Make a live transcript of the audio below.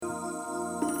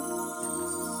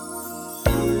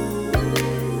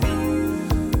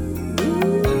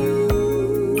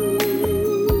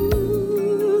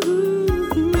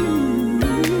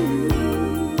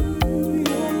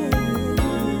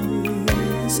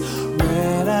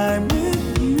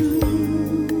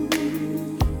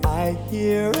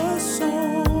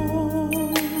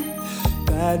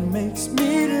what makes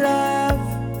me laugh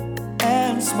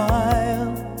and smile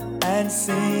and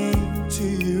sing to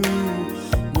you.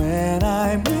 When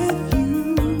I'm with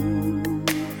you,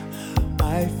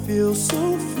 I feel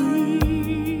so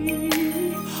free.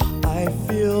 I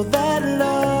feel that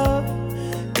love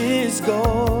is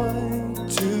going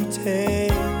to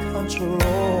take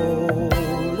control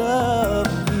of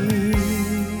me.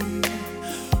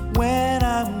 When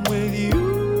I'm with you,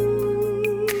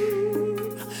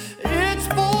 it's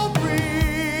for real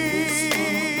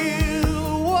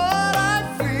what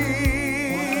I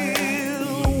feel.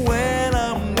 When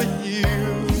I'm with you,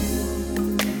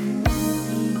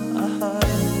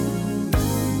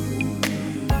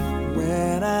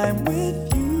 when I'm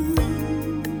with you,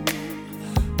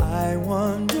 I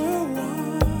wonder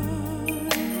why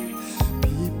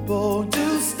people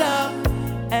do stop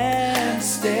and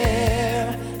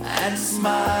stare and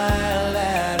smile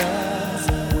at us.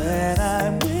 When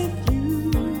I'm with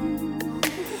you,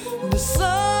 the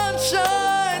sun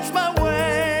shines my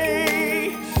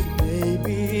way.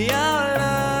 Maybe our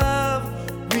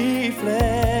love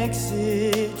reflects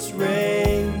its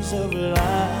rays of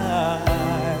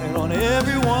light on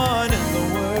everyone in the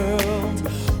world.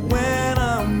 When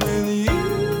I'm with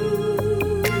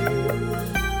you,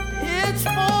 it's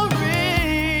for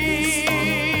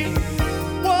real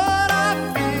what I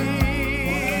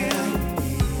feel.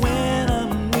 When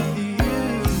I'm with you,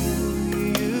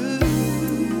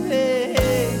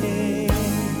 hey.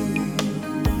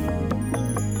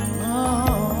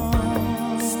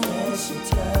 Oh, special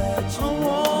touch, a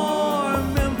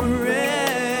warm embrace,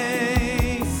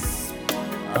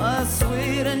 a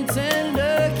sweet and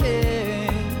tender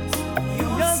kiss,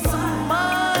 your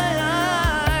smile,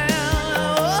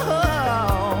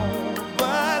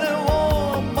 bright and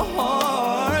warm my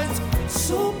heart,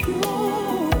 so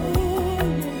pure.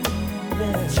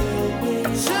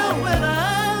 So when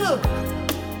I look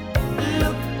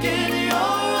in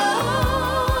your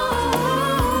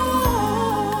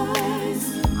eyes,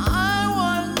 I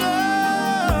wonder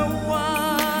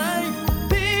why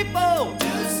people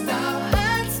do stop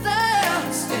and stare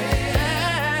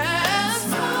and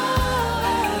smile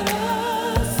at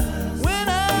us. When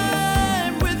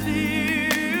I'm with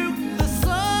you, the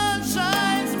sun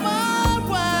shines my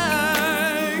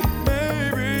way.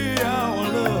 Maybe our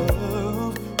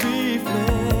love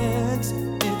reflects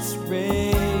its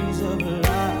rays of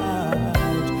light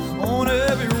on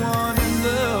everyone in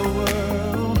the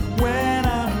world. When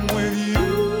I'm with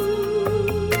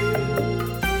you,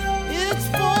 it's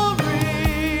for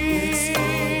real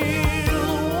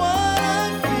what I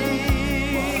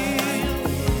feel.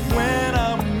 When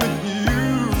I'm with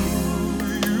you,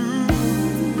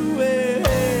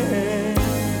 hey.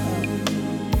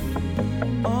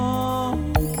 Oh,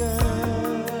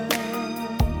 girl,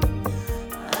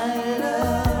 I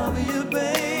love you,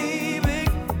 baby.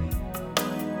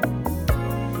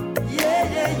 Yeah,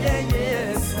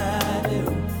 yes, I do.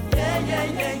 Yeah,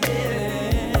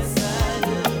 yes, I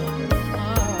do.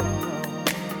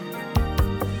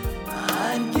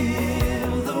 I'd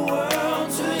give the world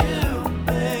to you,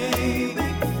 baby.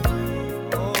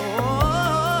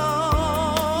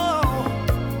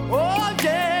 Oh,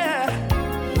 yeah.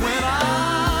 When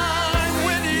I'm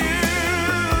with you,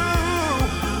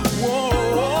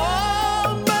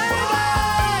 whoa,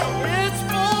 baby, it's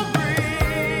for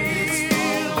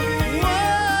real what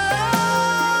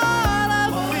I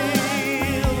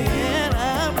feel when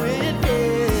I'm with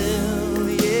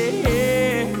you,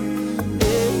 yeah.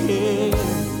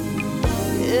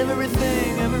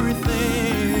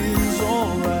 Everything's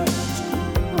alright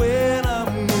when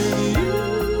I'm with you.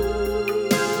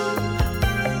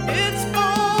 It's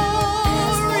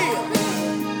for real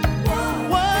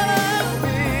what I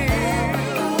feel.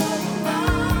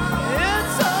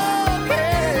 It's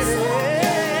okay.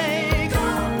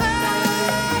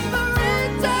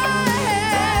 Every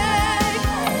day,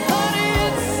 honey,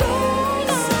 it's so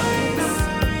nice,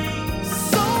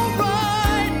 so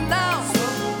right now.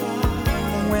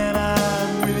 When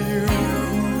I'm with you,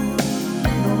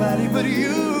 nobody but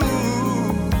you,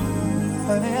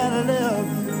 honey, I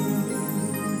love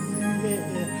you.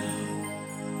 Yeah.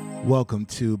 Welcome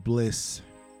to Bliss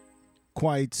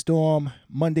Quiet Storm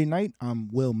Monday night. I'm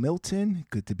Will Milton.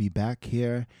 Good to be back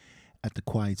here at the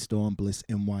Quiet Storm Bliss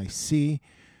NYC.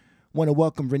 Want to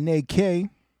welcome Renee K.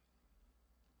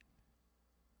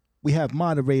 We have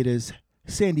moderators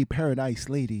Sandy Paradise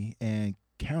Lady and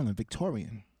Carolyn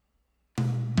Victorian.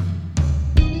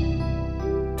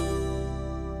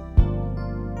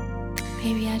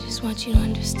 Baby, I just want you to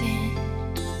understand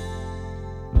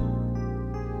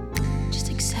just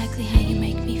exactly how you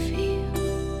make me feel.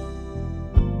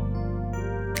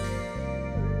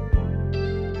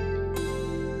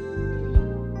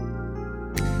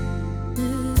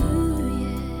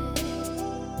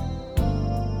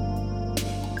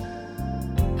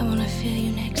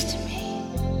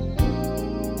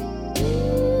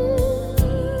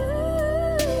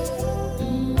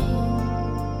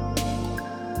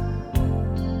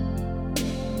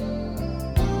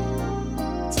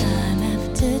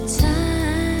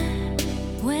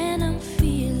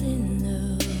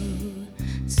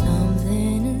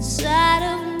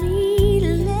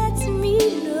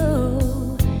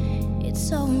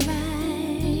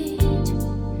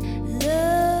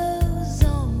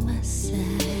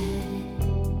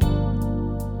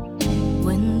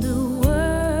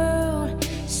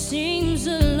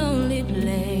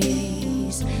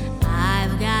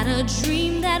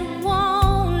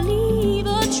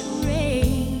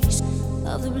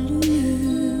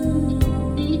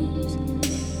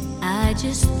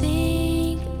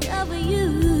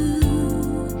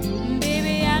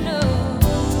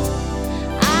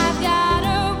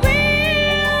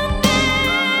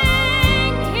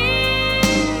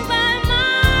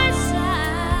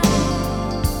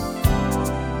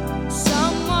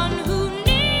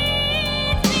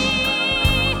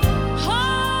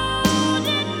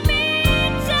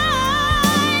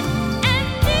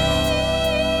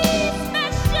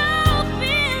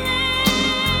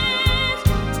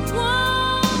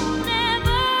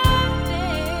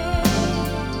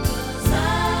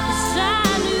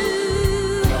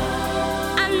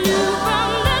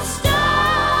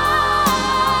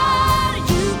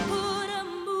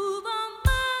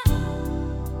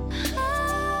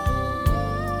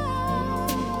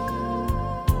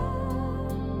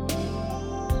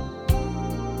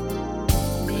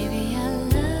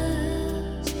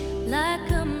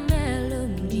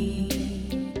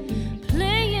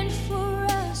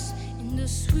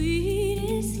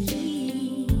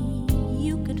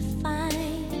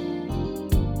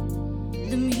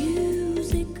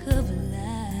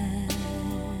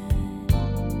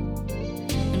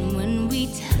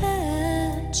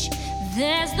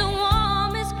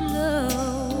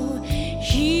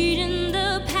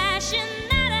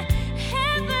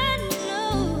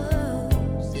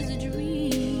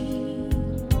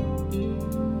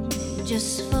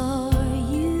 just for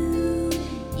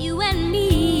you and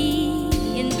me.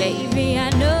 And baby,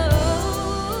 I know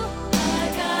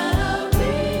I got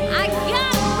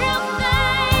a real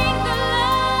thing, the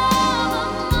love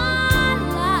of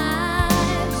my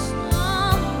life.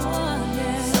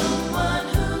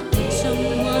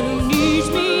 Someone who needs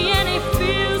me and he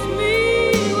fills me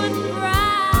with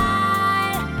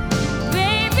pride.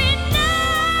 Baby,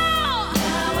 now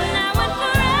and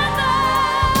forever,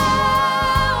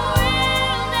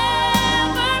 we'll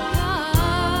never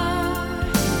part.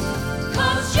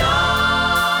 'Cause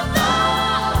you're the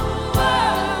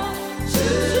world to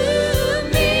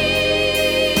me.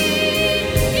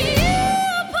 You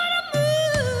put a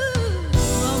move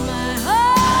on my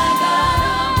heart.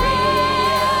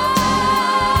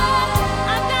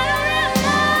 I got a real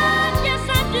love, yes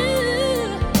I do.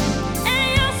 And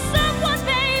you're someone,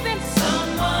 baby.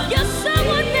 You're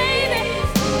someone, baby.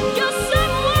 You're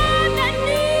someone that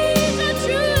needs a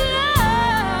true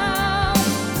love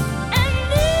and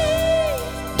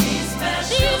these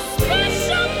special feelings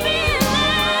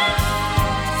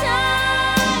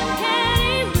time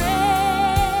can't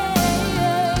erase.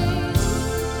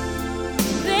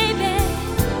 Baby,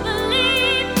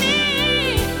 believe me,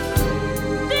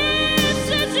 this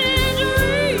isn't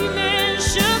dreaming,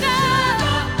 sugar.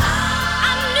 I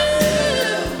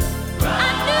knew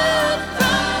from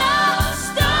the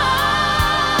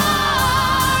start.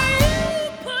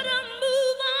 You put a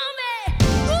move on me.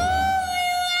 Ooh,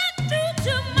 you act true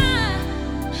to mine.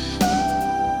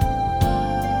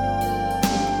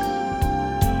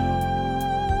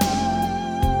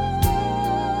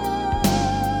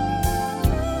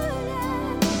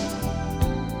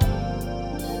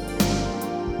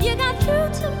 You got through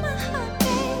to my heart,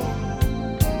 baby.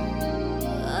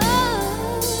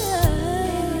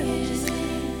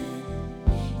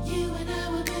 You and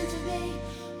I were meant to be.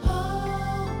 Hold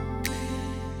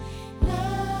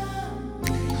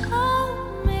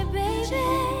Hold me, baby.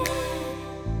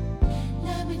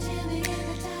 love me till the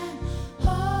end of time.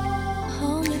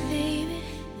 Hold me, baby,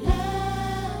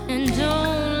 Love, and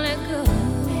don't let go.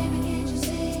 baby, can't you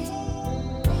see?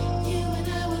 You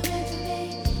and I were meant to be.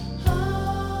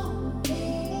 Hold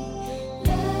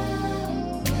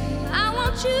love, I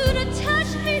want you to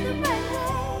touch me the right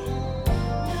way.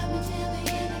 love me till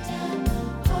the end of time.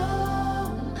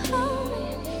 Hold me.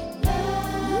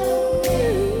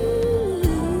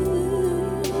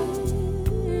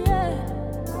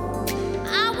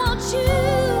 I want you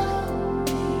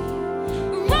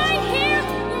right here,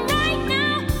 right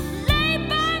now, lay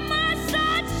by my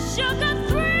side, sugar,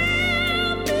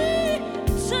 thrill me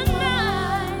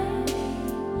tonight.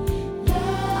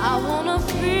 I wanna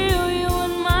feel you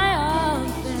in my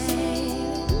arms,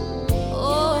 baby.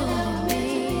 Oh,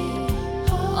 me.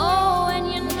 Oh, and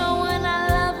you know when I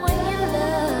love when you're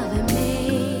loving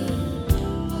me.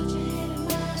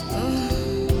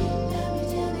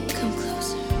 Come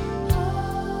closer.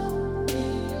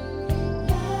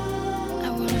 I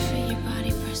wanna feel your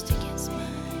body pressed against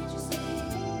mine.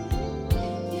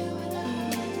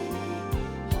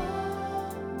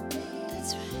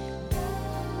 That's right.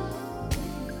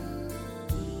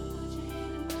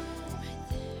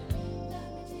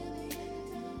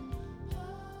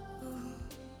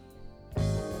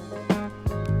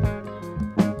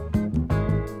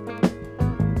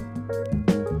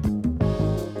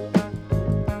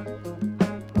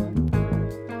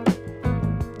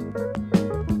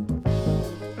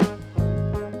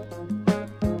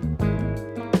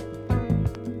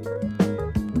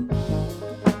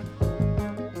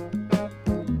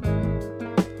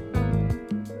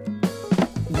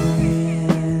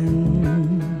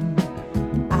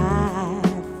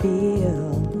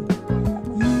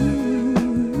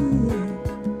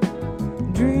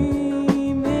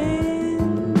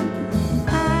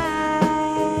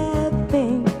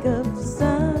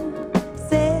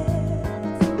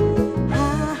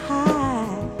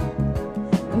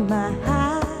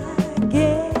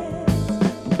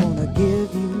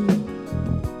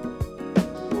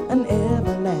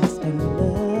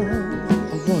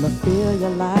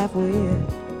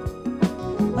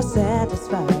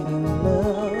 satisfying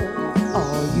love.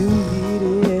 All you need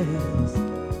is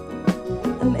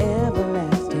an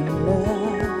everlasting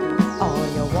love. All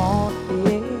you want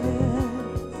is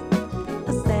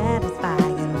a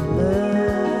satisfying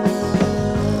love.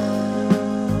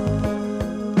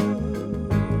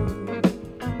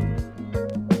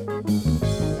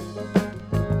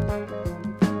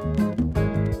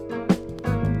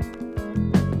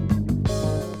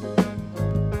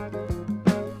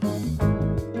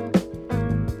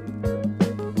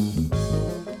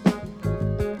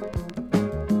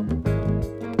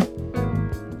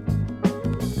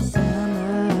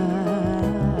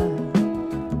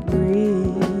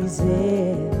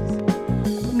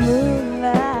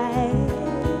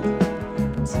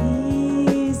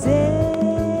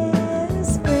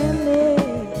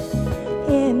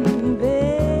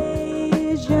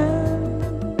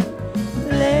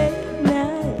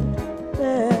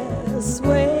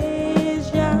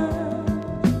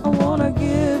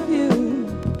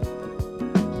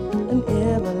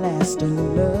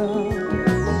 everlasting love.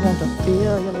 I want to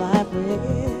fill your life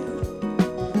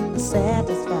with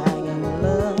satisfying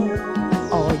love.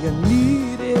 All you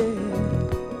need is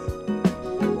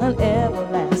an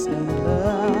everlasting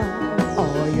love.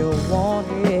 All you want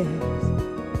is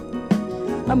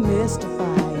a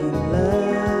mystifying love.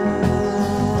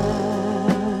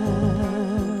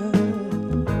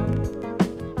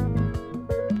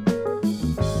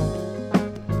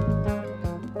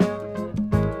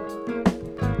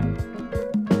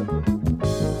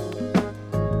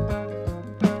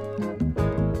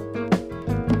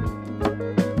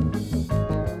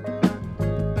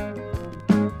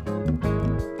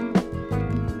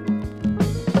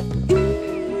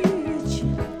 Each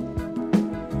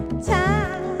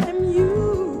time you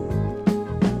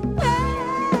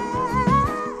pass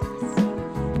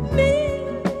me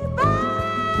by,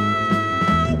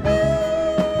 you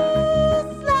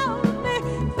slowly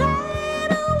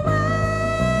fade away.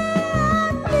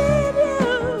 I need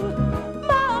you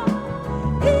more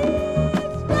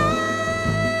each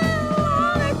time. I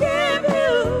wanna give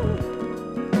you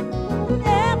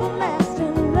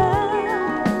everlasting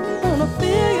love. Wanna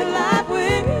fill your life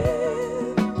with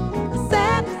a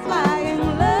satisfying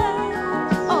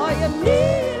love. All you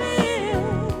need is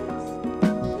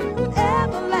an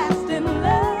everlasting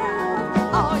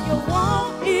love. All you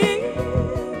want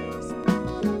is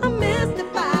a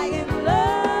mystifying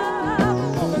love.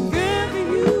 Wanna give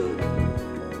you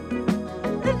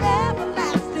an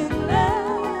everlasting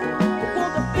love.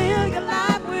 Wanna fill your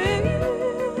life with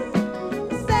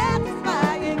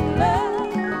satisfying love.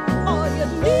 All you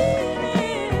need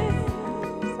is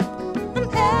an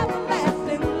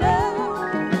everlasting love.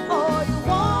 All you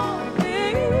want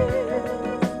is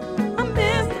a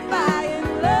mystifying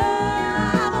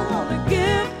love. I wanna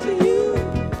give to you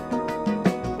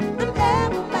an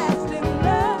everlasting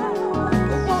love.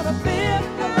 I wanna fill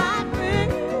your life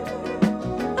with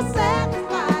a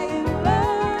satisfying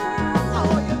love.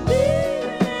 All you need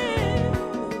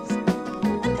is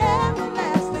an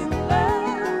everlasting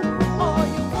love. All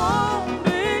you want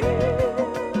is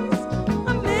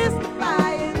a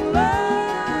mystifying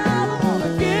love. I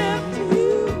wanna give to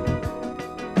you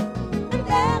an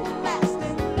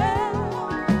everlasting love.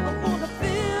 I wanna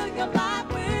fill your life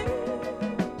with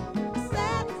a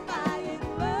satisfying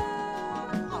love.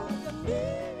 All you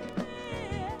need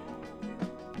is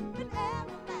an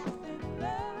everlasting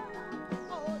love.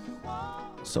 All you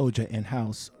want. Soldier in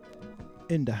house,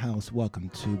 in the house. Welcome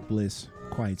to Bliss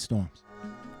Quiet Storms.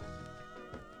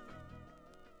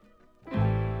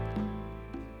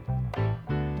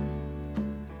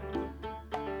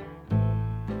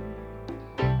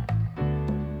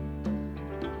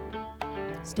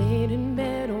 Stayed in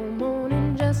bed all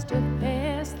morning just to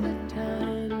pass the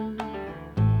time.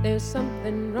 There's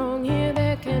something wrong here,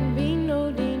 there can be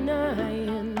no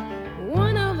denying.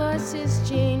 One of us is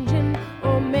changing,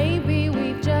 or maybe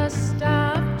we've just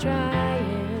stopped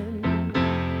trying.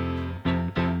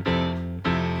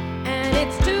 And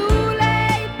it's too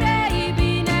late,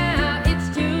 baby, now it's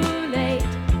too late.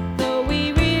 Though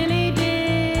we really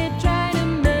did try to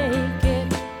make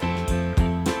it.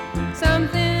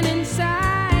 Something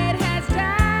inside has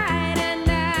died, and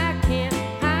I can't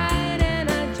hide, and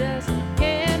I just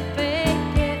can't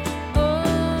fake it.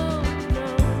 Oh, no,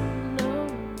 no,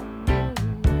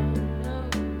 no, no, no.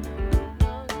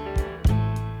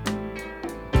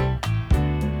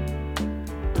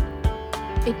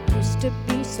 It used to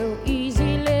be so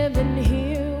easy living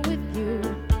here with you.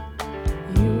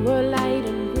 You were light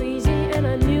and breezy, and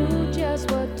I knew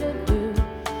just what to do.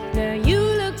 Now you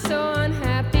look so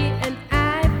unhappy, and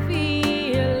I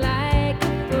feel like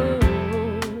a fool.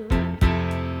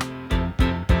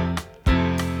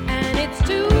 And it's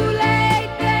too late,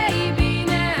 baby,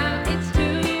 now it's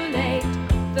too late.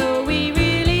 Though we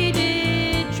really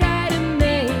did try to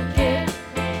make it.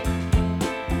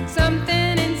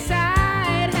 Something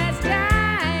inside has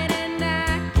died, and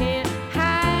I can't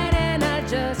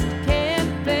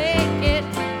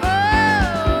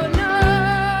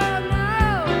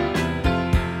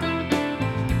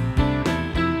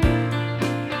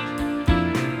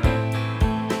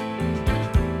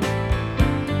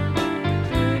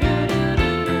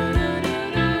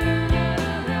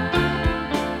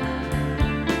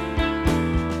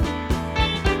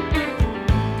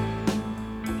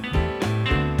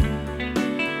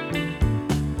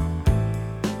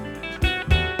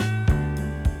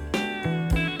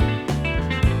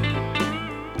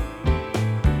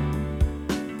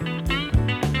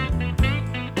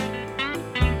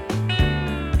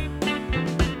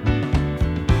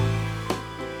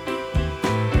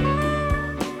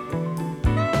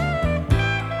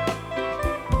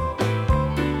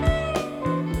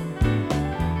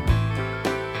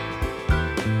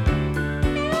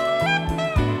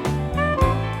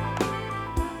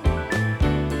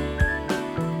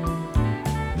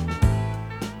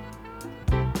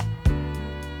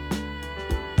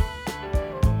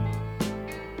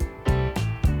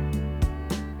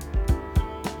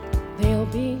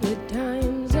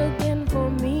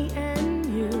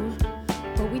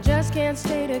can't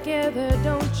stay together,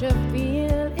 don't you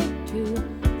feel it too?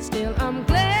 Still, I'm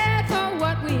glad for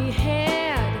what we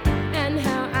had and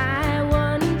how I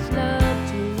once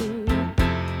loved you.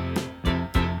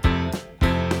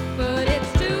 But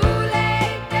it's too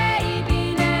late,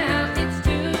 baby, now it's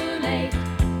too late.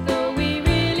 Though we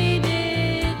really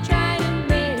did try to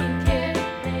make it.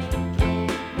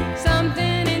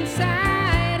 Something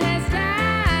inside has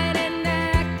died and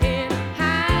I can't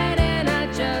hide and I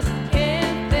just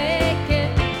can't fake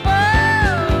it.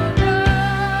 Oh, no,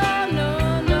 no,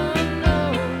 no, no, no.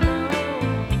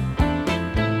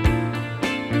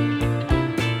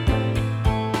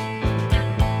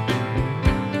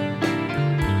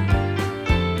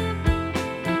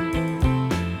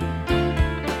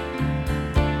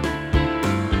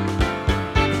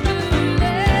 It's too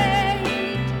late,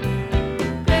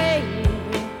 baby.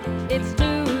 It's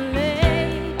too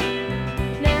late.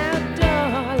 Now,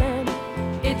 darling,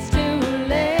 it's too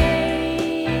late.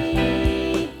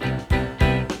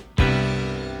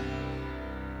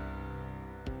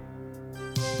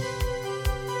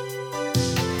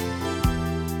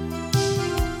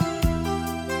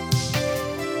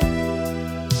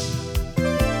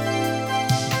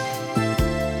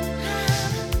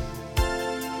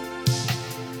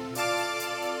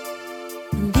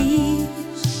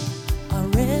 These are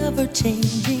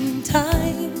ever-changing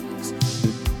times.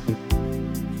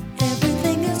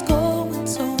 Everything is going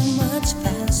so much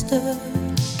faster.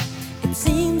 It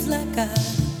seems like I'm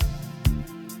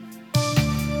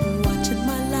watching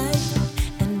my life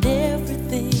and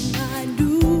everything I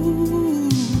do,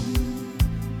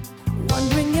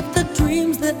 wondering if the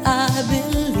dreams that I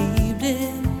believed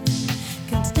in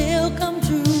can still come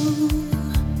true.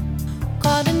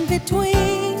 Caught in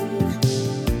between,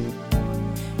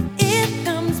 it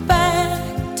comes back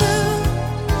to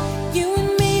you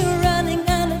and me running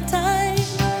out of time.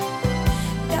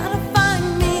 Gotta find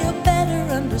me a better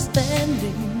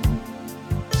understanding.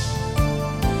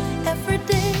 Every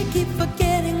day keep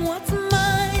forgetting what's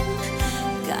mine.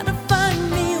 Gotta find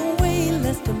me a way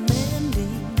less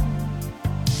demanding.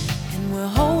 And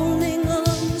we're holding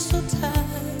on so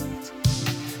tight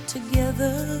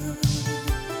together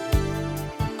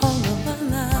all of our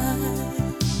lives.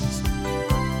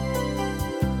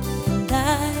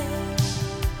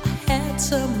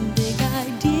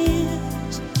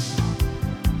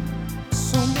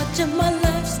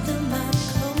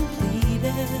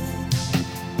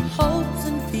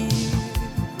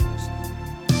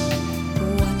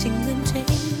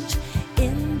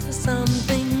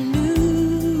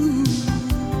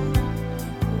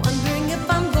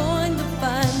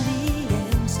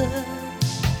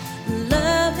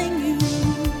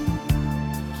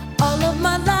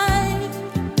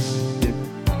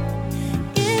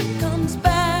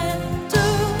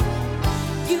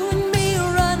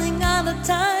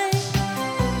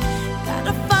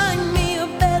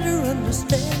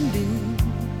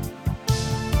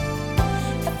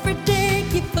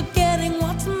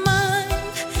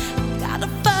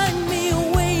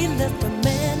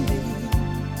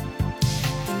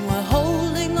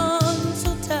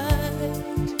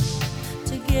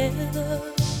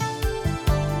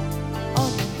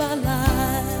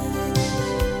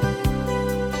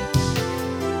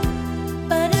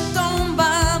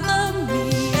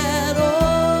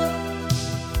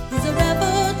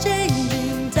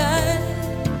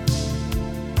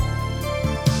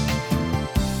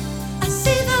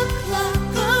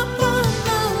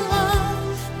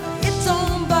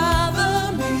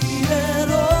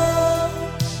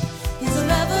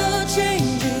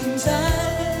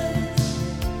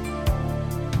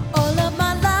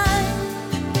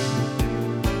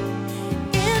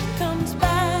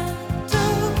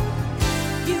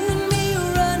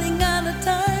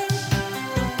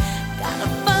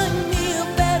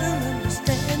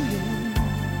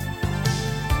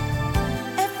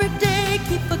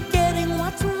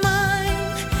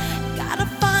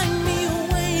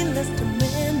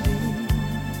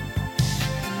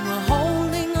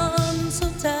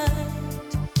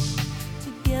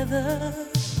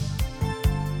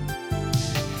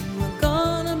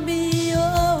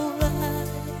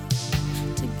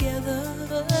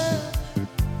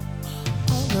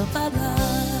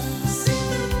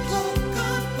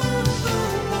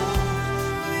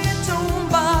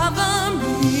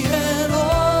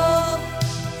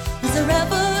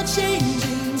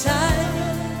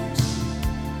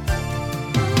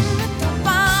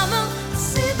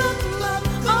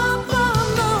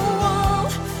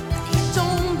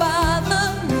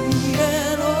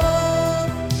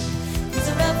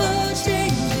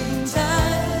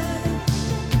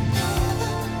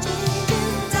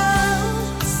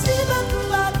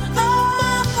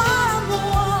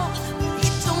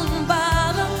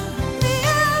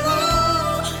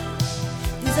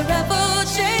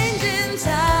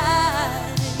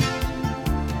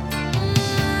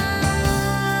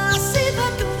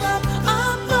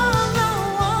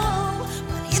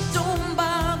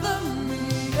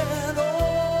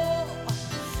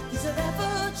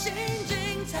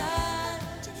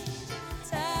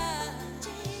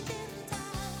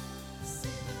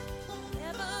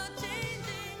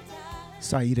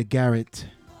 Saida Garrett,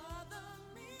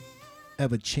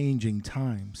 Ever Changing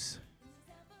Times.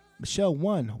 Michelle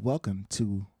One, welcome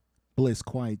to Bliss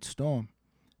Quiet Storm.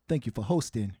 Thank you for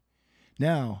hosting.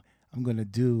 Now, I'm going to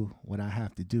do what I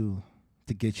have to do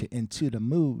to get you into the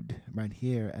mood right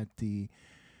here at the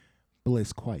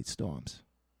Bliss Quiet Storms.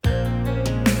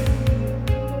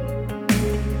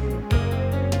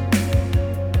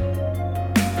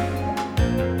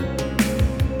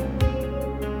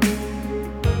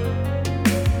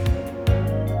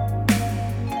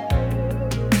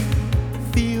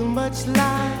 Feel much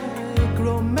like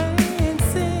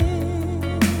romancing.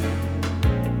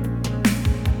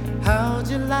 How'd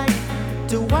you like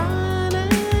to wine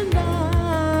and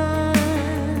dine?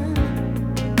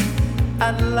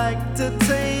 I'd like to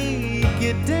take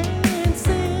you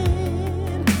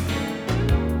dancing,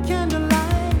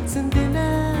 candlelights and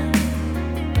dinner.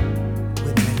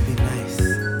 Wouldn't that be nice?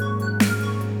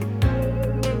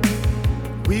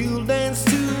 We'll dance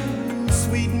to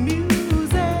sweet music.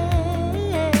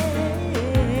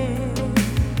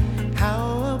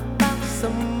 How about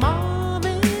some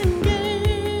Marvin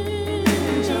Gaye?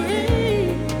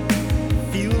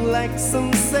 Feel like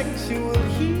some sexual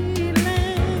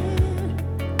healing.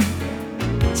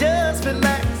 Just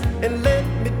relax and let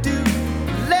me do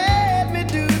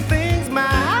things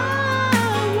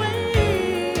my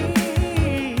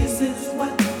way. This is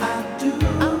what I do.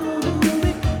 I'm gonna do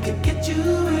it to get you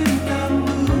in the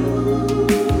mood.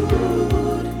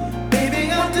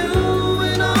 Baby, I'll do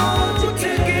it all to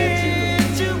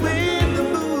get you in the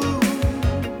mood.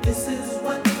 This is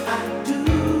what I do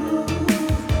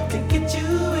to get you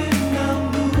in the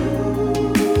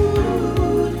mood.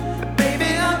 Baby,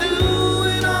 I'll do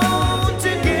it all to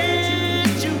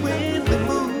get you in the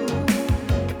mood.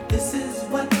 This is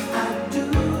what I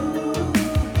do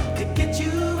to get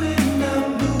you in the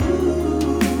mood.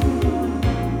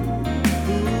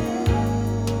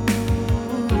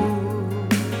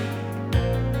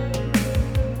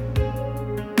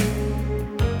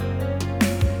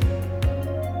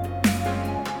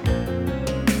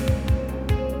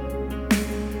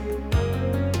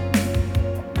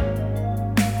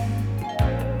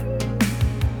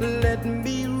 Let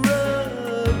me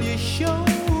rub your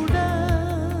shoulders.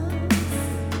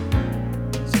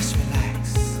 Just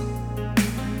relax.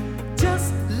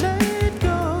 Just let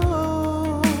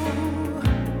go.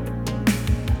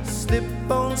 Slip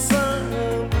on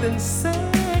something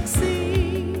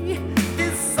sexy.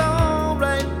 It's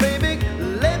alright, baby.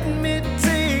 Let me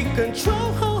take control.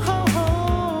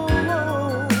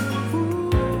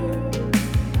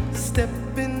 Step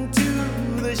into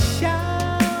the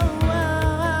shower.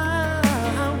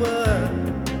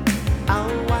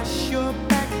 I'll wash your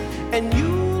back and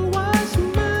you'll wash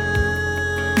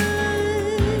mine.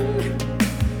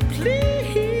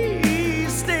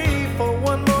 Please stay for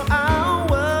one more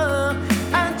hour.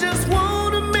 I just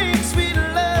want to make sweet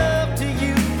love to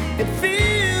you and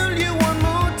feel you one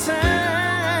more time.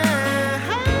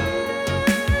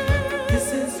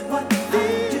 This is what I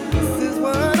do. This is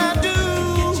what I do.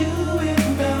 Get you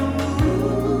in the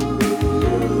mood.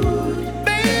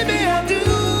 Baby, I do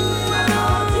it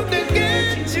all to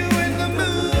get you in the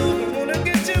mood. I wanna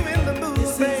get you in the mood,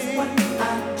 this babe. Is what I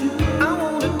do. I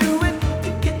wanna do it to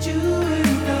get you in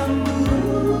the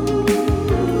mood.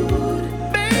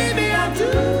 Baby, I do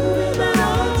it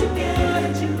all to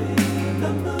get you in the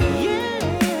mood. Yeah,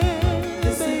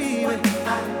 this is what I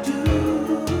do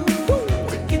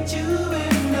to get you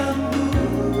in the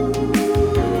mood.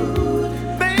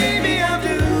 Baby, I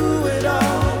do it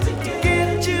all to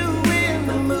get you in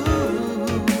the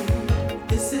mood.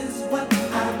 This is what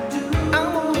I do. I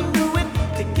wanna do it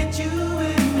to get you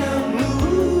in the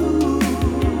mood.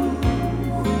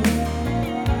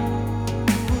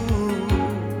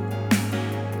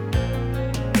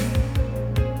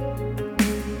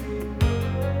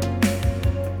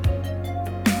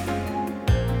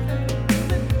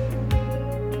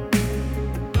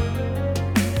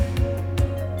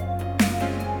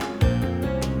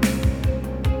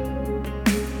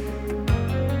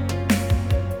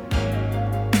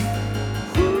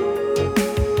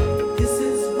 This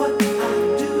is what I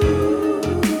do.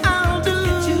 I'll do to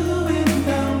get you in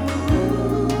the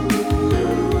mood.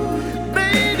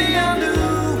 Baby, I'll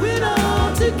do it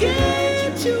all to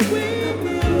get you in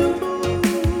the mood.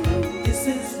 This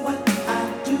is what I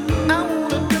do. I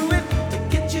wanna do it to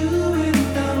get you in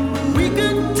the mood. We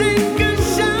could take a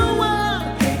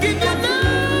shower, get your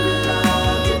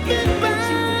love, get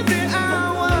by the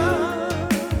hour.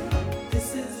 This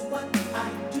is what I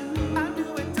do. I do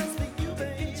it just for you, baby. To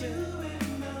get you in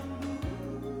the mood.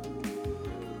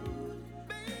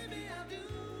 Baby, I do.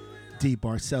 D.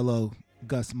 Barcelo,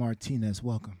 Gus Martinez.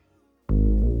 Welcome.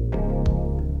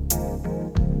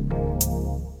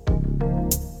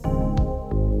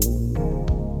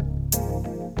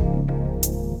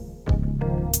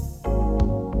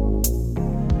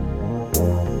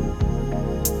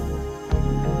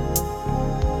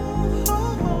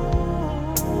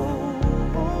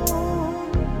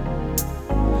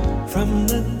 From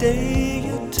the day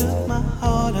you took my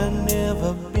heart, I'll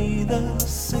never be the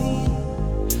same.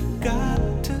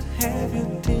 Got to have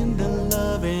your tender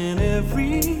loving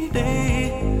every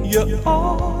day. You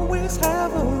always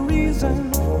have a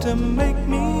reason to make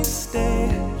me stay.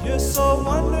 You're so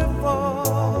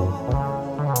wonderful.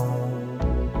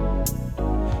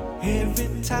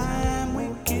 Every time we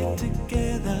get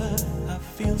together, I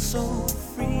feel so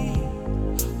free.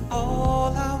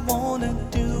 All I wanna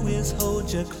do is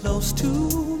hold you close to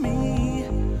me.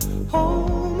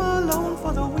 Home alone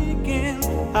for the weekend,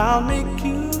 I'll make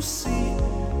you see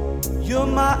you're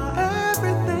my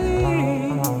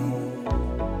everything.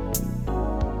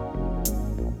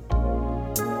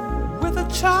 With a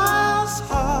child's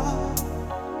heart,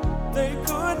 they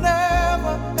could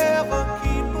never ever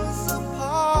keep us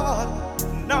apart.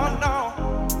 No, no,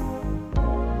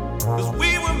 'cause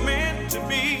we were meant to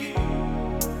be.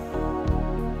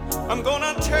 I'm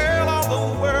gonna tell all the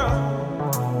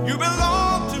world you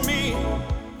belong to me.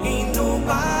 Ain't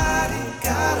nobody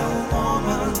got a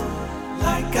woman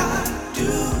like I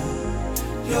do.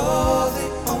 You're the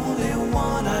only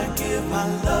one I give my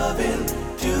loving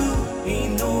to.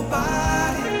 Ain't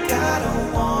nobody got a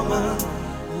woman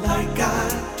like I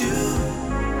do.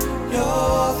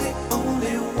 You're the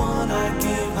only one I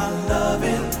give my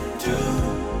loving to.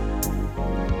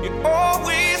 You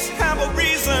always have a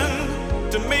reason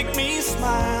to make me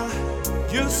smile.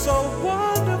 You're so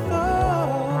wonderful.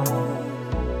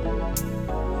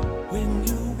 When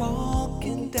you're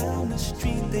walking down the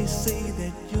street, they say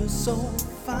that you're so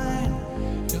fine.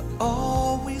 You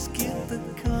always get the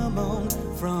come on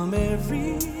from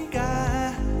every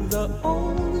guy. The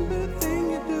only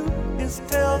thing you do is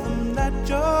tell them that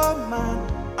you're mine.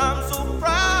 I'm so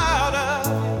proud of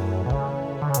you.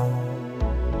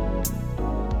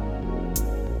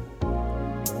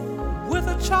 With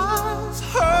a child's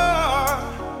heart,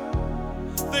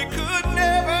 they could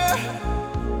never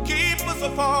keep us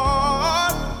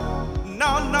apart.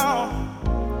 No, no,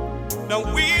 no,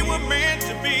 we were meant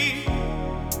to be.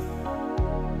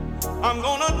 I'm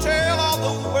gonna tell all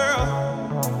the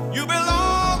world you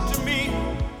belong to me.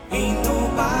 Ain't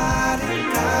nobody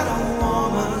got a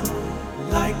woman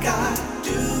like I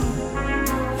do.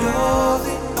 You're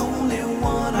the only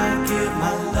one I give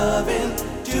my loving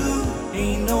to.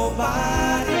 Ain't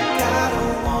nobody got a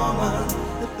woman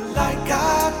like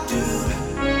I do.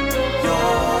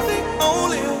 You're the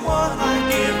only one I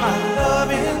give my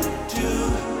loving to.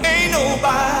 Ain't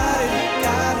nobody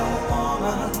got a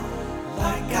woman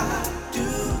like I do.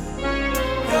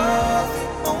 You're the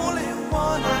only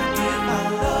one I give my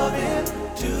loving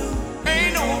to.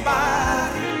 Ain't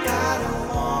nobody got a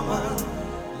woman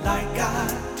like I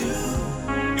do.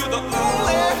 You're the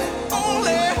only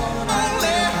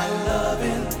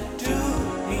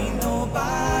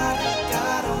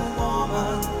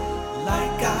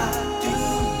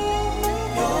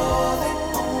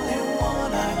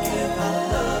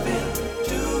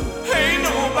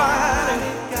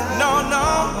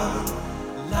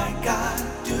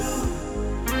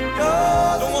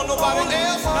nobody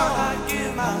else now. I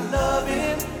give my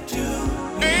loving to.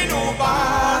 Ain't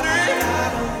nobody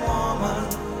got a woman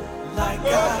like I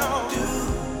do.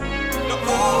 The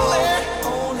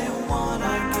only one I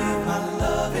give my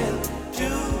loving to.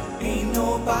 Ain't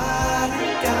nobody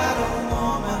got a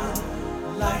woman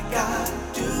like I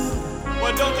do.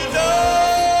 Well, don't you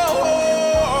know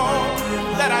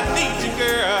that I need you,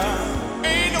 girl?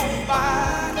 Ain't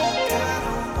nobody got a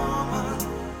woman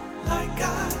like I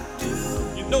do.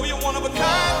 You know you're one of a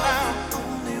kind now.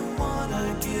 Only one I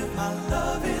give my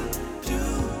loving to.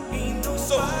 Ain't no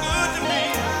so good to me,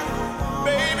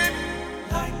 baby,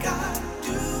 like I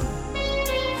do.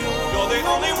 You're the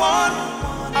only one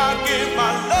I give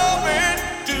my loving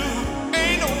to.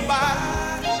 Ain't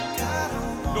nobody,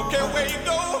 don't care where you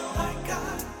go, like I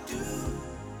do.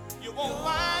 You won't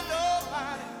find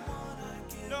nobody.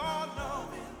 No, no,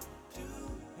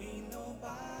 ain't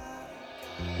nobody.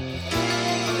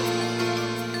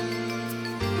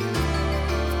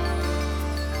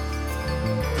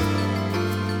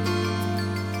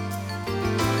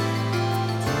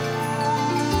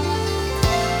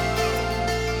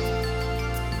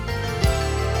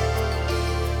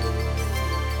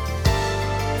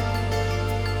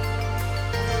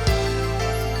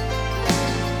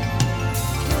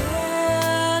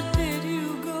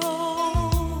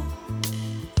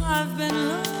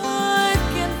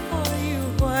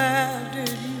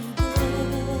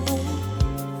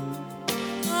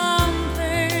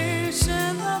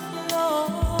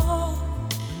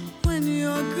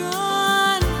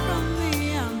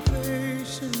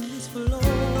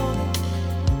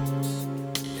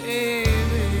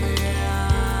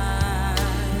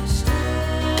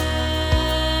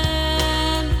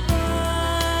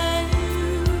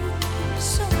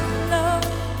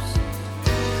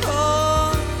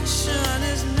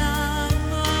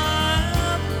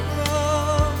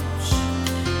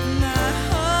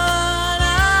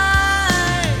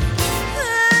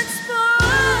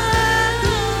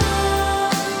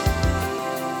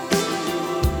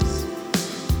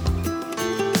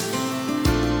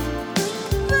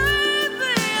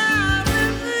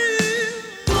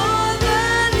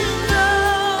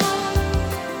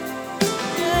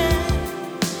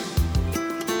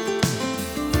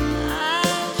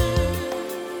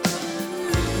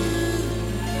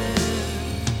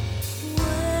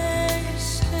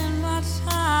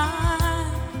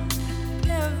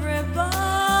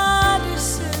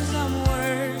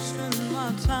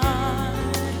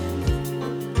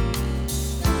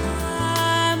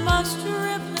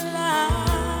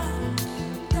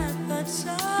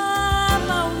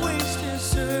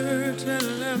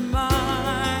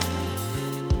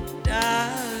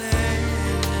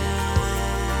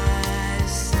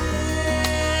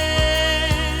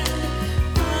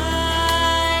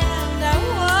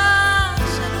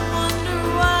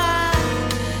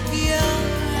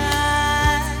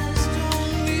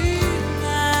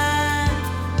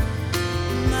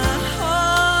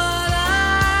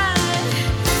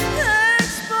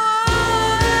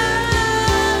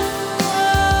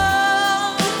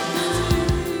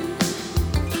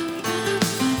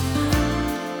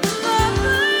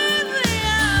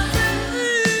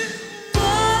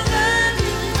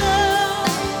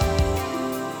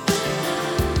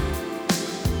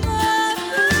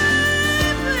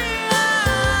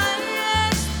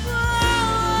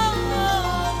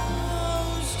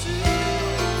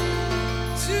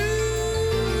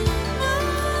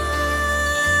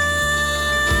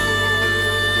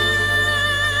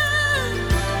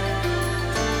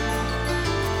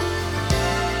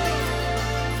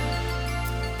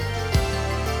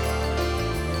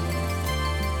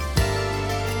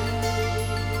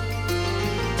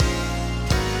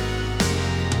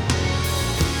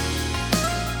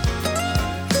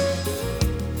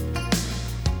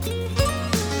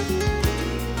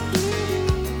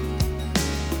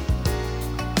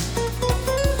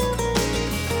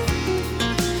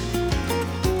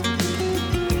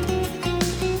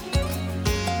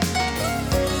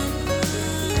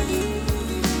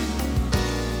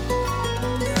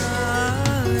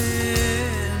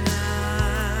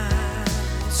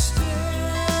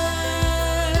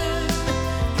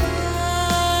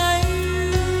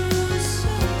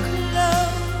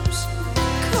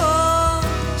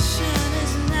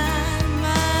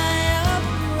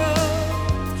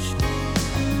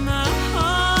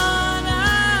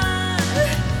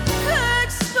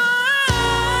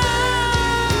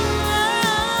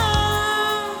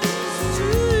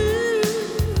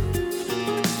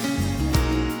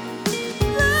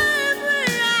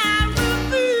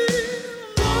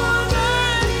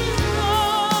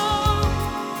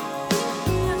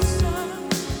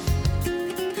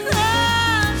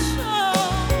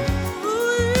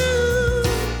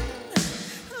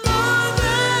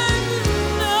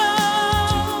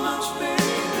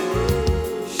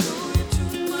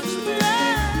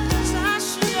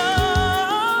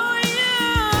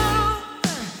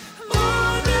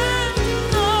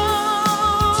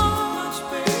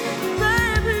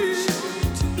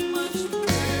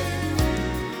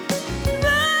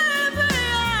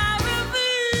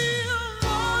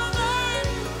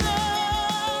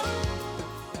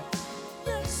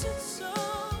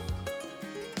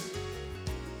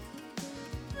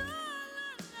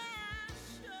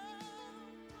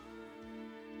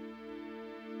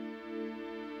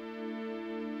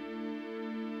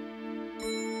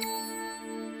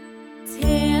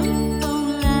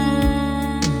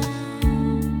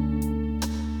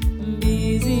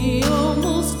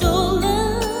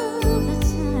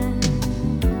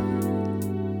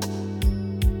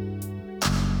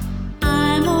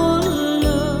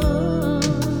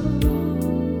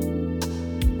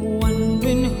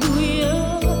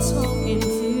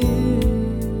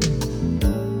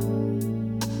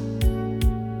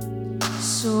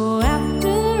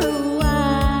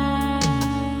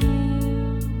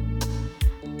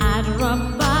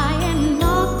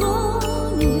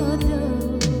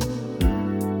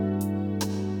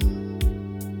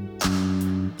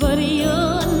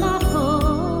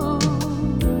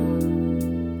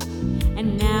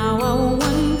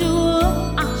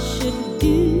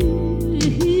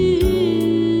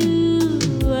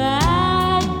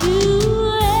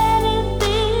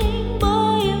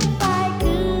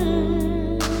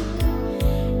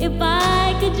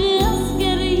 could just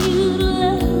get you to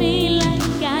love me like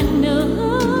I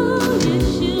know you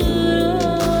should.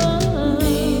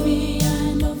 Maybe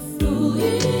I'm a fool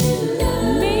in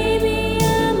love. Maybe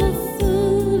I'm a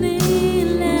fool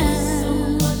in love.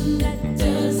 Someone that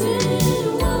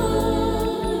doesn't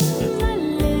want my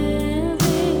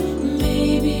loving.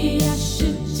 Maybe I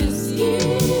should just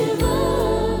give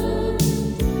up.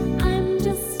 I'm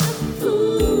just a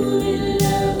fool in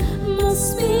love.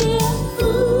 Must be a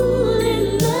fool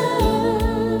in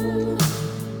love.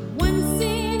 Once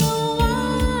in a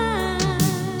while,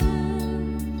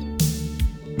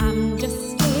 I'm just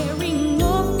staring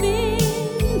off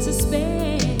into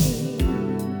space.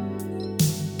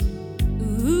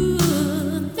 Ooh,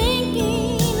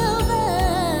 thinking of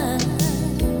us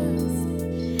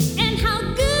and how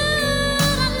good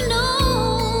I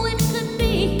know it could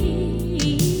be.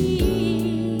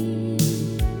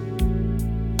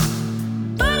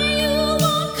 But you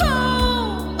won't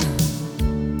call,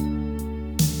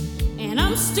 and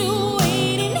I'm still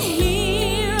waiting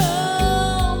here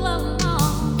all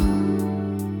alone.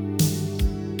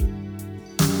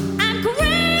 I'm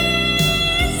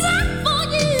crazy for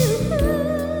you.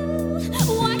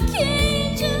 Why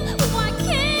can't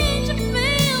you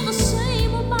feel the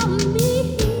same about me?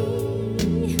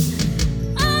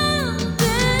 I'll do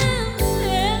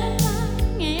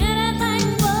anything,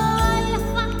 boy,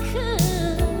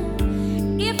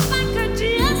 if I could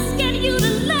just get you to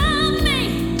love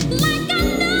me like I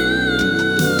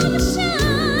know you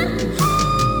should.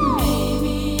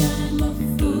 Maybe I'm a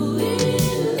fool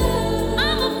in love.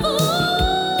 I'm a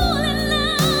fool in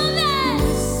love, yeah.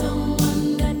 With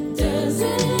someone that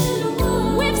doesn't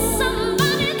want. With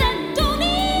somebody that don't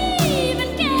even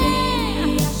care.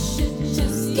 Maybe I should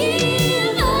just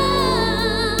give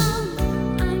up.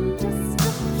 I'm just a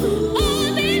fool.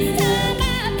 All this time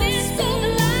I've been so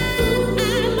blind. I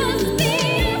must be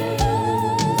a fool.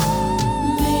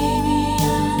 Maybe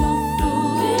I'm a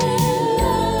fool in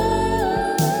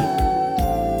love.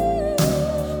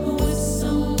 With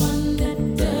someone that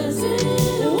doesn't.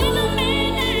 With a man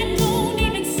that don't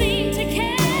even seem to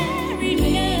carry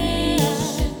me.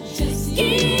 Just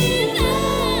give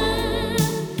up.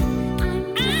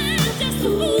 I'm just a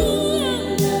fool.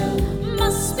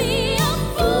 Must be a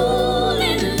fool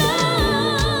in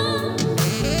love.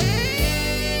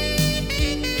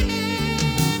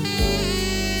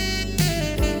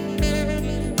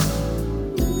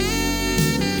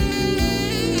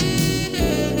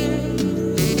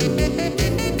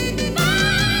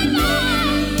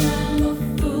 I'm a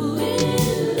fool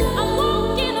in love. I'm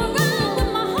walking around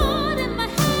with my heart in my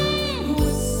hand.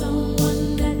 With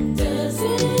someone that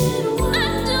doesn't want. I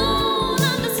don't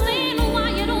understand why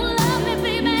you don't love me,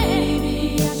 baby.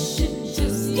 Maybe I should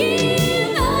just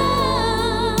give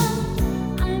up.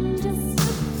 I'm just a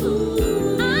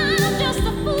fool. I'm just a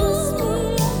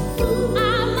fool. I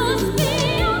must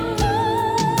be a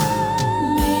fool.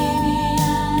 Maybe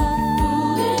I'm a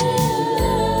fool in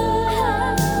love. I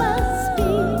must be a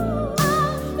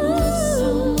fool. With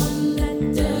someone that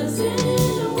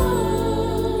doesn't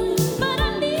want. But I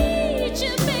need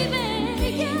you, baby.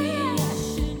 Yeah. I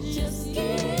should just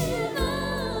give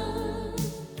up.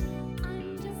 I'm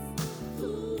just a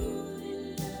fool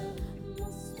in love.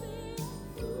 Must be a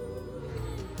fool.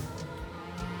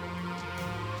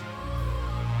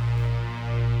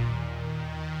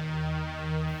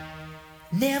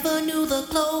 Never knew the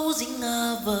closing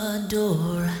of a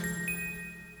door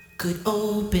could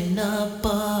open up a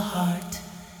heart.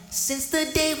 Since the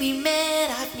day we met,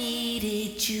 I've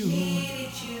needed you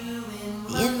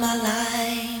in my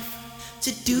life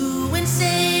to do and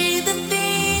say the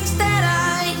things that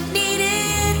I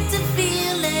needed to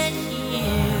feel and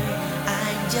hear.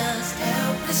 I'm just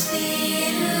helplessly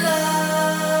in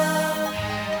love.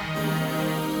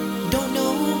 Don't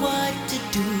know what to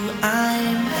do.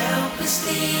 I'm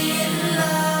helplessly in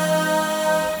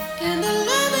love. And the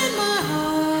love in my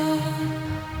heart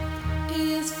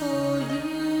is for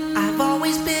you. I've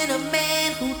always been a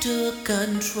man who took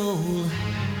control,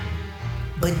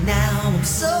 but now I'm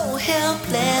so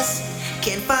helpless.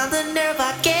 Can't find the nerve,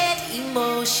 I get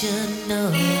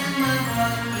emotional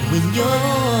when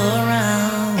you're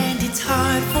around. And it's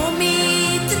hard for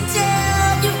me to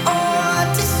tell you or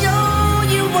to show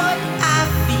you what I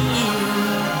feel.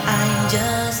 I'm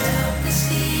just helpless.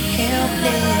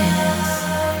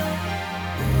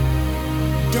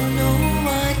 Don't know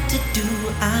what to do.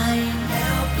 I'm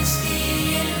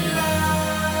helplessly in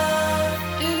love.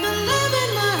 And the love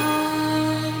in my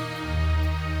heart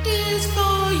is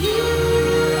for you,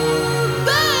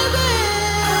 baby.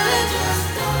 I just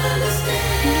don't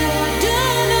understand. No, I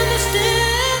don't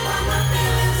understand why my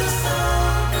feelings are so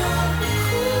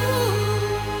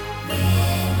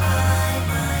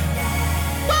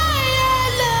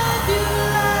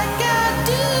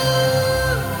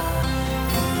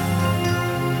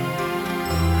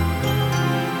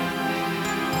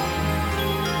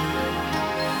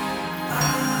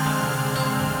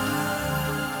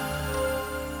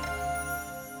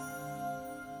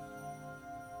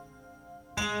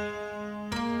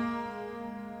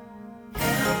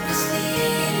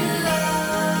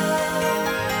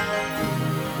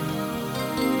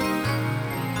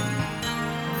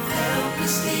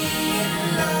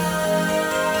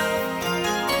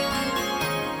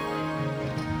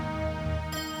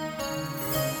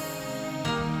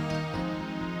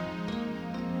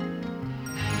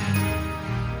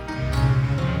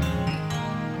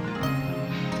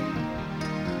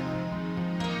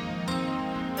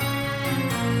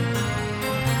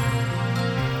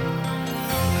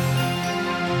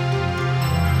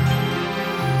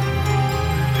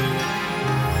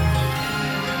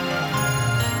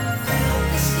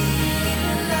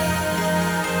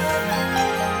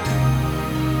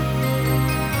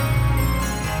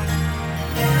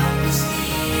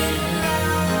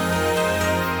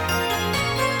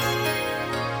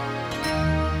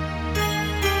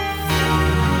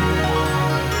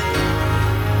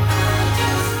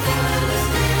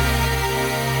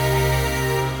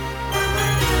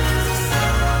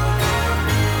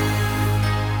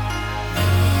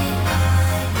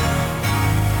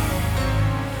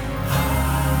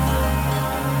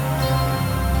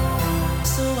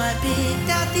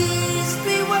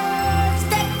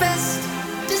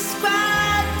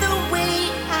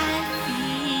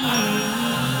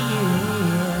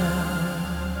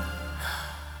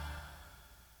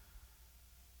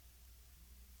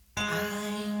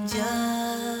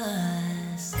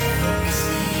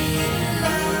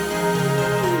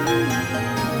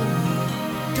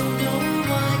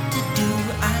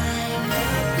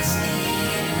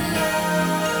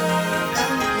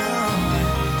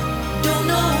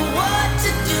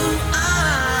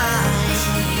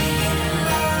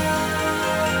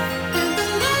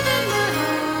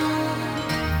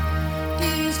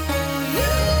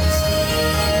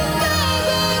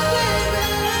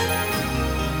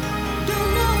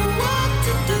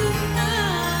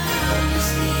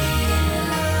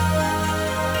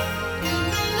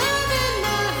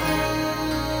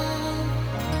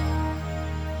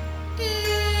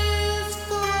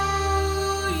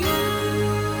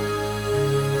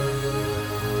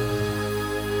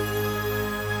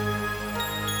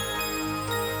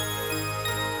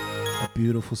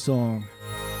beautiful song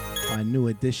by New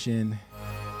Edition,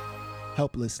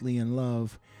 Helplessly in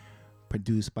Love,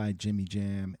 produced by Jimmy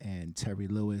Jam and Terry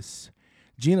Lewis.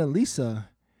 Gina Lisa,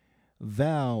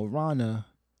 Val, Rana,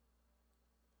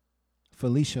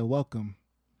 Felicia, welcome.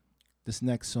 This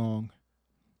next song,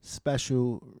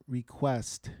 special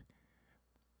request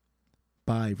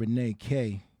by Renee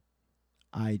K.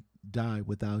 I Die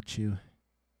Without You.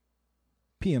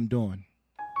 PM Dawn.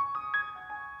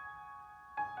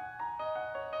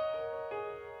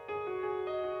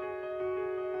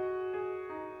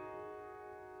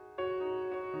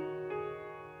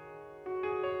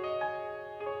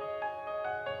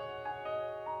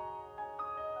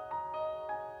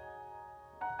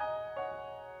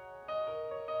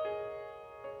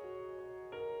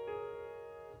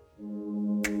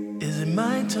 Is it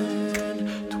my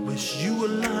turn to wish you were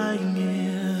lying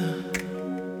here?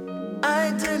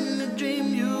 I tend to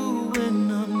dream you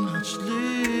when I'm not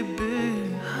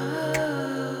sleeping.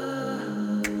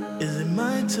 Is it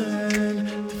my turn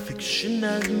to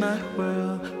fictionize my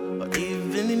world, or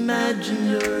even imagine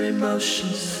your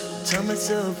emotions? Tell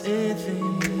myself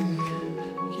anything.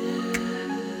 Yeah.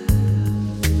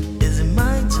 Is it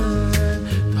my turn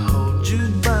to hold you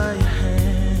by your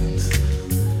hands?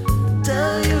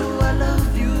 Tell you I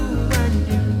love you when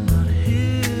you not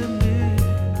hear me.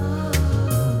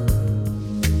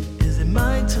 Is it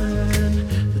my turn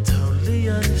to totally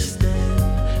understand,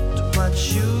 to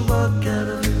watch you walk out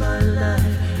of my life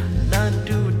and not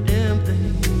do a damn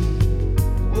thing?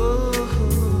 Whoa.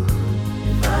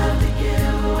 If I could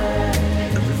get away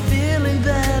every feeling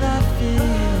that I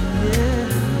feel, yeah.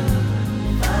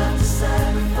 If I have to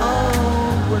sacrifice,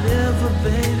 oh, whatever,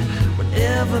 baby,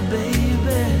 whatever, baby.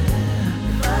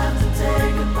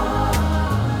 Take apart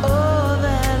all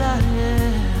that I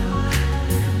am,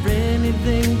 for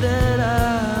anything that I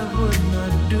would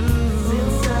not do.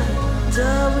 Since I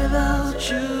die without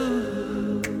you,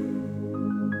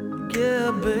 yeah,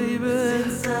 baby.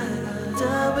 Since I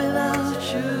die without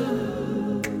you,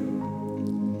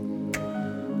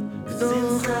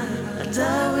 since I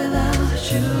die without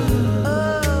you. Oh,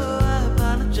 I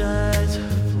apologize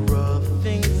for all the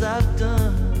things I've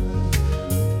done.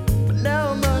 Now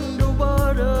I'm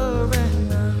underwater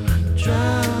and I'm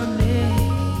drowning.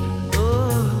 Oh,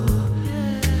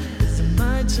 is it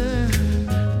my turn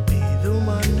to be the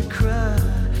one to cry?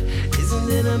 Isn't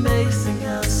it amazing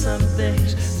how some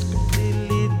things just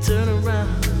completely turn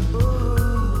around?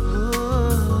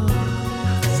 Oh,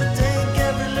 so take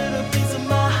every little piece of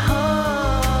my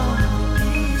heart,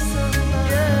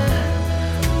 yeah.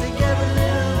 Take every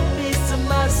little piece of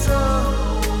my soul,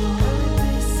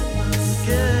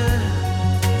 yeah.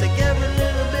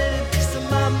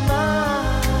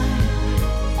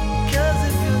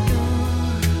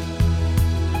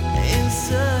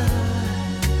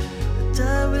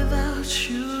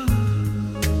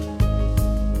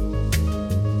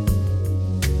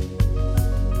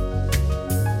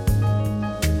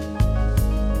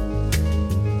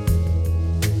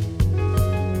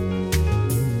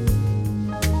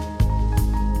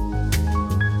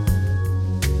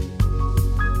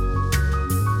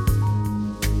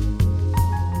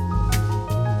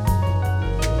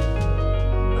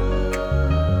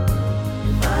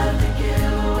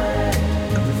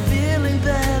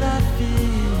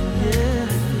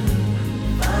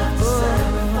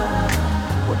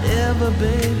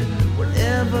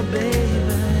 Whatever, baby.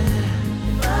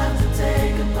 If I have to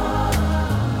take apart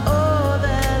all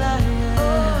that I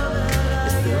am,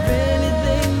 is there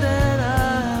anything that I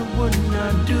would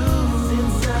not do?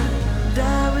 Since I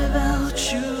die without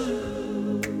you,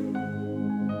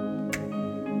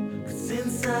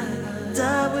 since I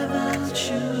die without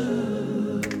you,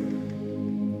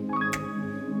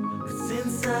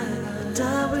 since I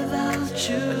die without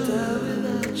you, die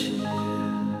without you.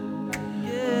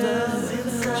 Die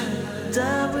without you,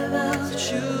 die without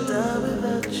you, die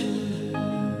without you,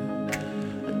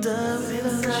 die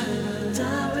without you,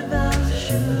 die without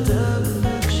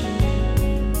you,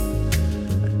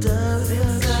 die without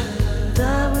you,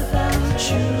 die without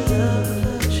you, die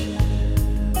without you,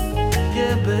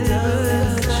 yeah, baby,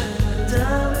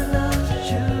 die without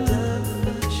you, die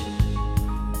without you,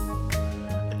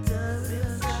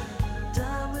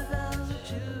 die without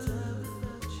you, die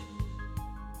without you.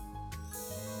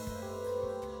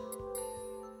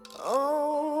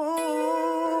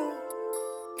 Oh,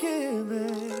 give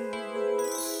it.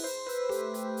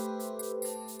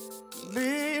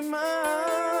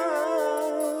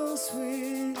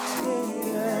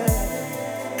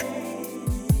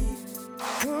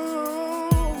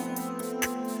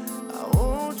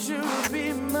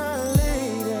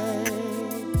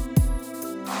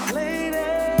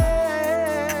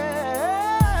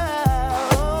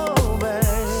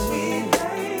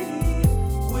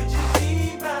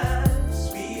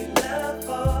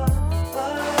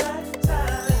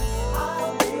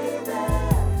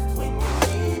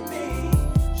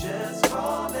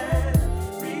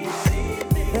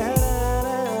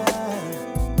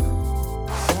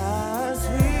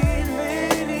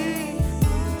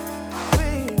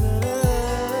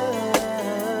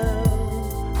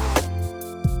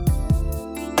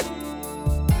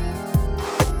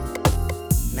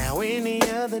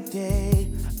 other day,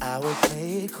 I would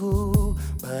play it cool,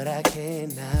 but I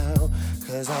can't now,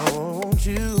 'cause I want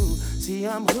you. See,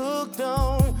 I'm hooked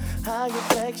on how you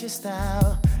flex your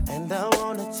style, and I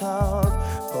wanna talk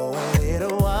for a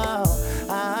little while.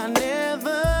 I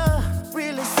never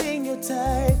really seen your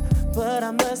type, but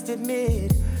I must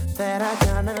admit that I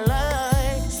kinda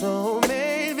like. So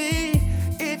maybe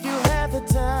if you have the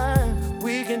time,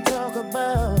 we can talk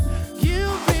about you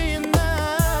being mine.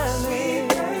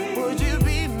 Would you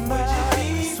be my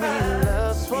sweet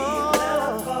love for?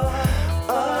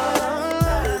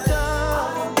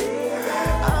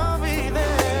 I'll be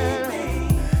there.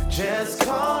 Just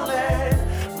call and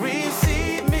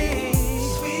receive me.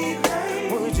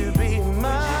 Would you be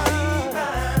my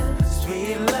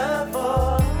sweet love for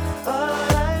a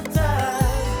lifetime?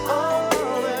 Oh,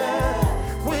 yeah.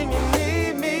 When you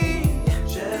need me,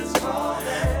 just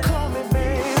call me,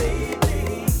 baby.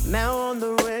 Now on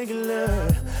the regular,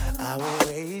 I won't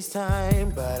waste time,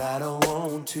 but I don't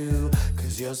want to,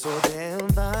 'cause you're so damn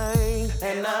fine.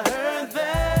 And I heard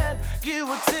that you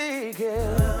were taken.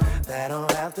 That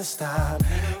don't have to stop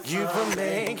you from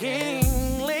making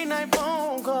late night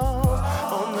phone calls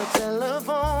on the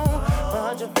telephone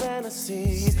about your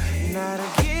fantasies. Now to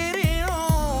get it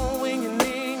on when you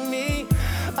need me,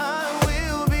 I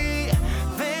will be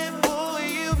there for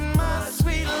you, my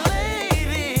sweet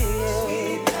lady.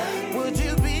 Would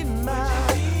you be my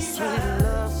sweet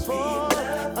love for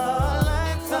a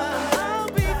lifetime? I'll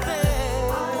be there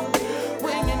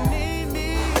when you need me.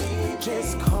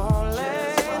 Just call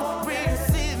and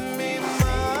receive me,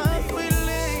 my sweet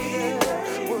lady.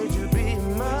 Would you be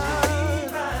my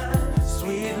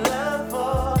sweet love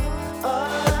for a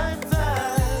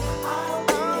lifetime?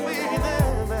 I'll be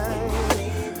there,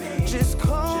 babe. Just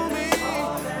call me,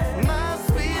 my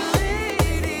sweet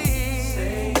lady.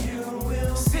 Say you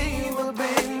will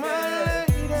be my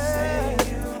lady. Say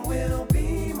you will be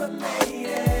my lady.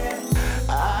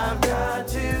 I've got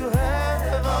to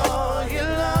have all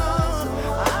your love.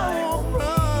 I won't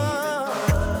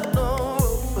run, no.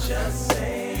 Just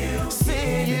say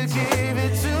you give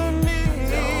it to me.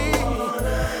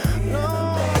 No,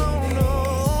 no, no.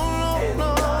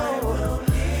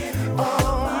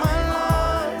 All my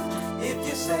life, if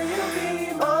you say you'll be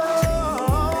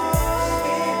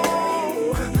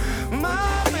my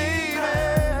baby.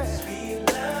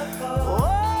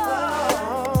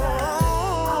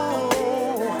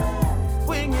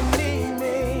 When you need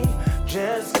me,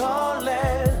 just call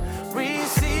and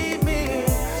receive me,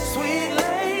 sweet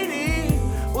lady.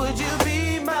 Would you be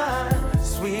my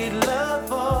sweet love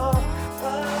for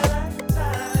a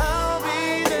lifetime? I'll be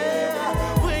there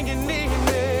when you need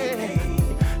me.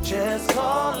 Just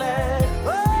call and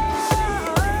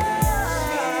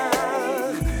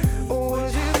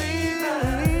would you be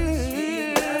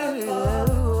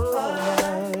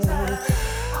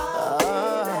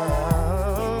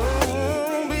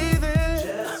I'll be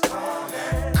there.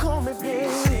 Call me, baby.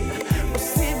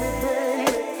 See me,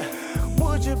 baby.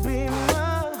 Would you be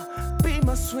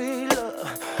my sweet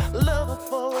lover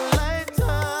for a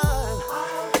lifetime?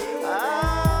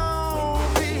 I'll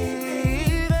be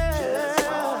there.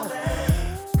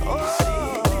 Oh,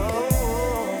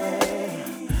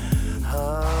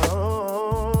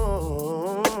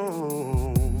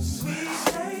 sweet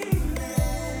lady.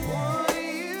 Will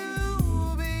you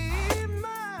be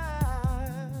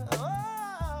mine?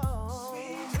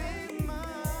 Be my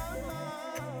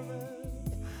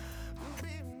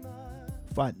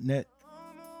Fotnet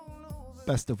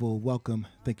Festival, welcome.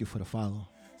 Thank you for the follow.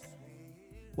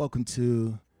 Welcome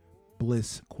to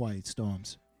Bliss Quiet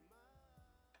Storms.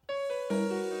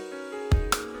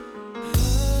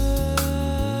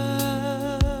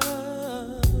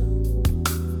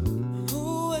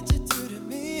 What you do to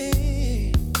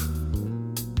me?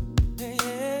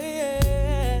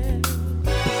 Yeah.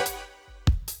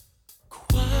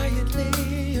 Quietly,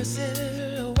 your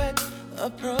silhouette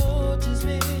approaches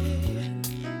me.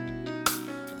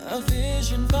 A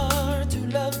vision far too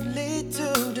lovely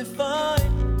to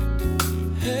define.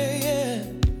 Hey, yeah.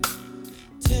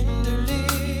 Tenderly,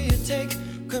 you take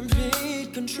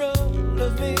complete control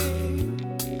of me.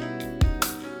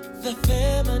 The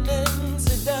feminine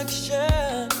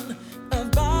seduction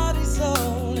of body,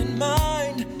 soul, and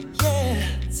mind. Yeah.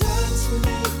 Touch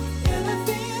me and I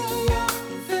feel your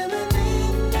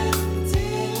femininity.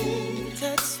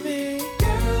 Touch me,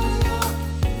 girl, you're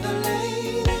the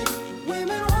lady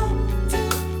women want to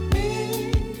be.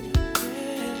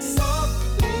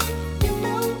 Softly you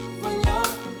move when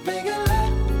you're making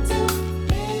love to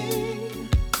me.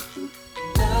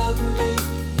 Love me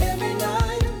every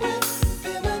night with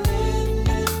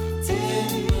femininity.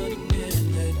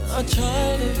 A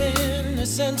child of innocence.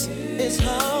 innocence is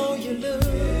how you look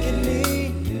at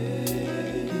me.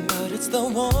 But it's the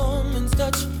woman's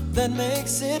touch that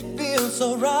makes it feel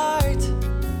so right,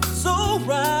 so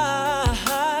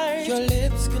right. Your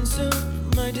lips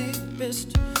consume my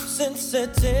deepest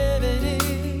sensitivity.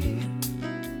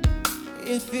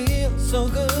 It feels so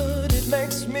good, it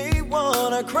makes me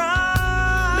wanna cry.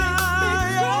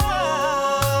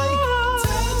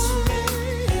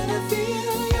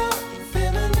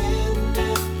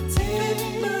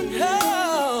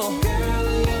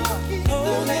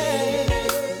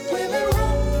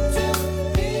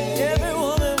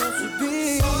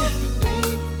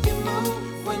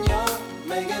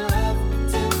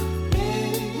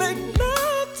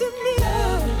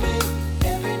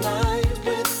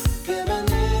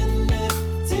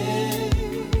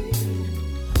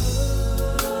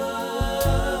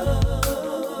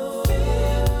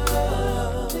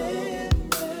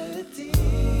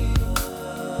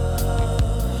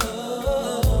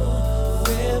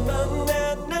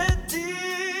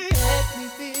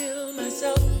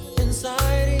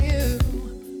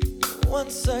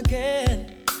 Once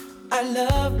again, I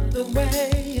love the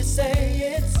way you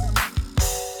say it's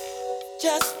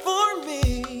just for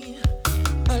me.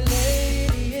 A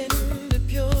lady in the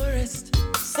purest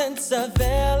sense of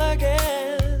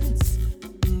elegance.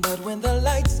 But when the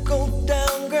lights go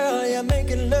down, girl, you're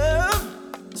making love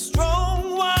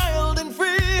strong, wild, and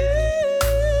free.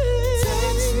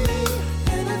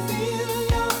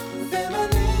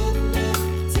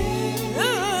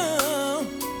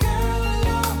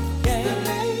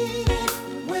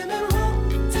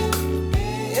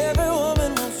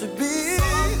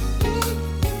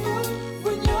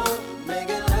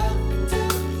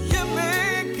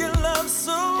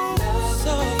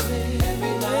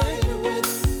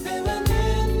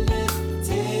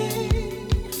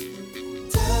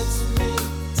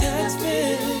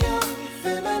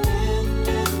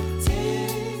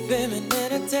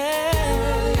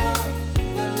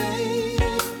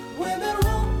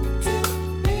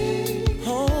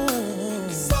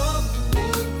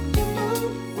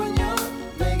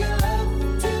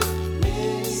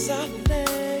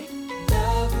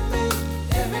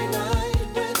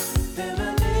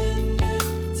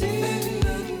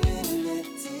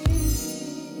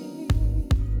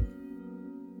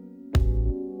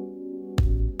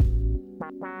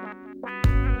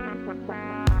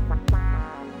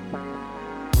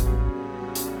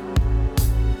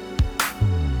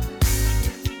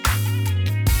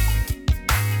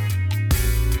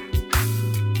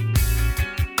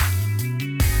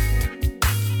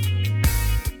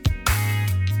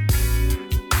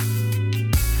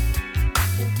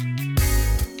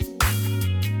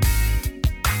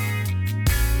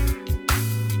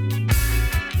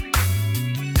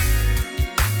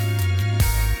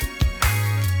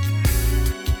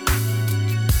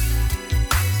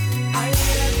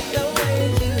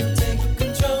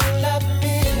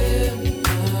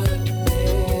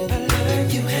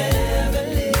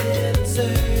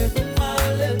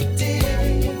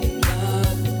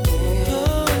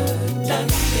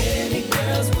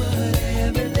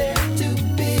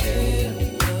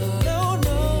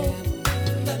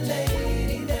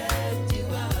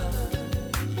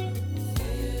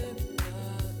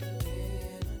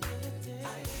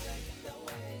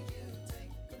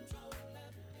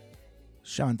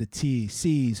 Shonda T.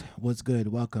 C's, what's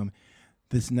good? Welcome.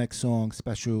 This next song,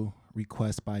 special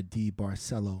request by D.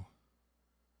 Barcelo.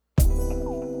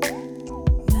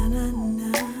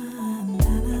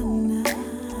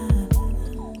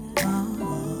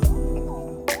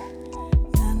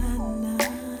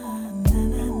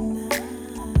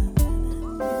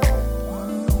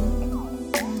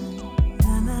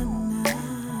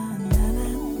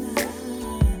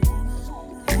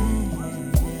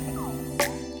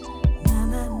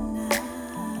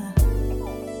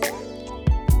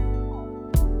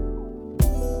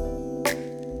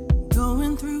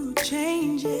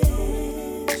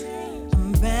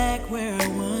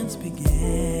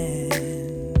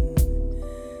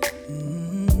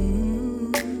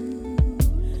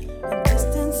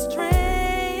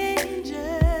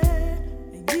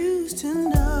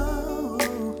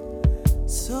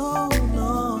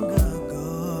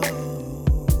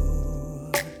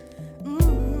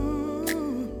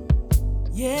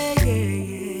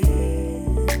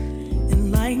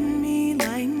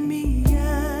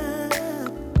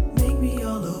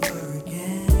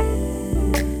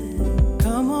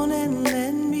 Come on and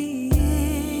let me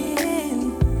in.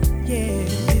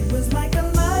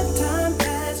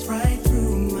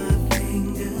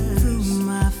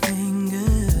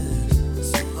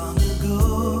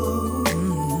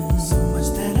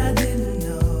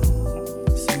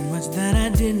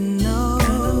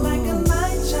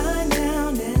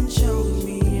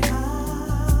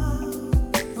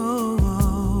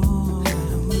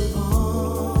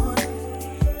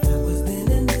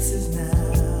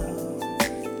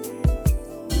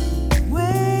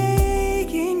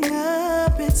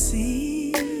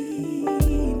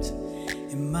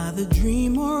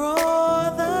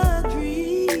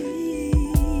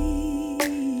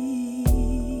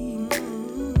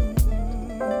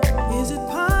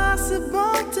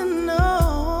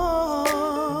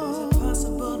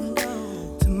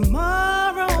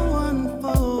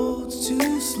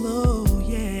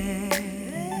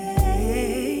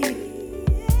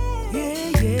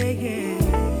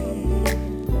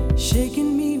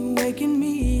 shaking me, waking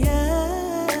me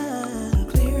up,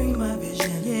 clearing my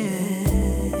vision.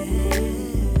 Yeah,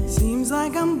 seems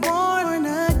like I'm born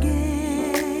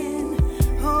again.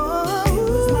 Oh, it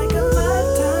was like a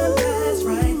lifetime passed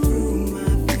right through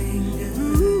my fingers.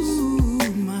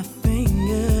 Ooh, my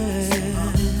fingers.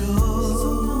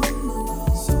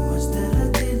 So much that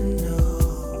I didn't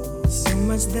know. So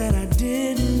much that I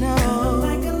didn't know.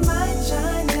 Like a light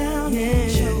shine down, yeah.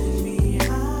 Show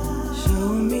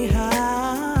me how.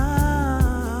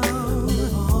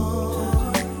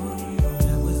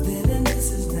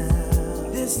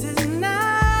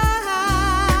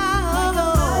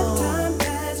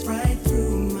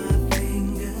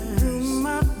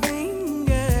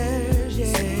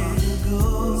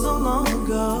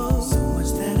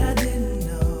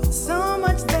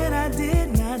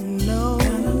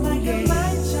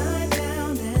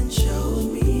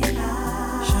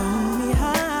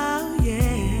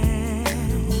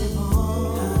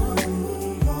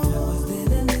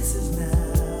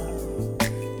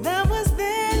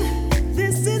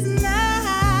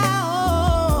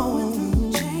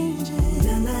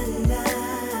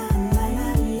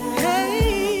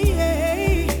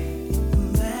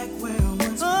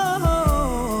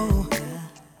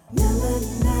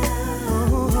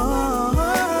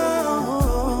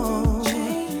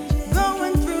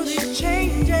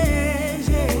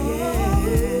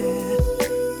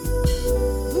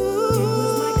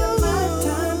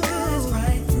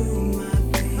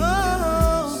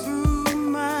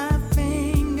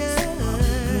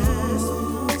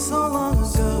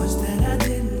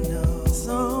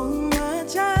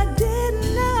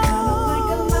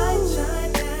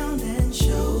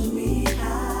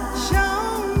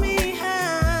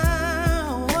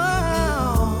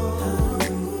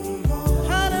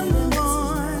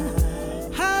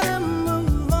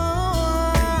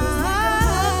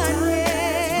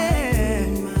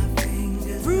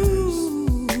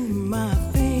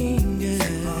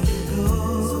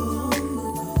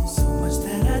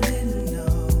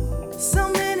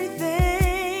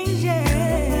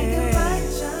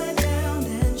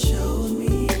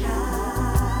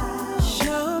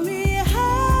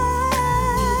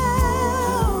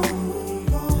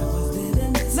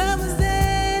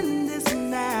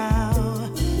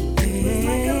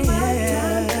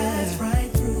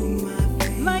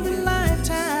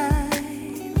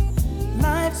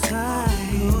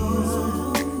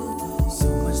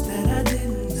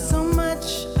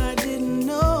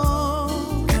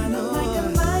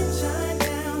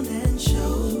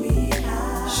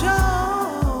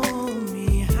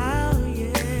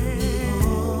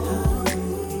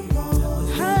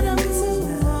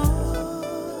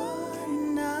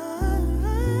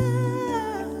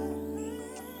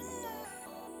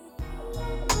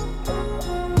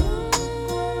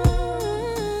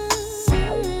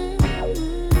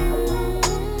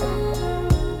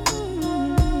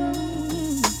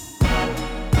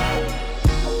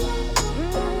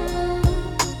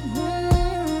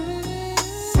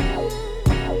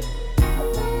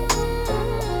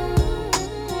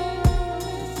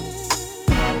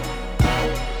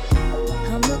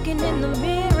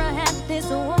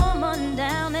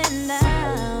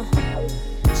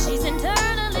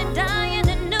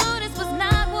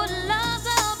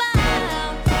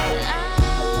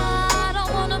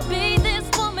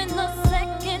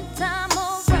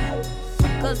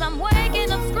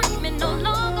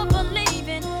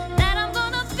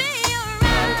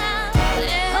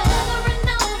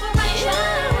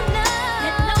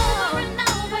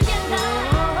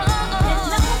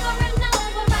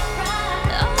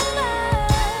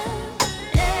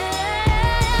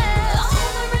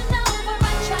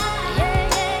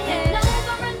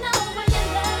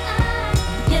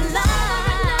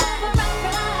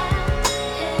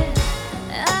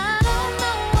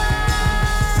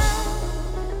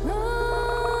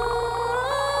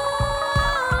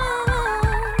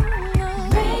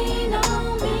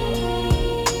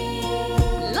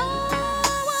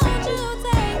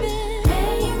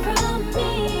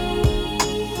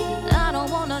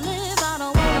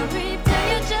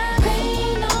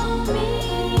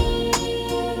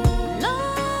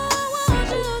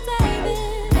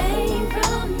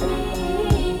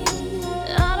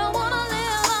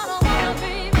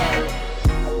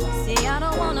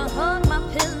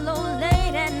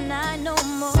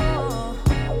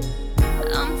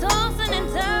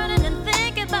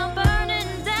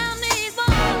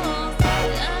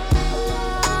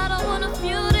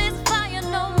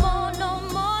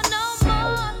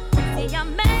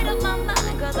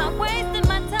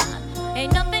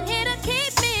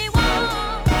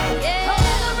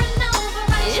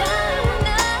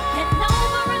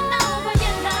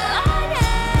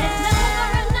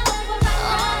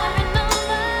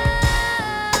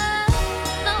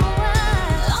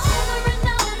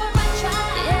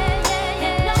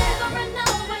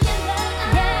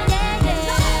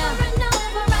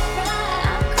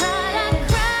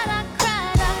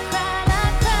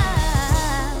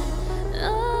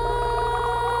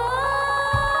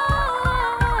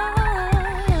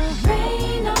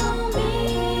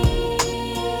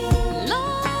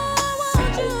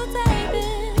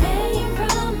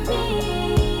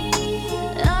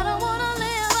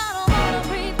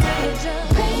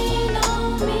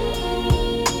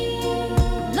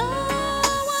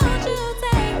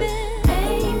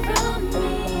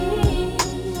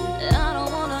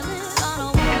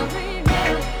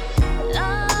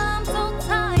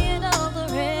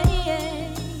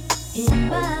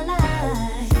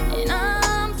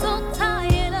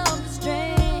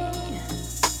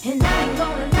 And I ain't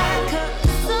gonna lie, 'cause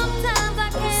sometimes I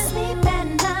can't sleep at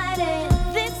night, and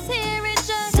this here it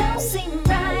just don't seem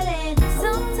right. And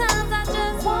sometimes I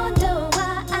just wonder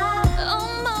why I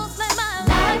almost let my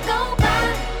life go by.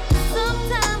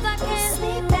 Sometimes I can't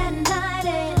sleep at night,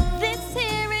 and this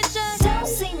here it just don't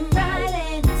seem right.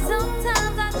 And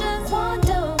sometimes I just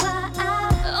wonder why I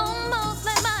almost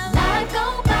let my life go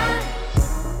by.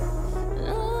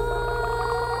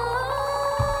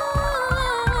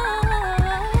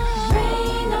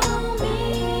 Rain on me,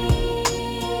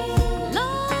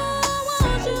 Lord,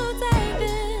 won't you take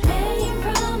this pain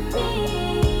from me?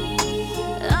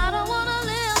 I don't wanna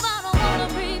live, I don't wanna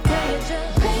breathe,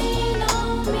 just rain on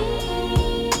me.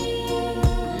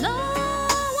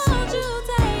 Lord, won't you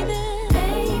take this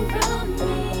pain from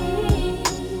me?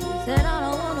 Said I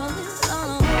don't wanna live, I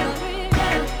don't wanna breathe,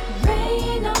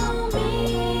 rain on me.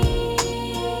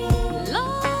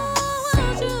 Lord,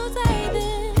 won't you take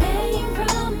this pain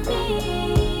from me?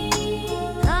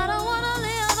 I don't wanna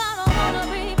live, I don't wanna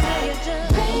breathe, just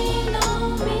rain on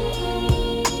me.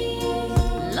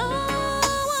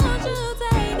 Lord, won't you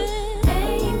take this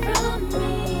pain from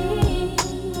me?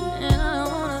 And I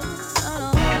don't wanna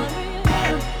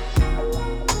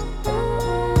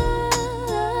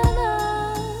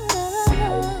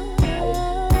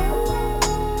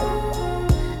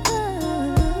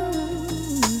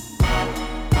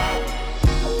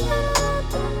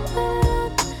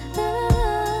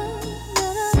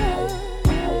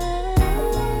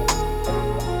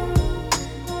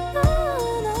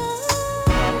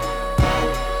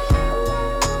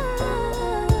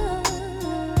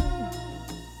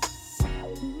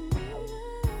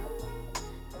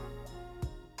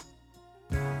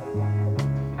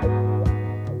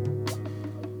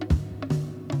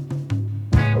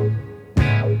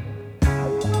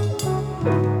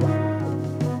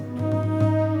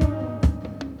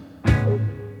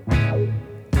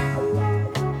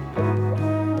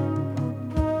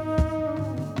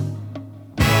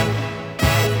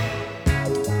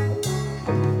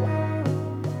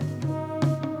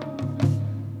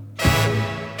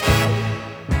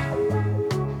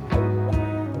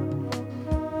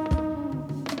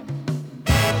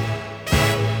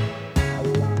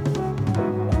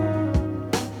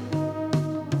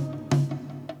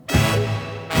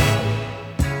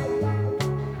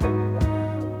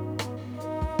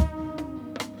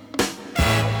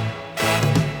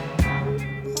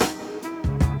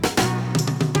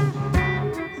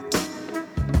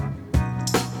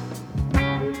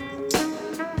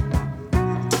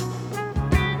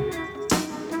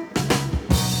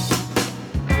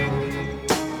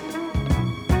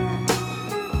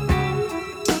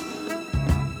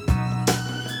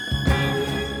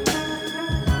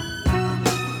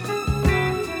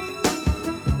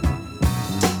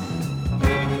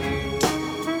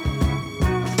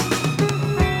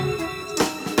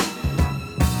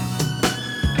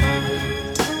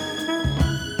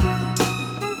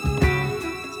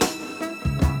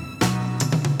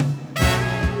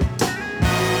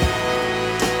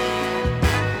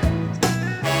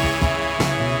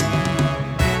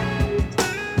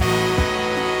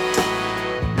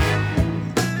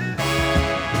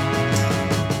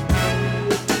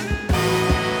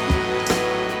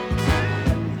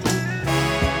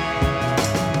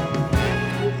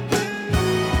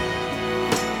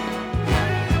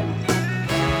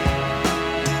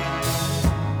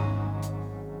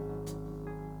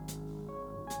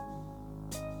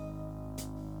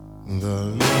The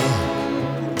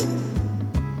look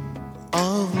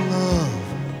of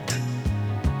love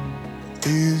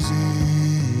is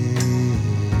in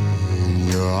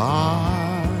your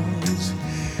eyes.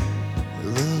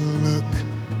 The look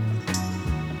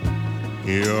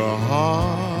your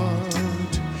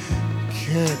heart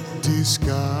can't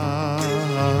disguise.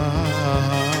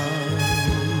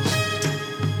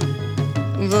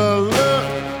 The look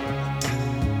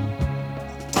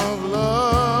of love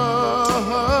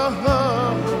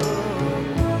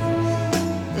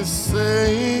is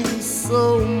saying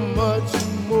so much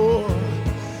more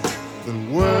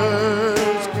than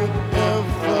words could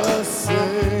ever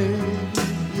say.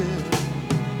 Yeah.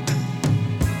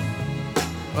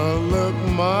 A look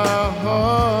my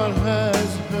heart has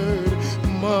heard,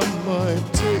 my mind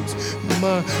takes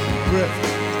my breath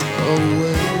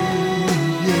away.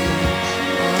 Yeah.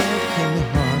 I can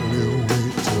hardly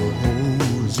wait to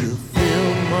hold you, feel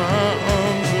my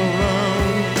arms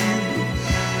around you.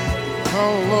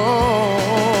 How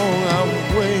long I've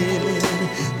waited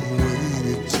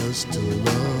just to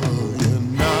love you.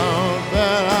 Now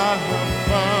that I have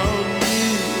found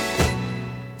you,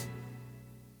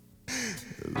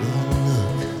 the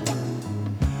look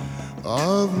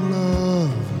of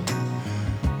love.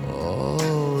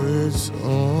 Oh, it's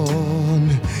on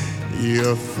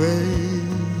your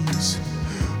face.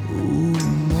 Ooh,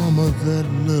 mama, that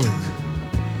look,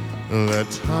 that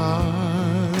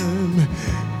time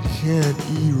can't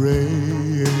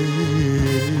erase.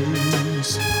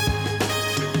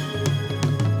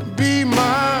 Be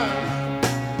mine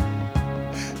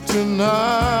tonight,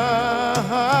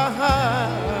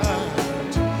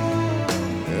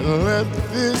 and let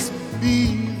this be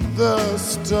the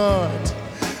start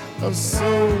of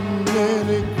so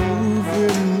many groovy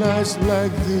nights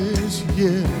like this,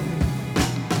 yeah.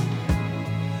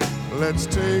 Let's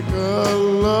take a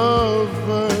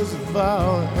lover's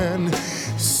vow and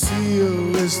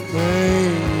seal this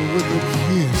thing with a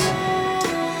kiss.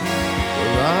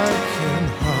 Well, I can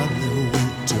hardly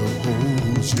wait to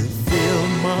hold you, feel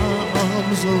my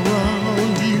arms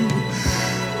around you.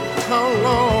 How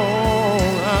long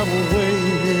I've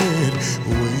waited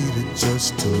just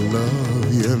to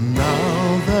love you.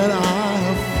 Now that I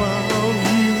have found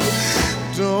you,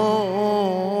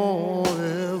 don't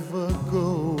ever go.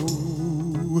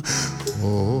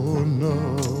 Oh no.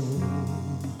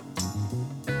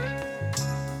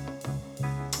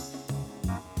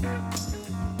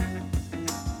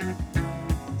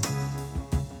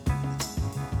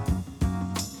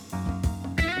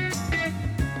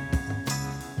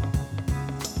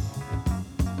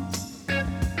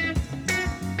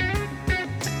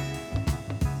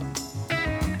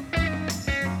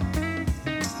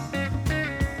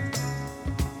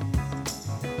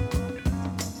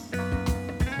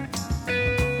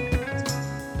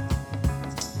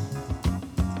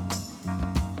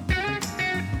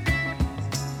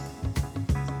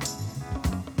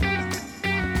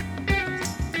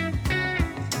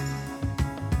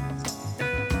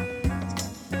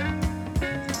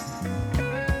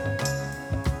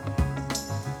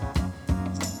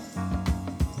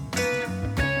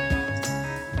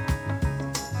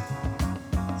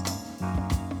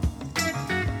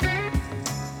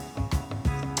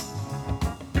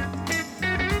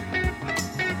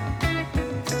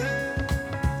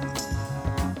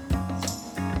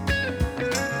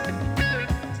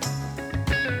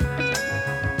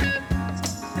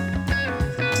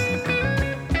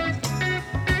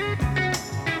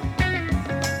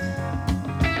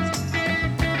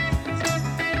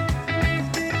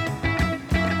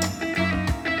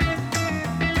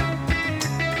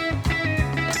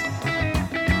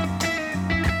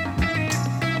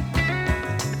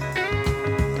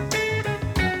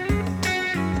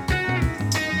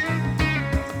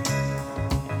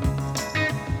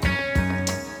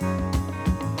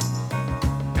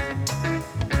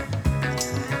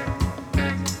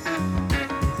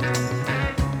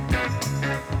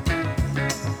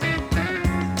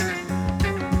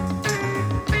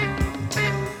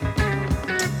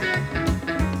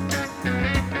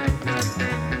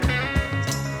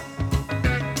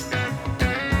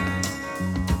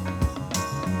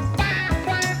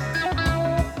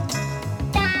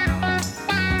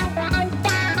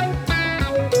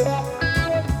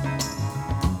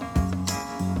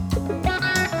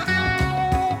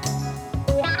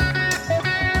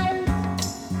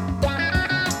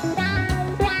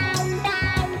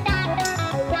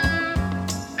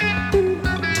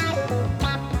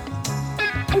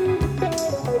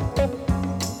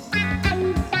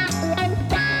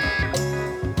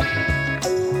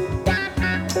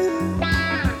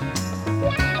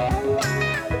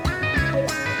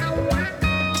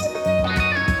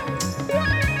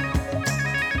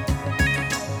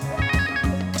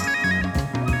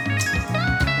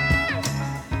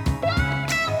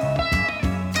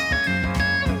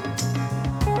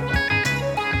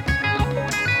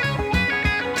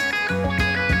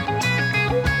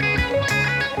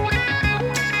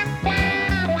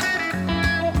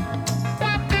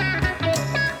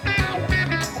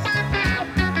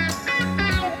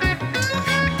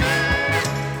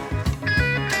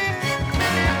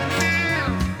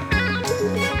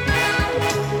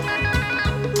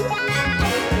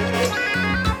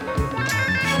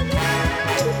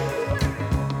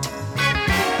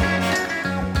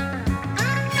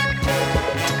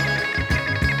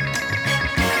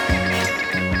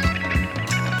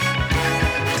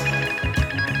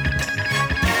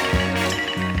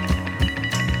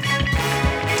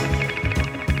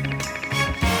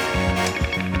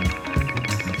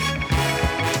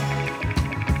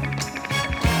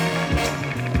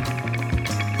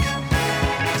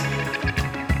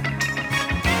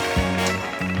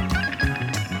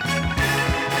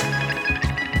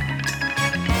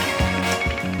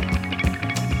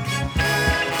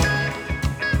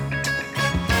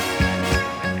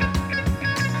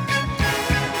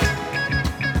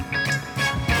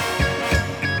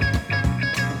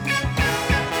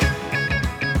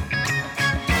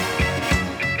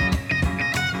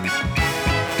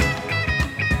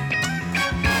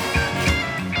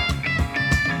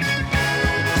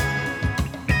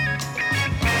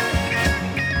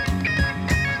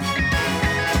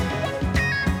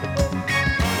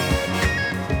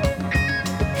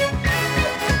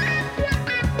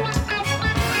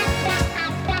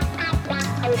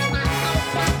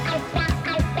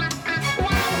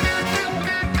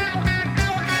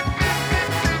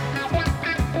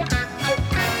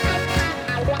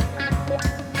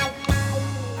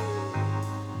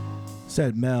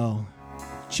 Ted Mel,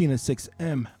 China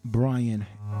 6M, Brian,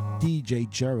 DJ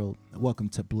Gerald. Welcome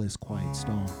to Bliss Quiet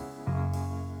Storm.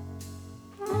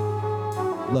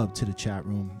 Love to the chat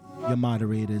room. Your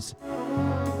moderators,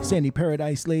 Sandy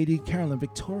Paradise Lady, Carolyn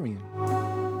Victorian.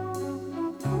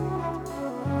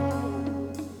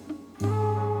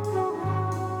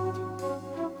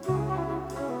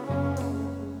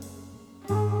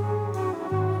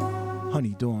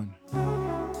 Honey Dawn.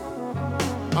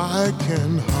 I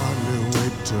can hardly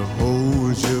wait to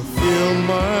hold you, feel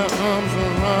my arms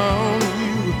around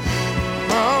you.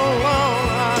 How long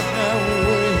I have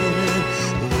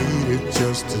waited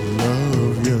just to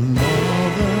love you. Now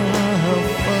that I have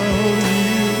found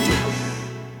you,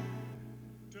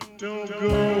 don't go,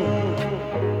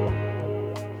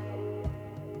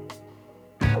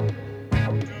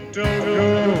 don't go.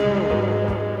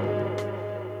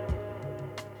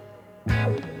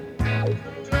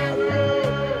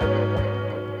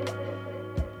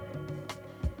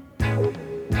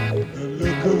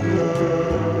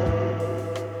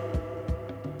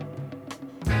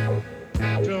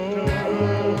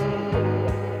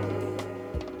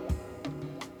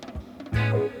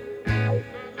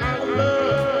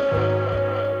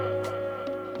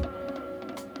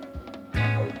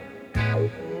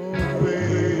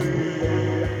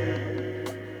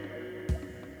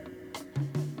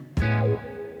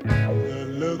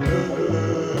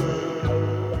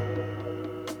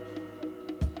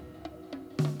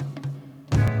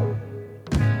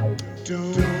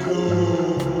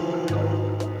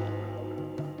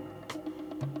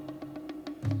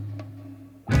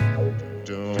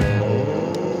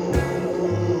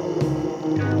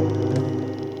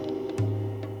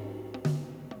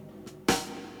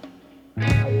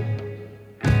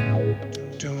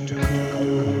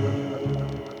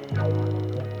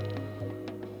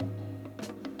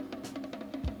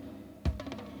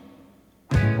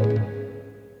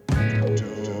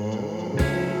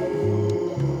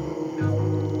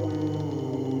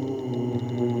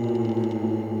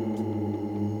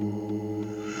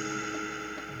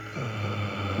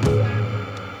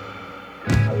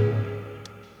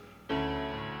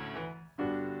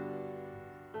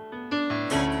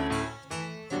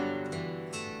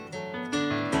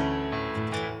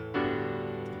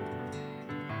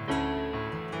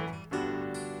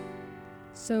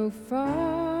 So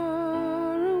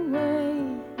far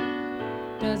away,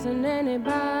 doesn't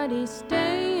anybody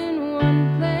stay in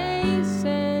one place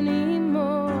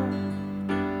anymore?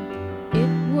 It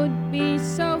would be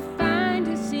so fine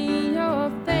to see your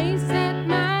face at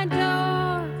my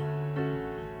door.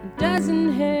 It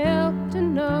doesn't help to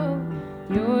know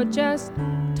you're just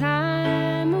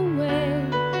time away.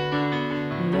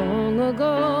 Long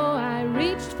ago I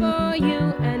reached for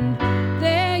you and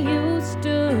there you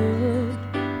stood.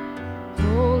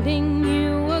 Holding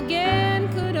you again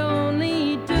could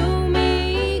only do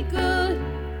me good.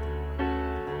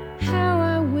 How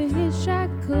I wish I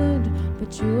could,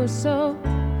 but you're so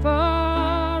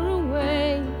far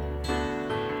away.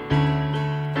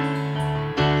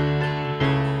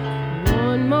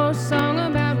 One more song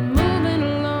about moving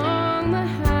along the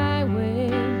highway.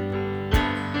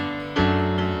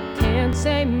 Can't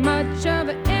say much of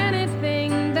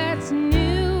anything that's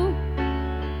new.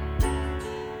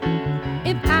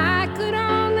 If I could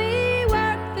only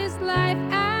work this life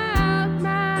out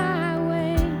my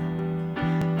way,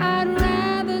 I'd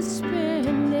rather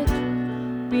spend it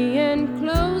being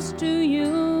close to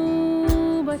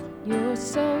you. But you're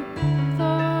so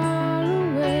far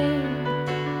away.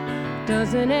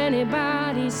 Doesn't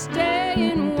anybody stay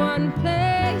in one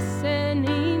place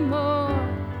anymore?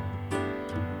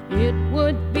 It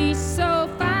would be so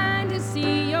fine to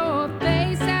see your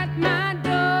face at my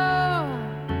door.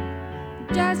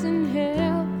 Doesn't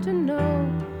help to know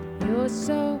you're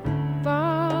so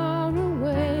far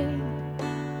away.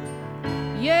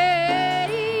 Yeah,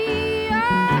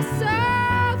 you're so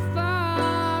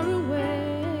far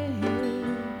away.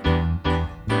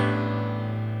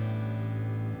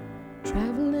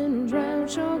 Traveling around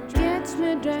sure gets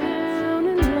me down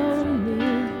and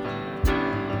lonely.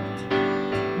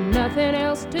 Nothing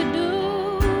else to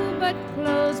do but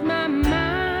close my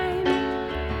mind.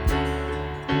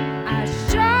 I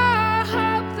sure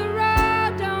hope the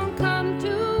road don't come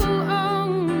to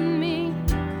own me.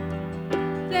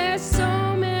 There's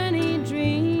so many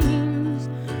dreams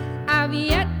I've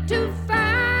yet to find.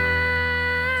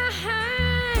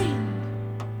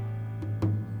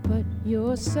 But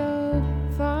you're so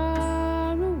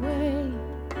far away.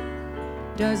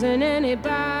 Doesn't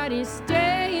anybody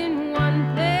stay in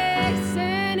one place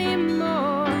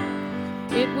anymore?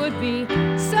 It would be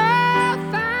so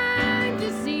fine to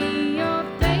see your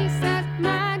face at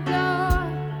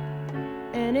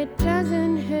And it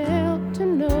doesn't help to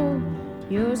know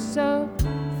you're so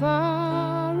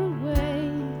far away.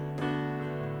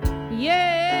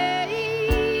 Yeah,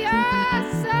 you're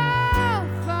so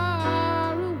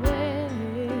far away.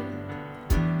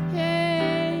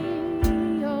 Hey,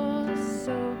 you're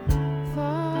so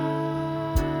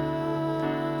far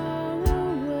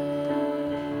away.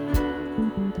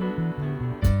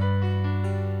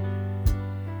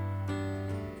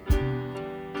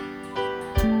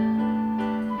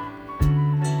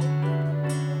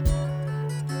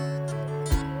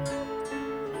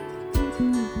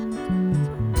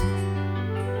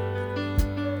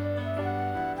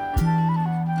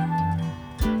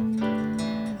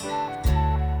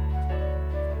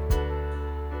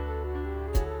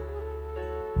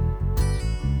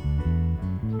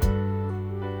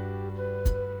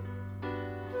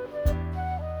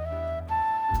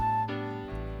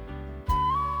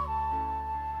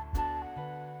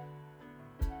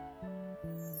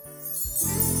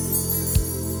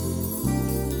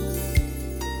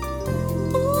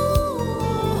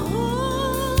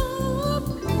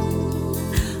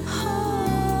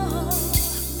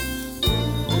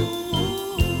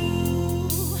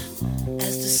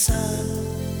 As the sun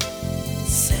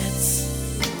sets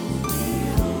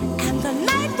and the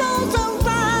night rolls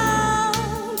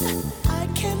around, I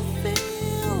can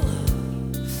feel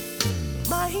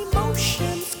my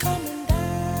emotions coming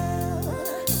down.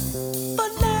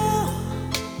 But now,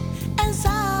 as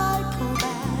I pull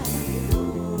back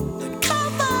the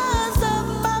covers of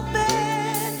my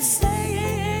bed,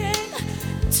 saying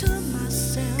to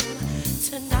myself,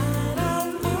 tonight I'm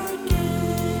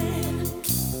working.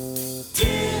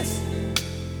 Tears,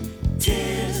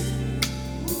 tears,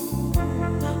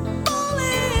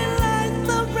 falling like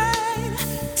the rain.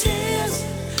 Tears,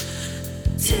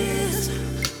 tears,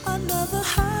 another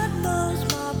heart knows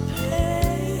my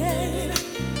pain.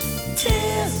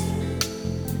 Tears,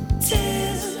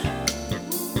 tears,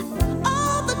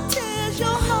 all the tears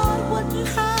your heart wouldn't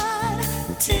hide.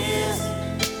 Tears,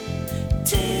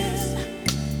 tears,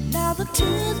 now the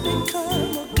tears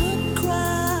become a good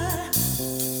cry.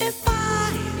 If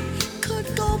I could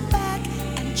go back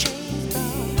and change the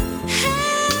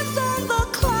hands on the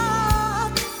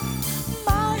clock,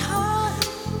 my heart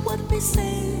would be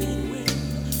singing when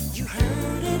you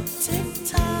heard it tick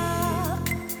tock.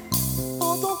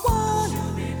 For the one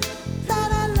that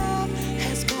I love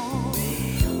has gone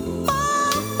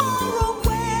far, far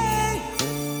away.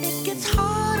 It gets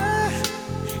harder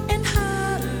and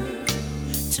harder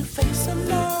to face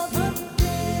another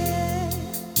day.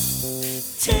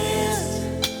 Tears,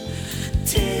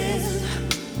 tears,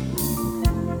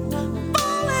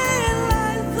 falling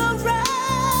like the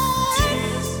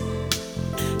rain.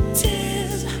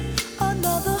 Tears,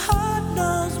 another heart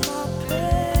knows my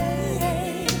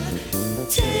pain.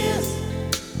 Tears,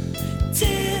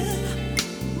 tears,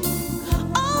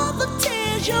 all the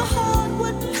tears your heart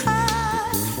wouldn't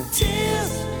hide.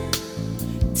 Tears,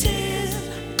 tears,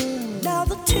 now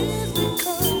the tears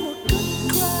become a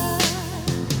good cry.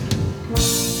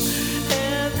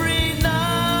 Every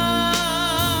night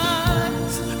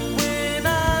when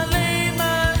I lay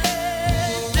my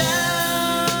head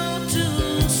down to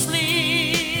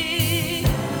sleep,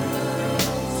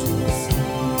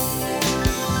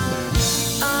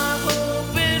 I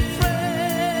hope and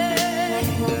pray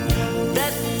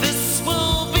that this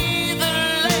will be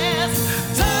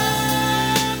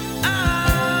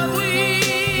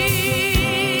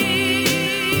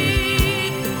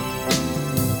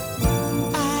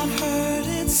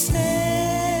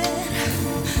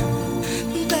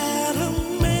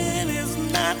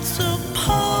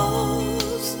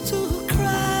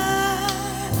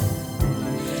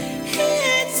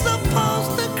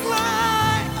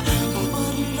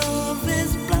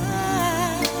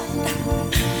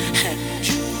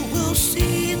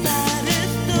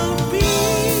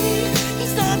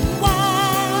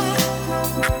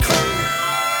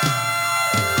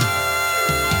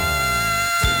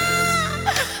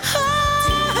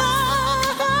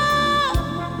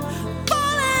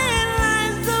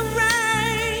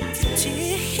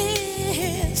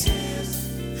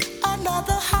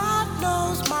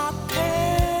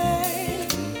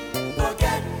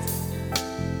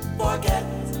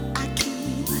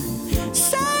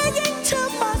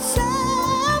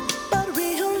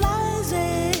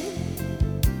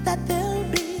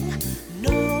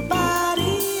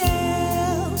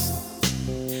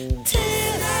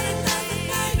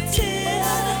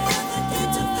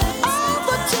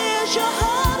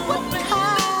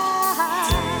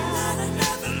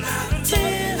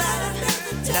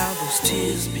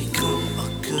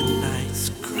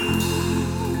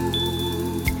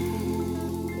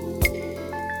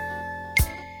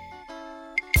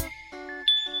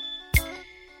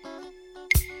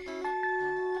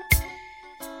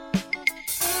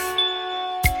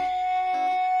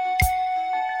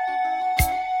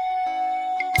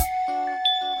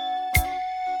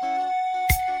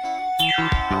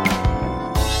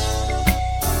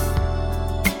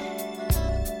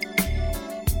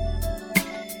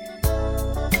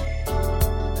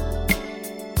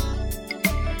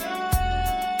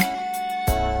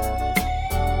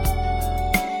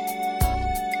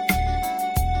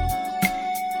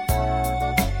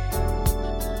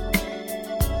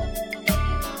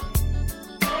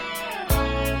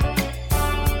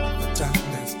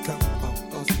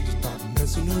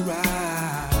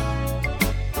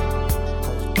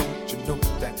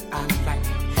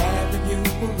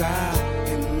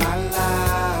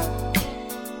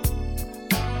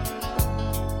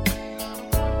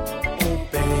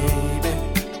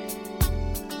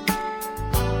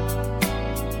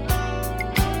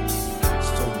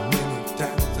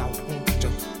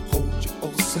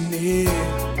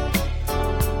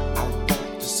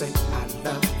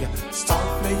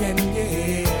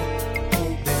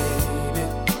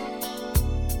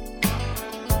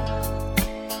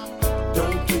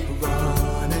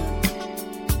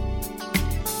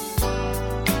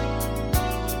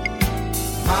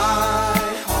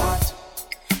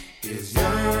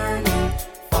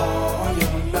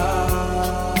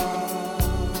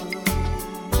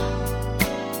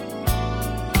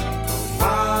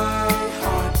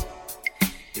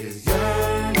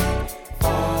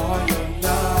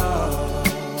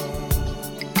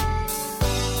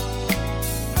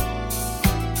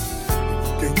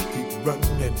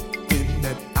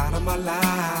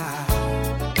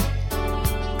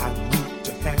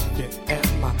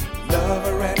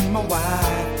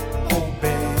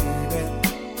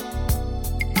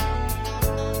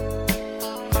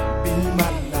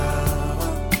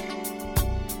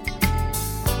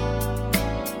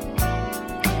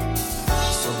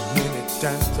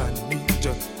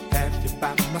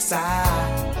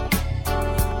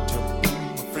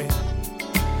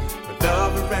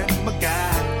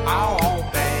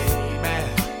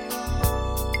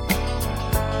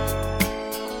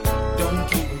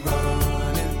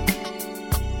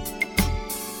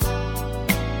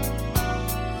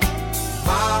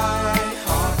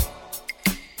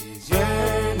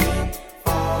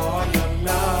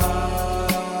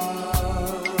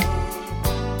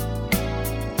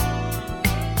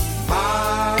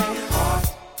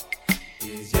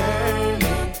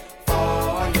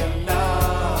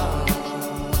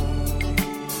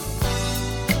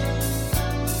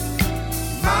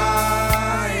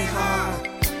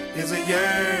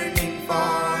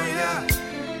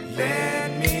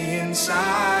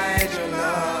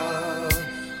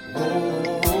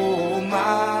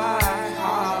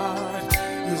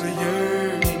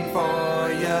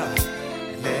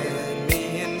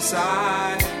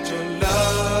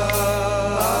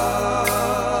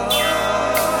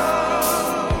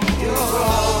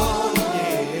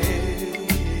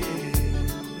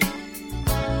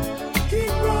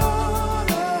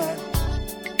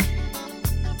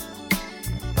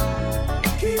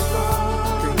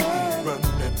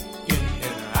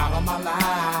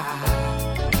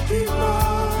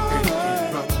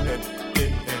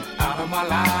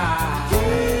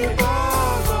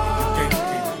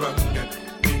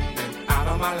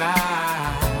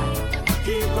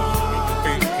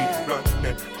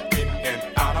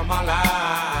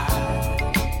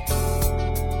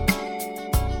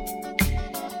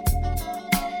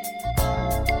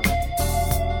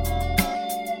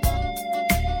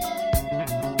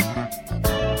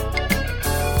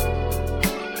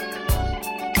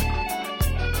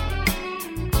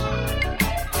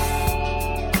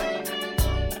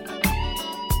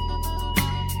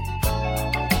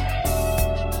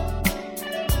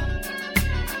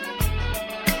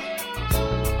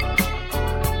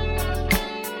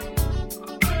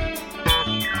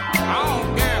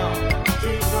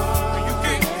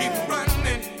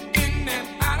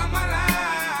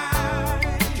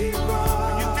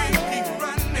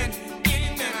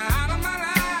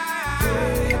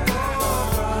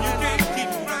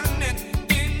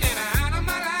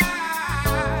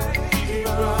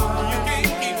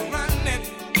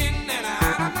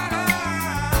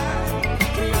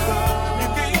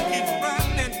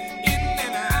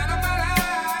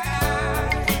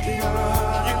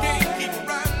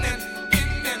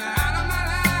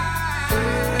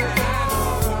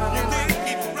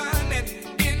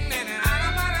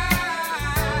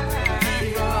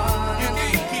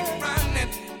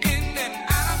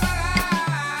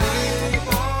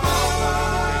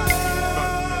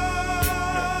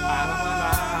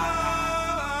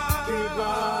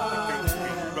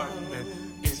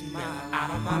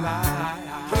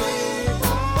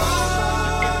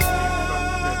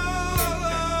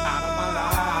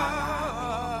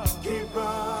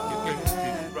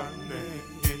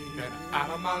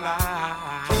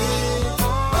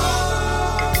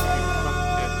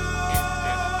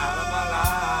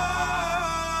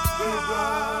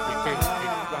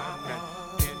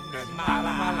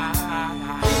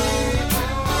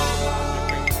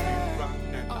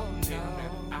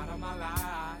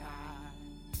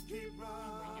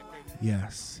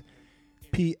Yes.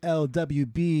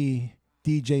 PLWB,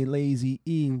 DJ Lazy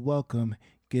E, welcome.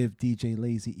 give DJ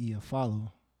Lazy E a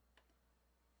follow.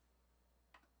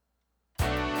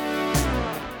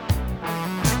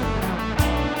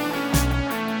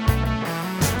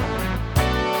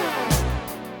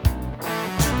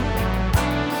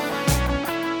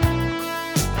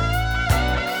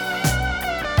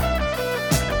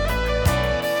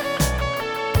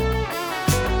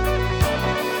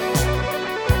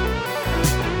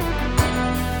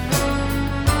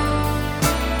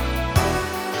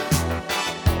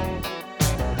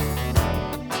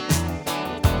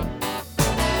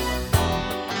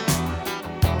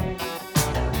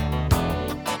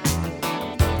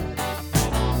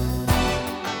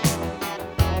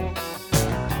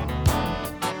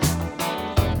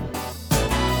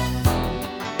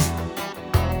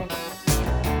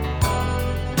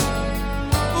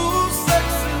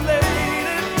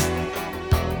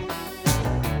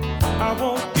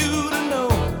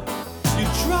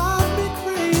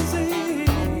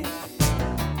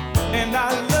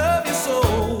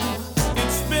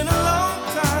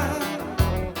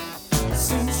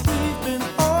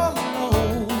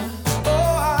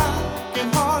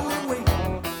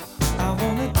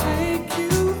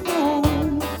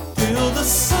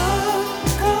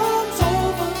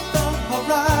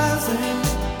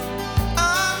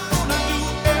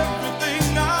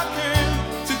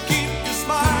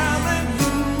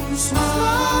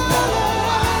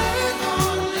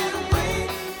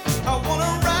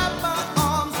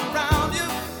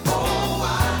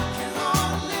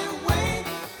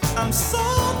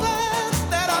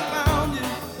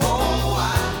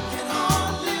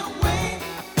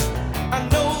 I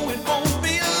know it won't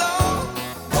be long.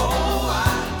 Oh,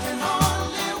 I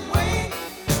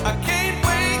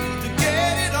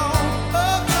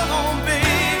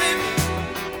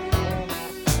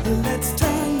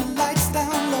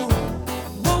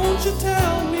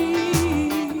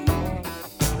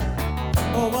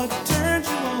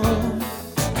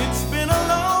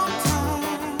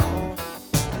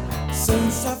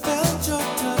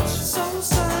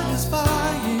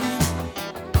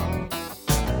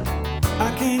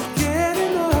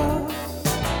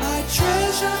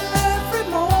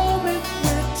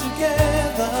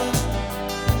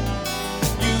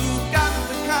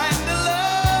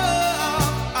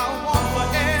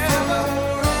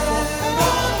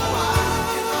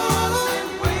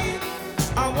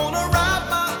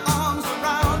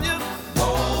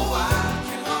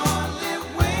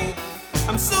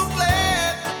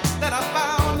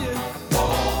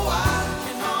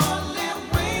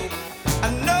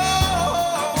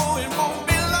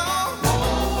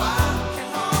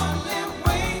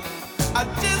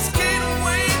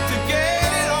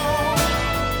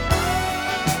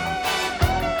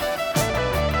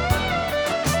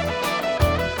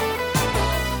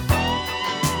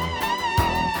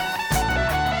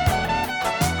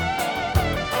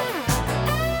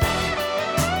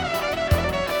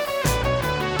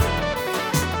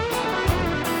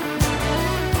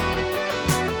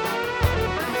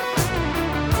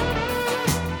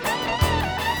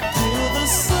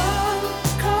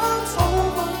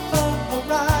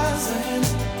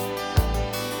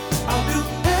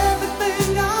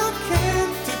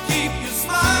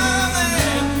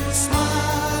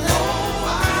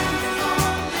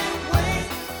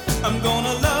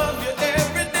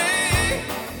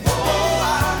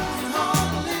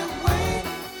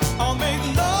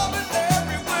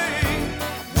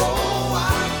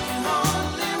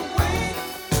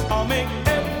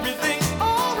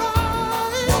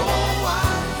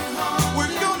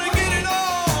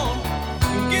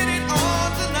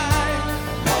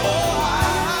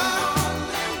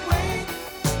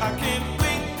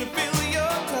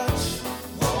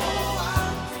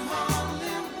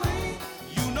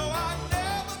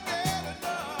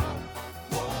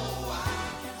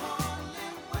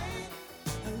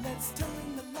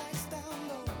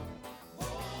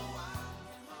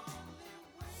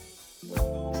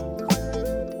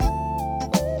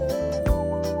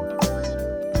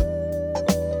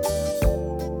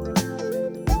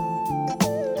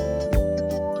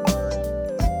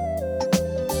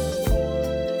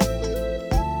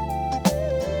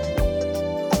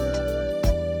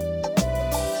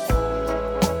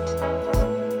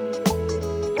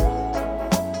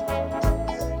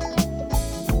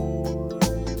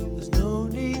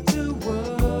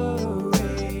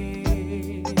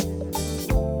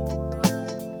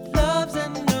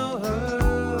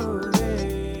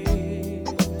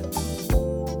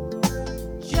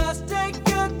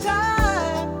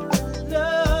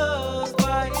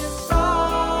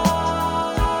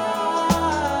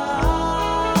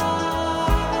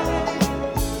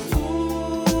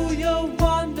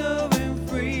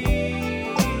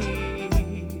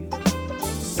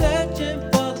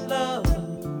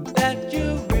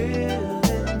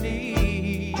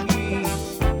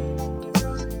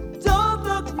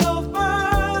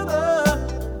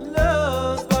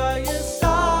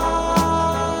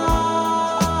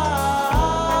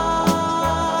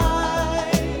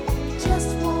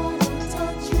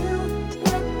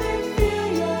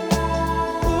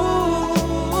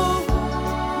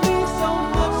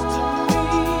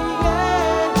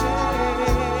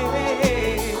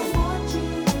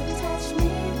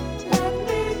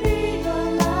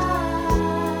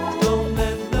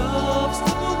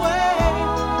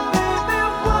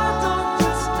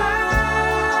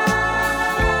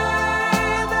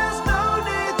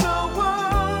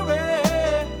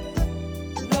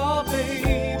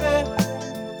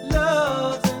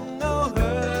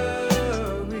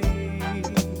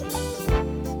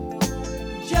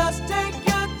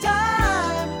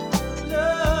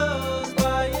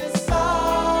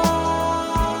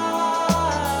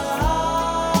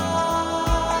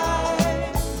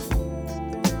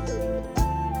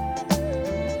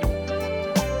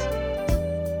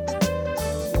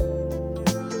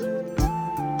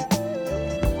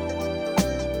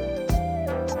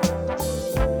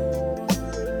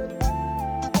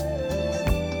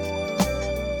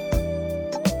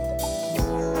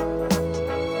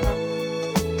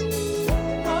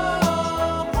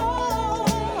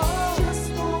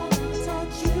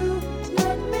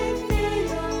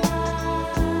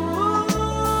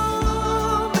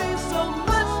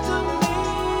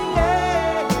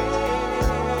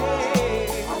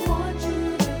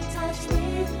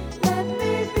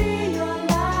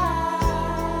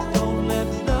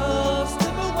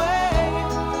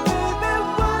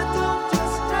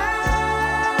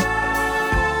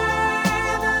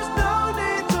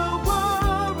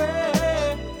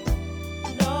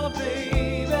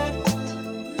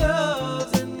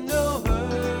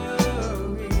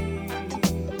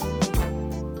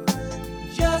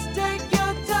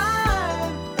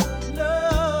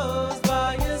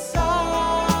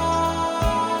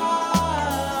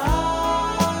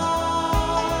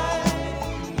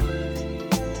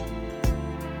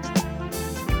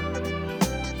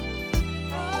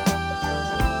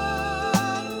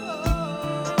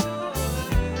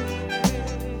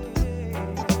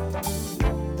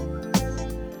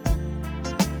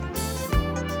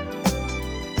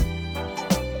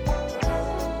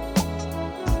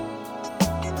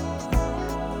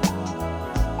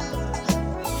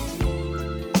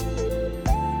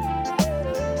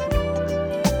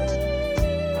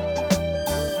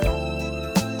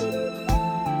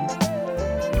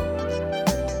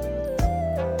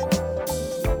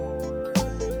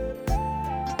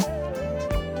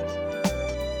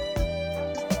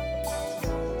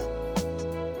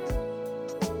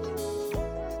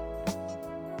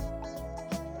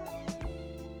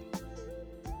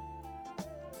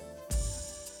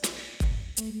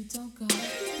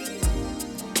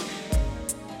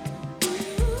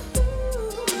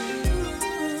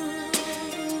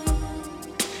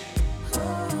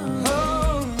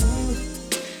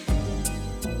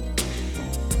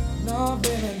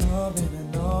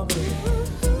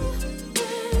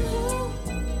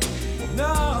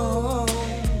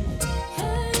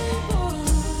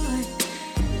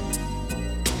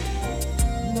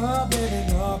no, baby,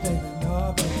 no, baby,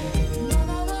 no, baby.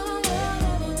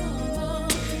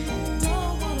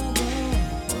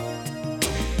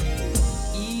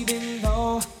 Even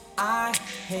though I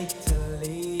hate to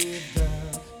leave,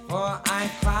 girl, for I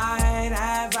cried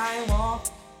as I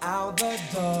walked out the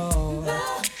door.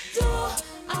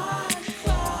 I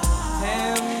cried.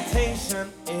 Temptation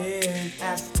is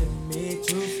asking me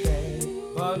to stay,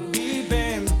 but we've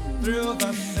been through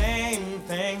the same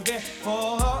thing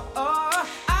before.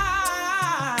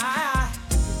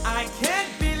 I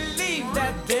can't believe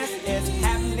that this is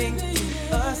happening to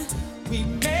us. We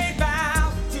made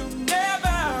vows to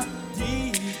never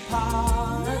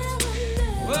depart.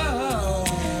 Whoa.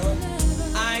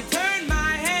 I turn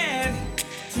my head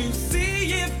to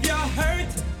see if you're hurt,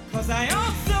 'cause I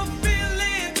also feel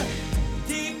it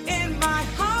deep in my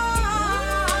heart,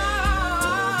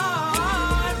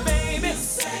 baby. You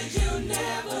said you'd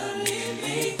never leave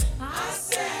me. I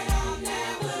said I'll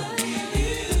never leave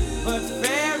you. But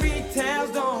fairy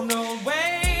tales don't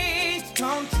always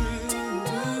come true.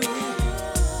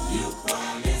 You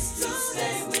promised to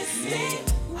stay with me.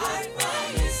 I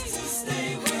promised to stay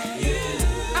with you.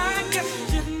 I guess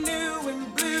you knew and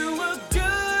blew a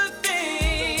good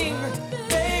thing,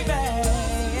 baby.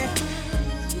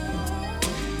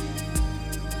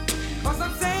 'Cause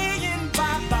I'm saying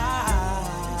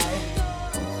bye-bye.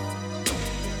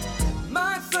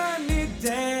 My sunny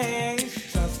days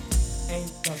just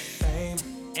ain't the same.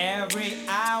 Every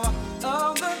hour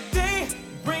of the day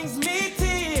brings me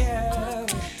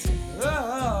tears.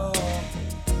 Oh.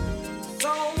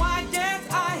 So I guess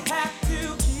I have to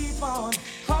keep on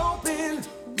hoping,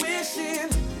 wishing,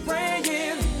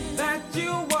 praying that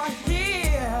you were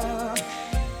here.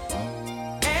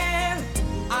 And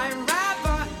I'd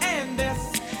rather end this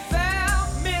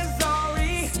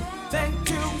self-misery than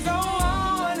to go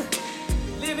on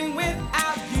living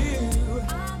without you.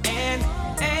 And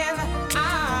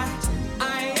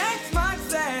I ask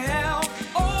myself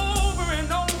over and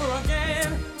over again,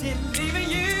 did leaving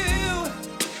you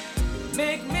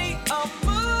make me a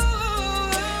fool,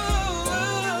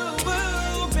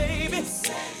 baby? You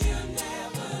said you'd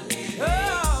never leave me.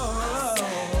 Oh.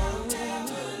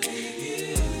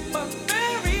 But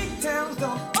fairy tales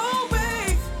don't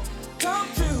always come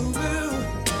true.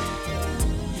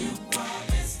 You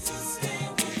promised to stay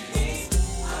with me.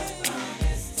 I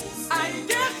promised to stay. I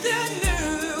guess you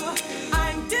knew. I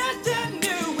guess you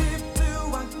knew we blew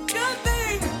a good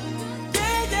thing.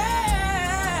 Yeah, yeah.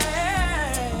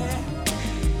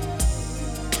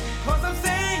 'Cause I'm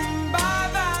saying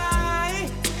bye-bye.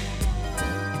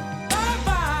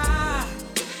 Bye-bye.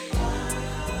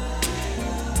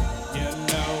 You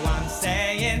know I'm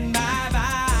saying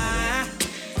bye-bye.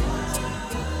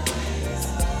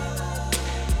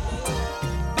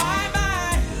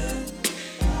 Bye-bye.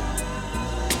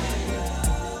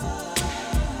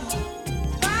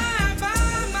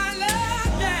 Bye-bye, my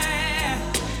love, yeah.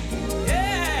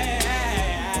 Yeah.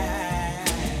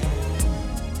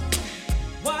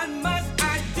 What must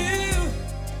I do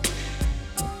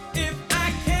if I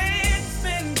can't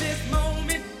spend this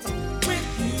moment with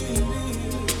you?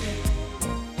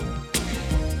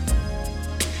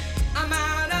 I'm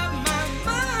out of my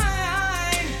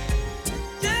mind.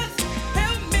 Just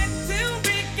help me to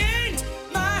regain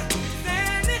my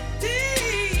sanity,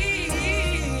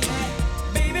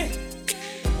 baby.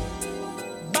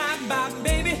 Bye-bye,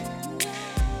 baby.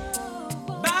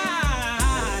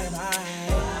 Bye-bye.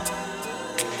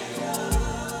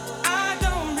 I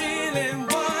don't really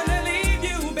wanna leave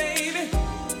you, baby.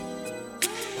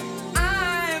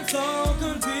 I'm so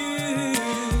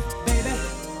confused, baby.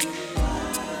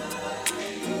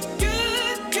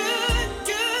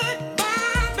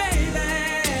 Goodbye, baby.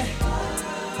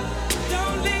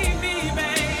 Don't leave me,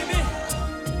 baby.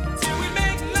 Till we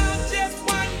make love just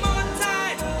one more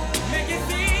time. Make it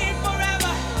seem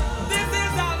forever. This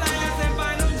is our last and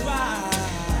final try.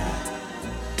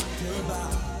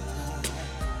 Goodbye.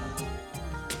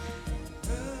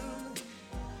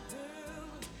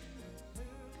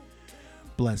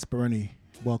 Bless Bernie,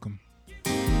 welcome.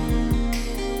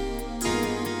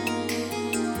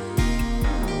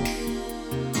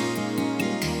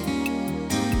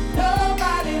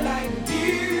 Nobody like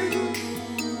you.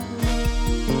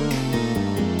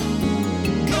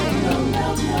 No, no, no,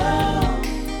 no.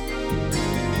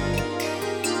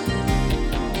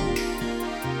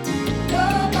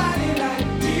 Nobody like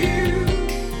you.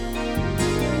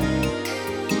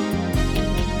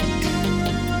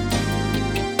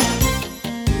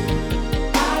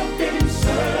 I've been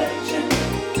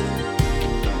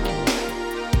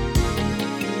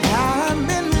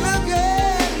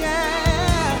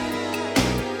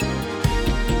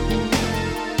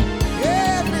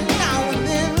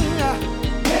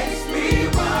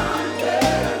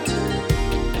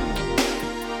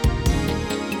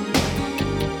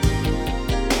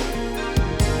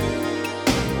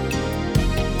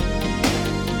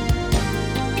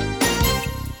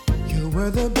were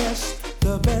the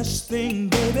best thing,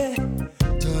 baby,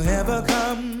 to ever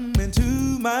come into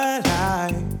my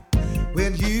life.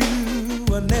 With you,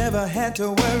 I never had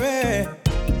to worry.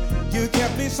 You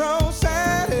kept me so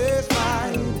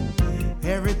satisfied.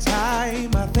 Every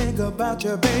time I think about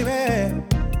you, baby,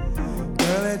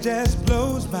 girl, it just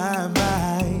blows my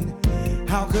mind.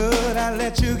 How could I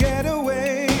let you get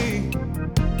away?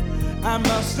 I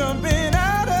must have been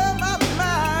out of my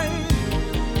mind.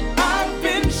 I've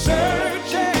been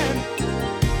searching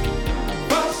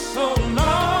for so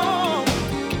long.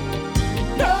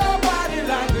 Nobody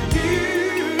like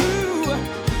you,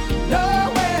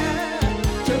 nowhere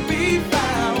to be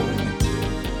found.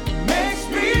 Makes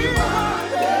me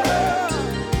wonder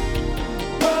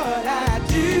what I'd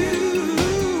do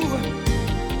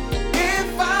if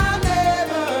I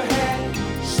never had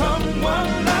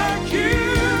someone like you.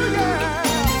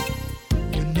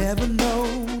 You never know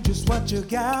just what you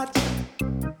got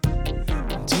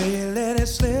until you let it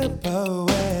slip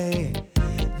away.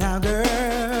 Now,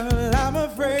 girl, I'm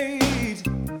afraid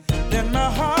that my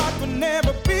heart will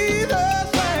never be the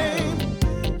same.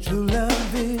 True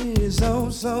love is oh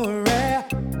so rare.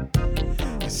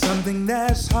 It's something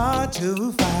that's hard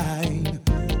to find.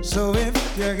 So if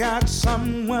you got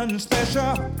someone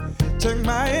special, take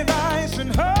my advice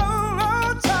and hold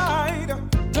on tight.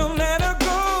 Don't let her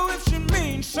go if she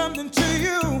means something to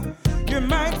you. You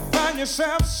might find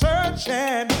yourself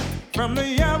searching from the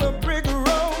yellow brick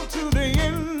road to the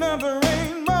end of the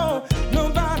rainbow.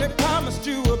 Nobody promised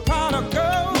you a pot of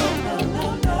gold.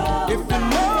 If you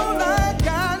know like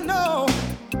I know,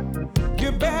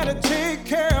 you better take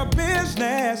care of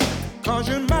business, 'cause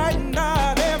you might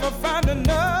not ever find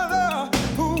another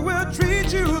who will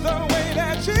treat you the way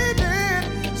that she did.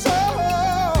 So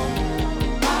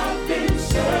I've been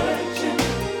searching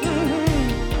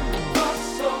for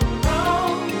so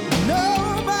long.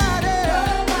 Nobody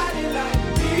like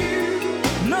you.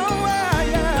 Nowhere,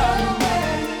 yeah.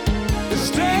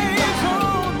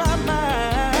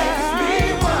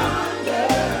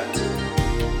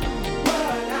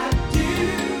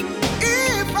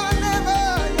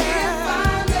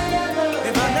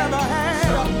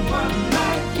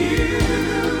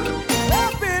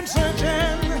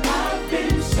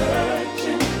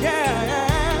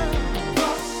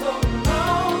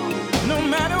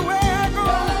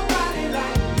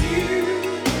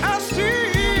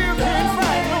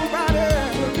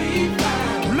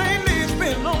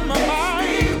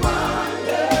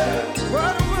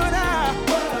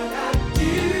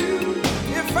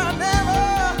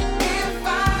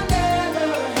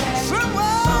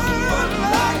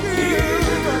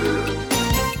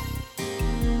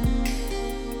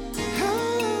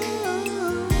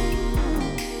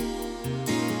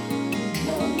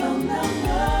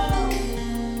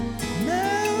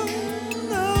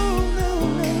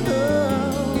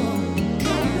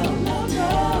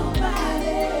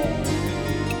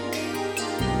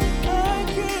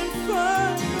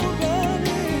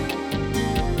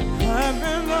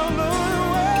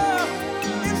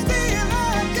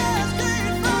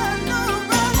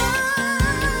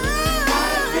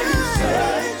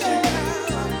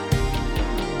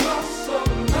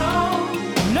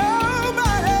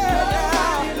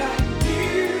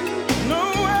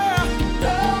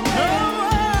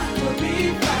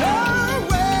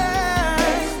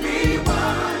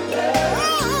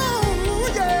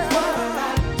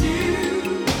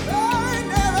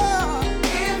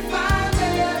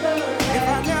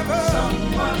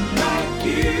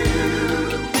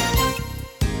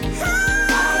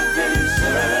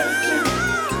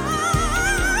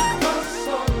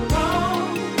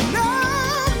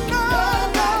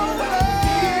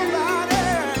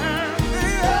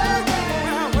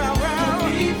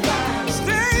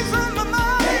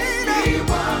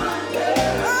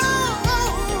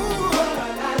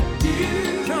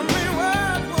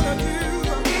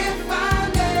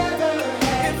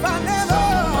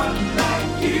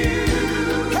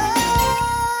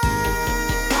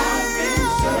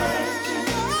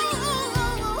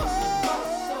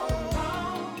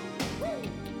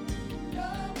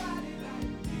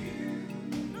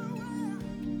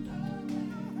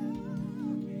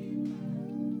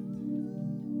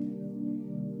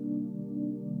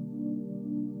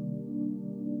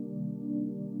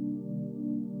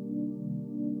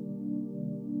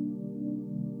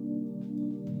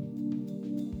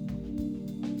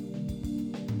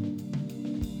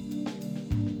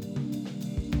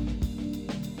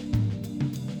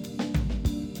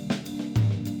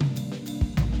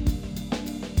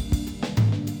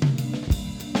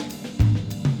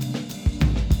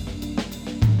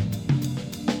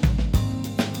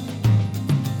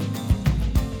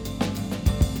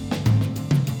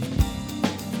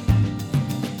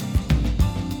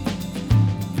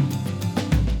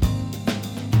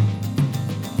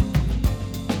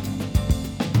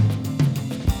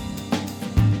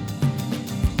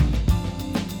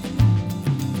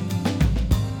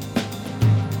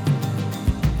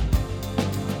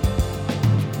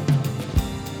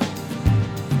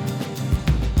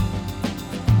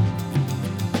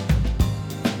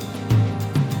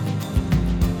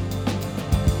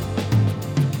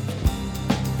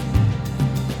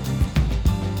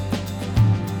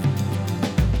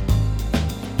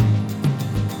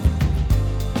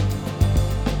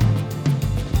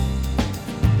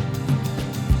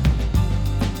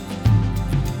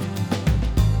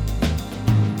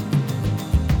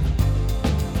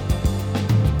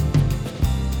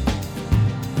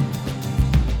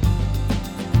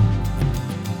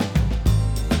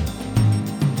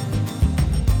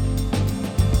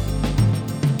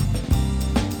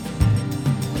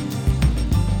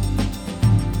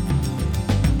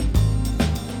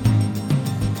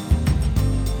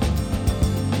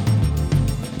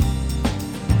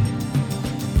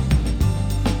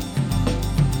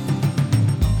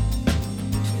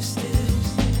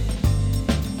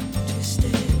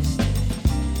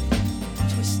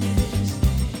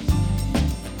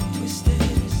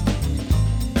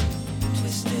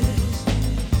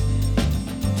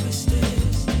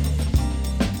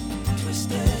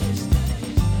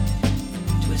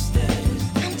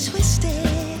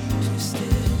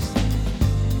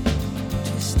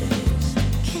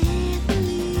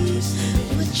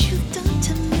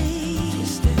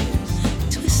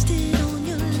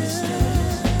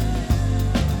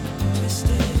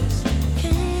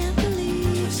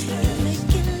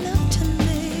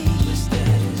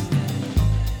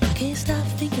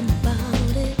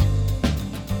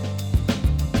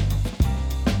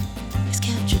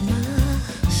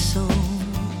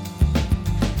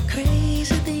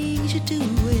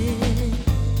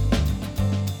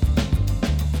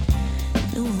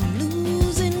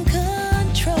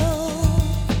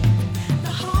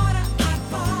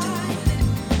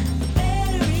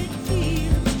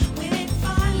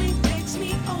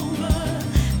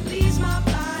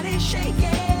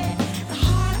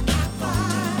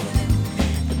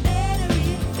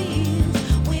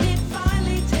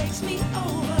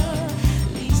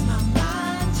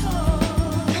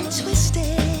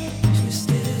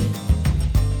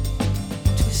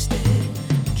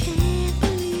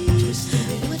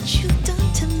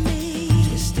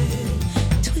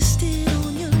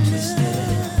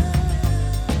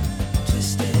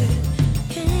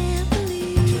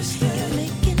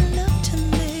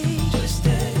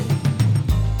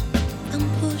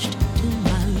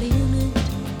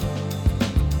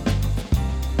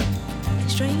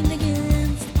 strained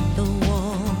against the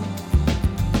wall,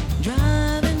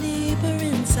 driving deeper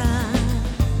inside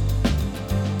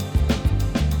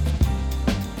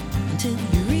until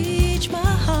you reach my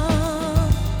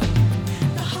heart.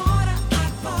 The harder I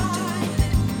fight,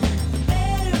 the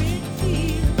better it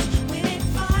feels when it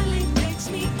finally takes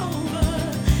me over,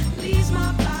 leaves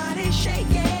my body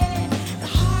shaking. The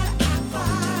harder I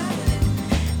fight,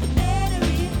 the better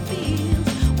it feels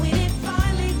when it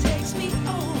finally takes me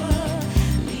over,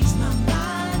 leaves my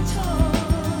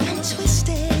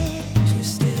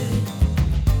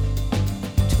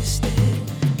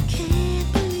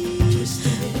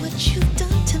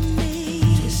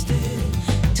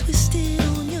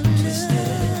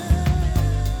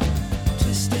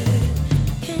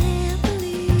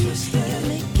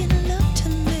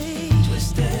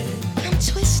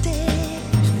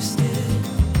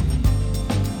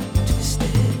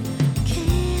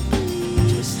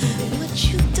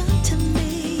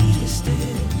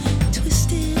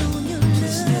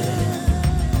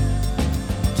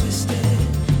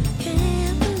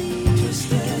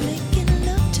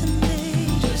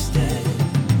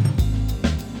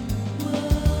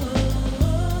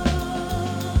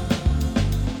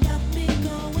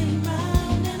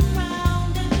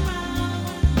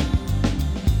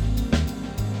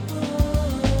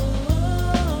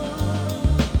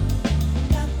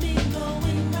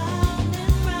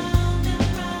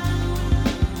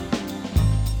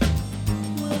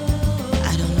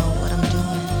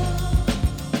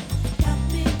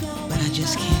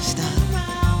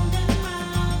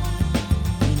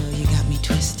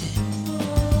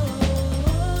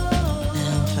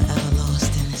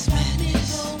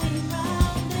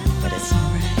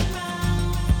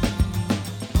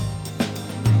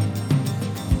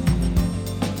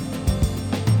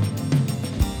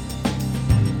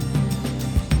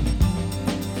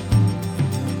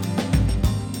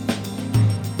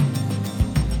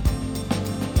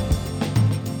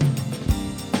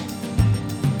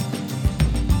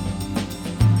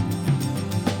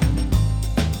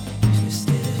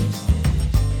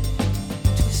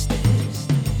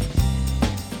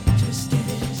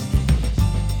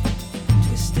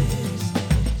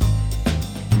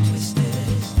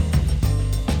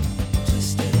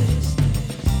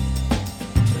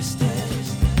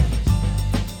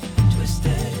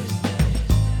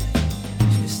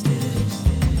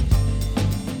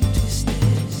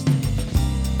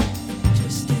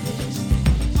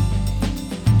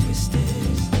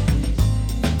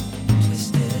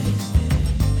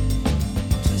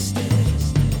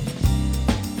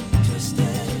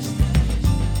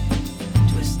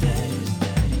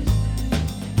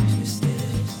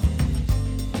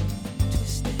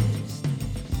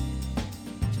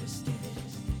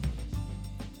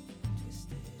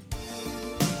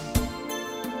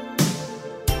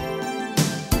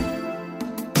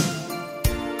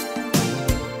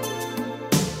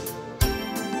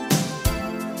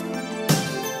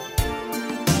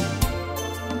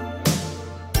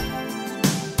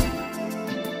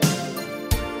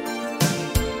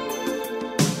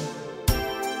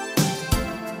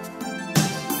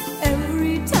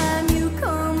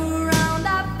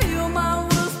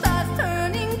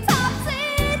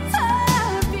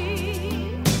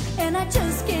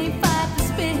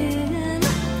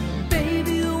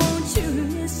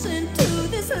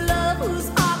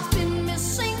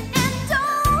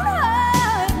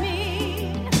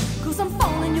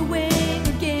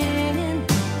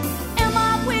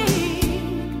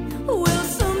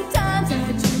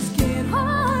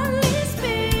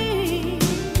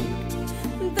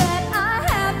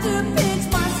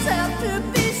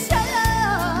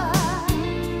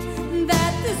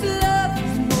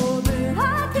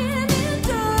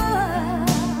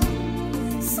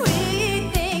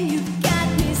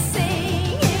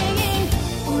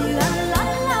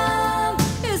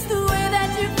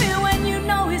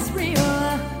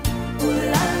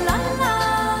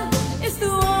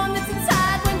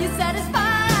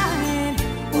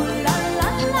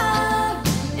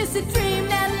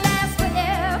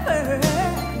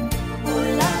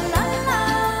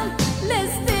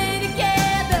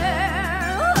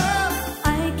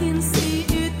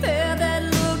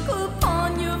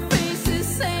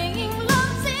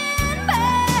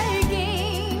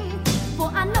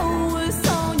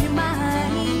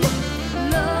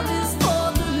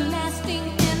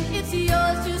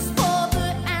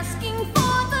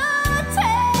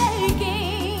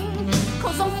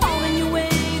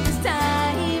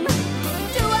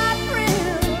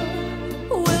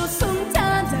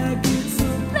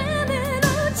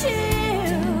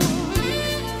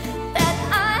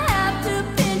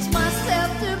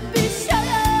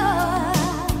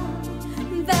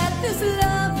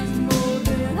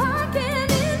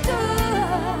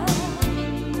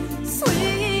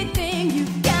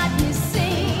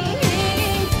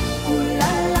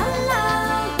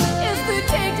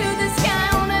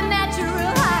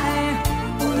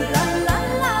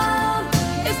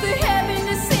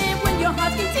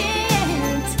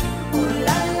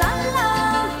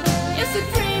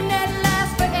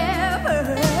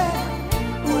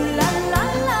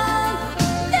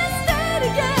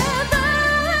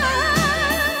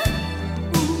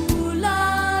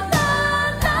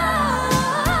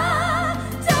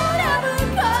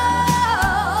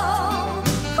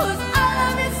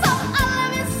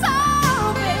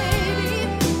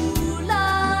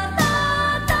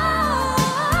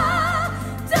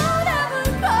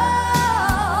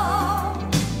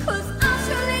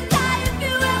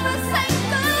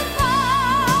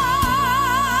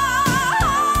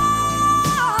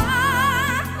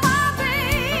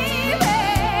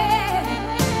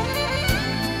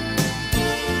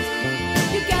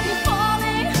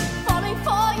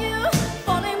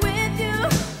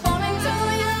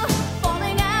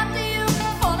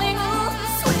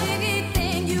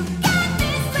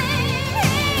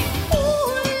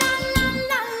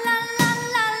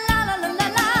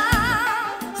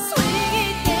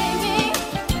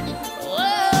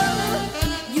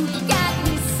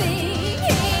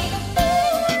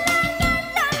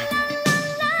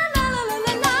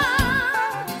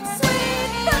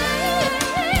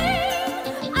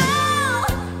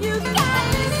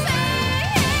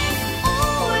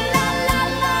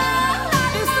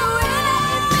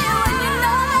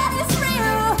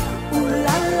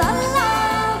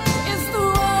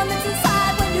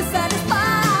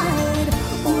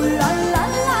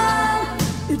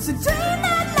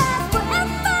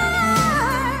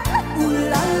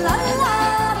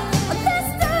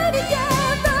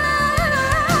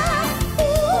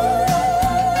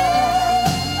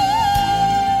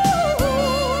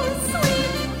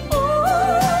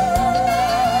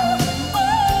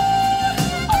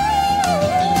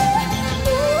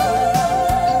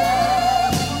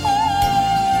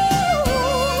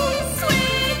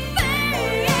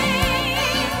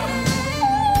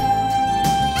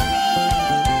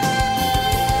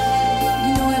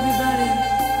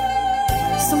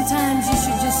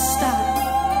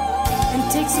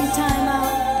take some time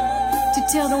out to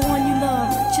tell the one you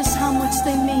love just how much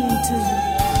they mean to you.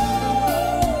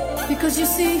 Because you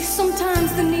see,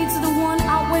 sometimes the needs of the one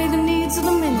outweigh the needs of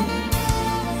the many.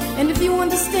 And if you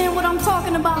understand what I'm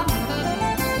talking about,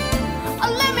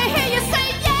 let me hear you say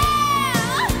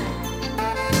yeah.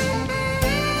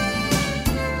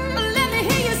 Let me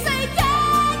hear you say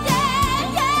yeah,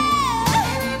 yeah, yeah.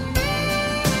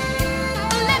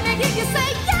 Let me hear you say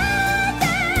yeah,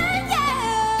 yeah, yeah.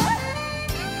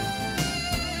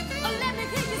 Let me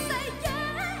hear you say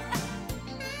yeah.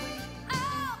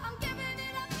 Oh, I'm giving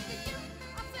it up to you.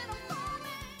 I said I'm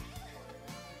falling.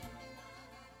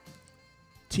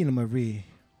 Tina Marie,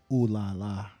 Ooh La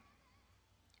La,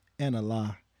 and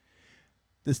Allah.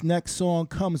 This next song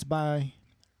comes by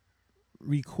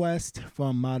request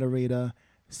from moderator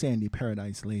Sandy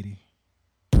Paradise Lady.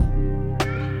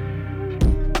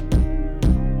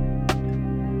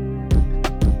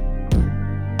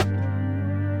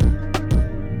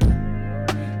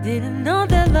 Didn't know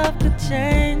that love could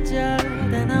change ya.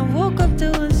 Then I woke up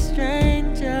to a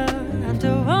stranger.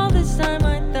 After all this time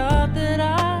I thought that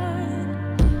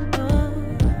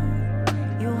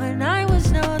you and I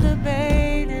was no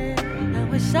debating.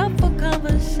 Now it's up for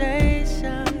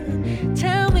conversation.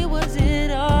 Tell me, was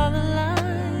it all a lie?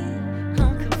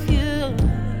 I'm confused.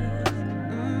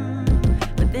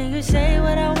 But then you say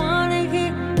what I wanna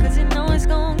hear, 'cause you know it's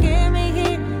gonna get me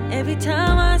here. Every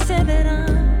time I say that I'm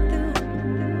through.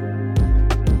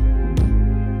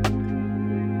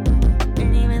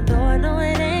 And even though I know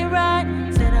it ain't right,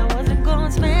 said I wasn't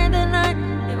gonna spend the night,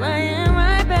 here I am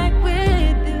right back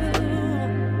with you.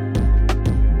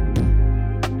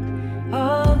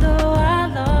 Although I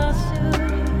lost you,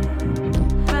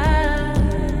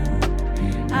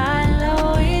 I'll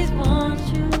always want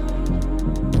you.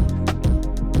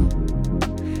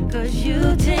 'Cause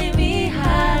you take me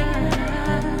higher.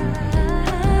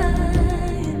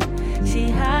 See,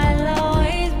 I'll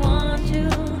always want you,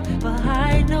 but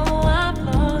I know I've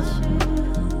lost you.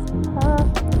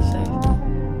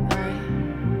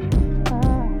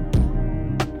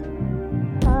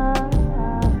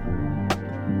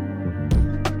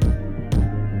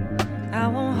 I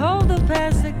won't hold the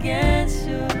past against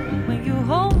you. When you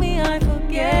hold me, I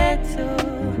forget to.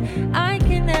 I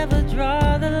can never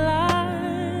draw the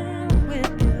line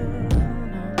with you.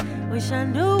 Wish I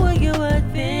knew what you were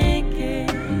thinking,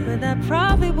 but that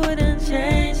probably wouldn't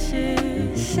change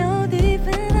it. So deep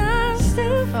and I'm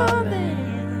still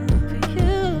falling for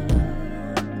you.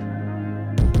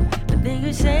 But then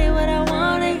you say what I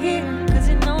wanna hear, 'cause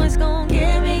you know it's gonna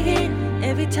get me here.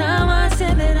 Every time I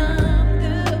say that I'm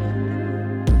through.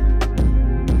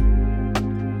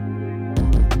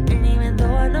 And even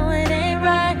though I know it ain't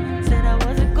right, said I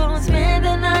wasn't gonna spend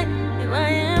the night, here I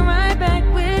am right back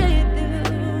with you.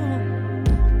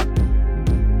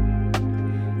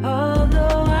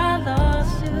 Although I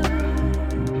lost you,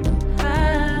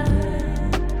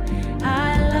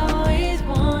 I'll always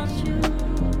want you.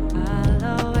 I'll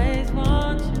always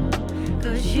want you.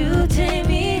 'Cause you take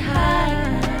me high.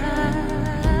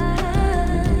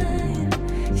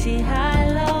 See,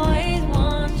 I'll always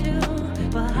want you,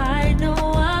 but I know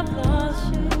I've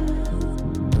lost you.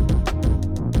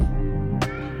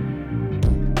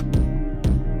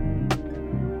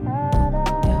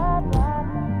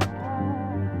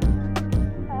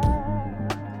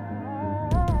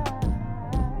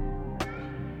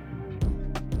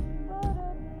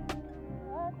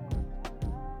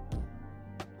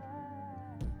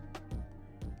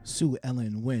 Sue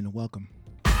Ellen Wynn, welcome.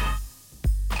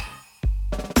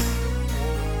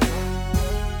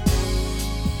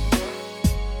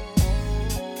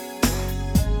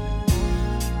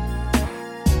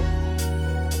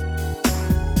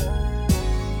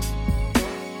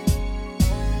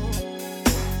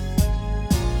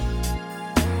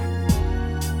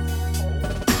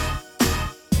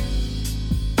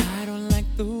 I don't like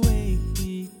the way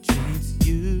he treats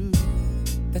you.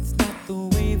 That's not the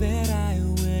way that I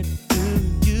would do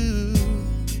you.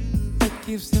 What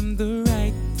gives him the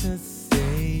right to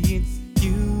say it's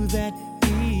you that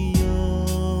he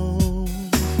owns?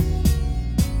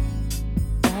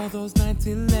 All those nights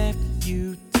he left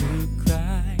you to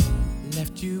cry,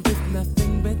 left you with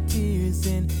nothing but tears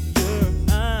in your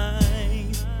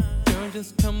eyes. Girl,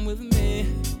 just come with me,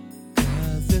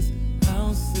 'cause this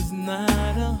house is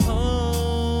not a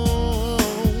home.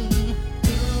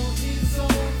 Girl, he's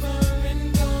over and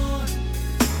gone.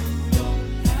 You don't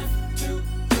have to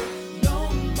no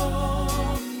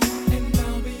more. And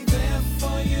I'll be there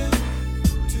for you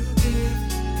to give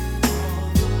all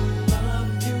the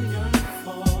love you yearn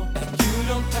for. And you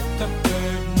don't have to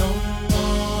beg no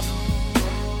more.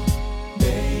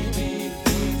 Baby,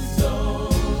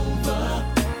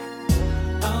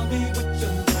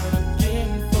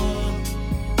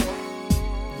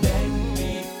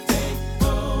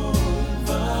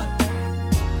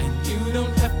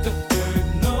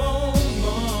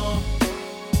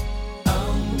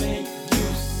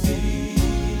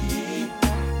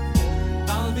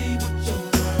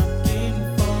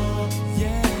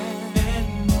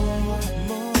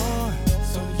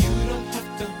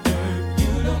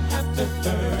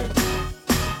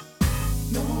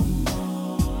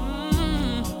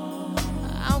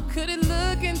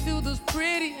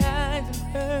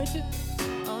 hurt you.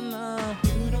 Oh no,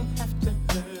 you don't have to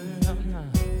hurt.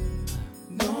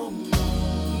 Oh no,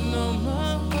 no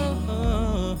more, no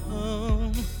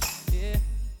more. Yeah.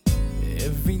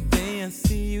 Every day I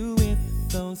see you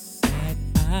with those sad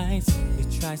eyes. You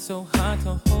try so hard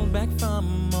to hold back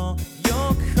from all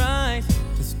your cries.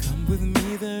 Just come with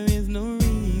me, there is no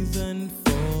reason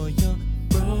for your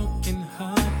broken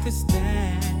heart to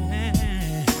stand.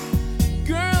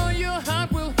 Girl, your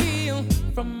heart will heal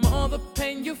from all the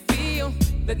pain you feel.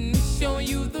 Let me show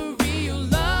you the real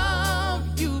love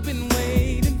you've been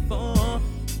waiting for.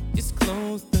 Just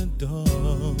close the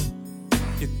door.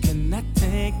 You cannot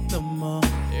take no more.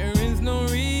 There is no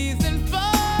reason for.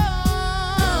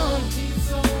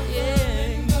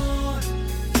 Yeah.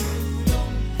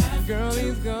 Girl,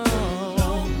 he's gone.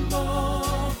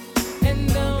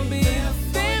 And I'll be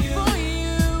there for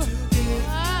you.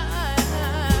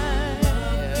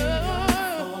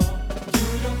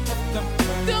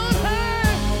 Don't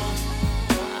hurt.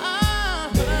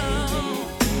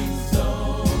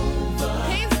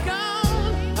 He's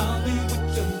gone. I'll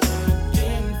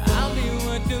be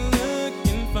what you're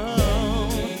looking for.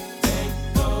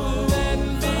 Let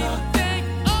me take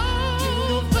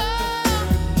over.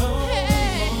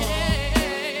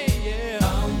 Hey, yeah.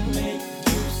 I'll make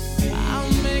you see.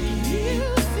 I'll make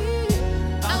you see.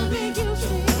 I'll make you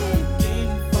see.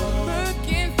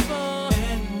 Looking for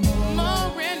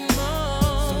more and more.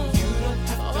 So you don't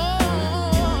have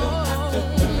to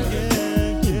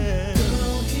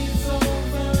Girl, he's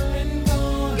over and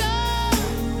gone.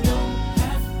 You don't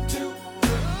have to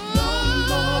no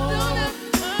more. Don't have to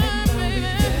and I'll be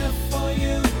there for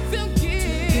you to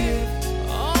give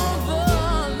all the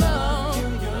love.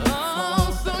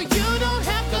 Oh, so you don't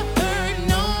have to hurt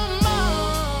no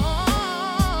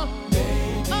more.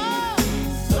 Baby,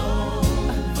 he's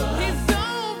over. He's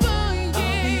over,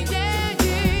 yeah, yeah,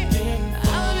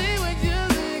 yeah. I'll be what you're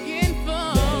looking for.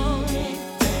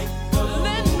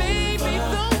 Let me be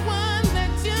the one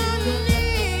that you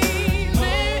need,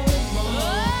 babe.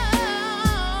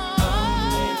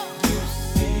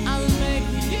 I'll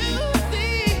make you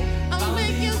see. I'll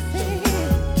make you see.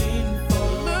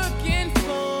 Looking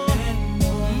for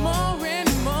more and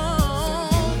more.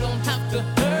 You don't have to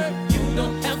hurt. You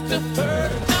don't have to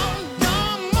hurt. No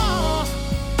more.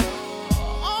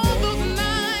 All those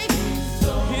nights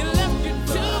he left you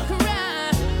to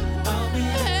cry.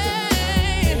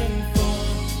 Hey,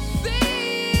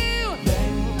 see you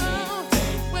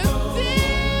with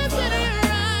tears in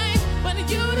your eyes, but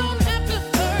you don't have to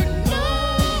hurt no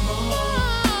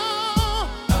more.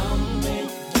 I'll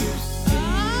make you see.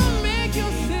 I'll make you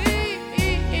see.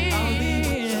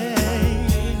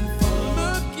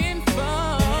 Looking for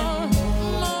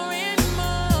more and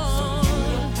more.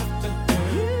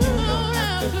 You don't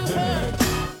have to hurt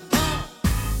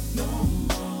no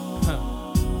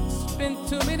more. Spent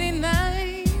too many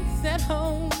nights at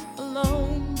home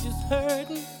alone, just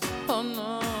hurting. Oh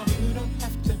no, you don't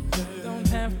have to hurt. Don't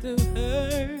have to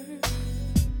hurt.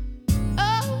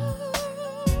 Oh,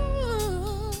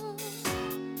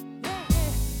 yeah.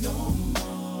 No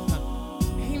more.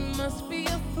 He must be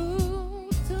a fool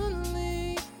to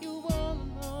leave you all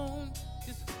alone,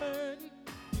 just hurting.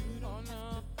 Oh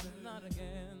no, not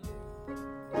again.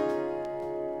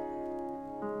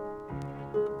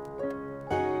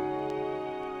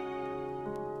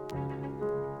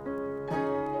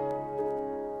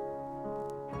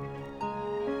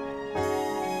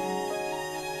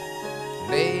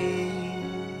 Lady,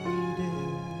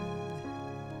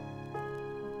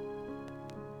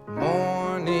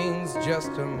 morning's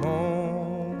just a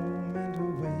moment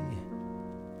away,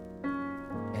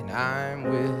 and I'm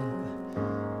without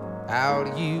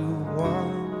you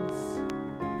once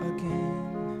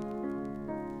again.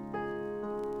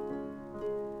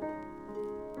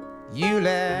 You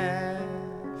laughed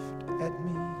at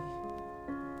me.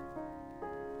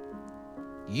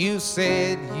 You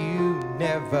said you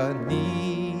never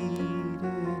needed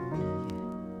me.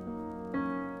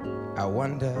 I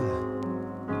wonder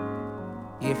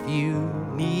if you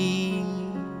need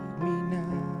me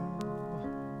now.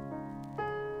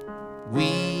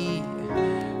 We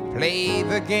play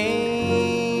the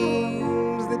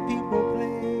games that people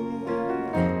play.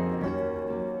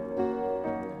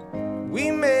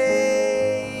 We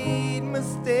made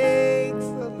mistakes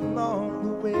along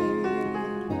the way.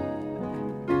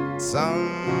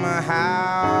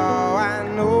 Somehow I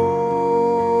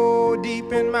know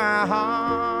deep in my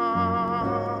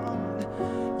heart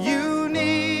you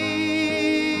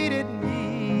needed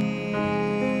me.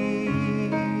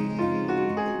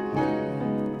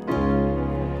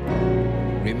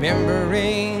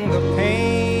 Remembering the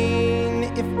pain,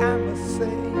 if I must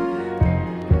say,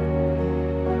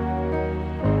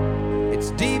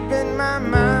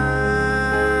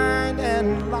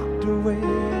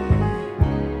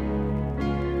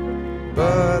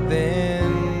 But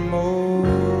then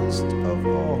most of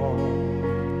all,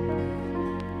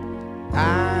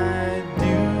 I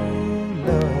do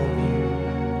love you.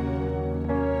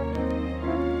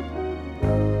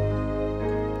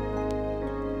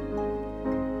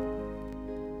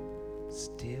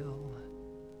 Still.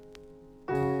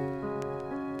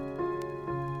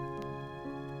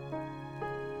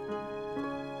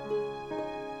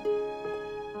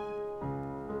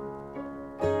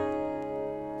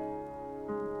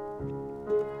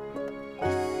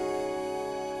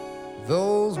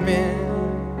 Those memories,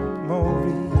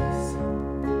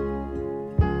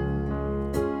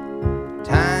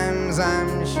 times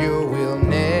I'm sure we'll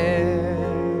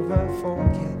never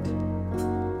forget.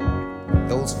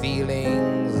 Those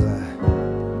feelings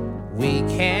we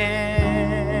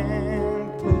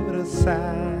can't put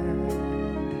aside.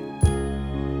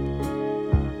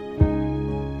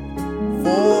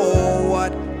 For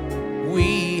what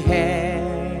we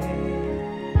had,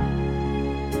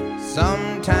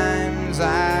 sometimes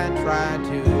I try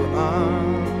to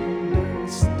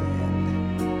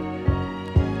understand,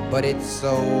 but it's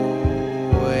so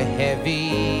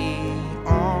heavy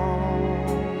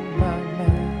on my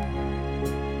mind.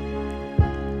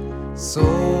 So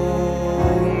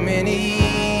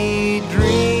many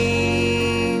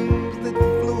dreams that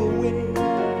flew away,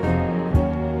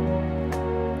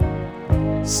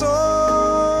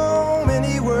 so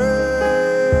many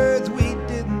words we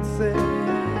didn't say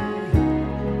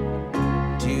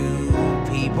to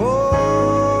people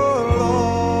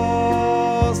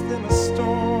lost in a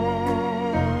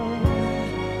storm.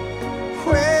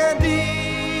 Where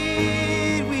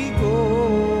did we go?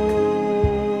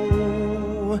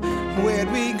 Where'd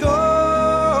we go?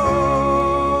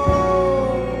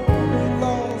 We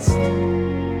lost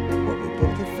what we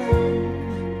both had found.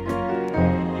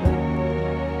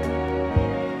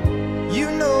 You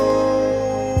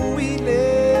know we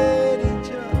let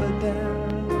each other down.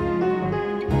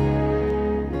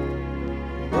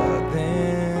 But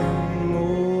then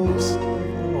most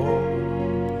of all,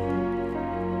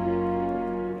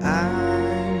 I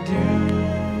do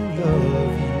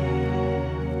love you.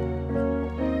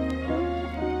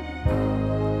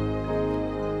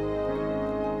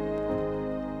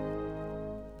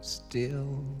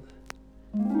 Still.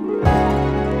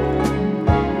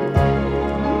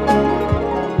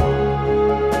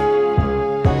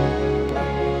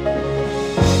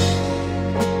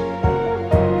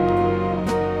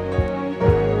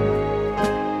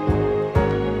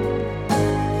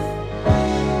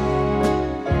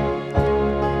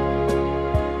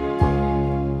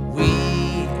 We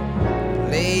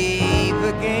played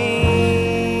the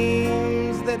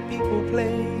games that people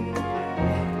play.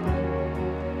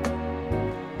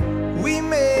 We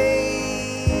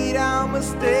made our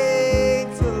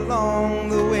mistakes along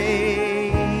the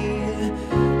way.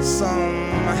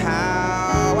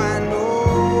 Somehow I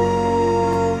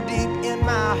know deep in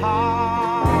my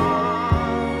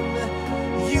heart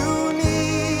you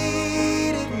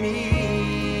needed me,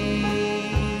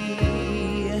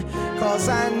 'cause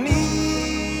I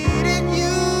needed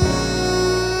you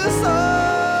so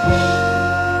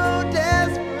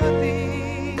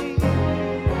desperately.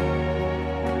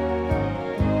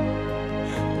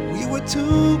 We were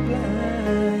too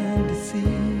blind to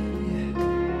see.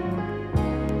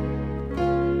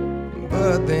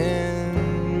 But then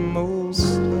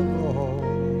most of all,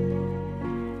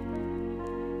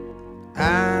 I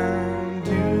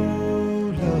do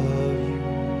love you.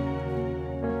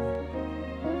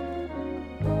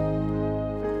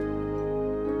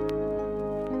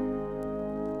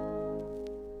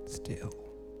 Still.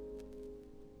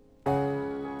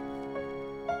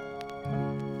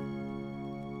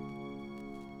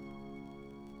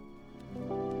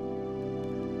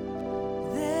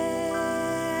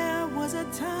 There was a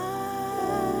time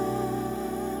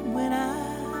when I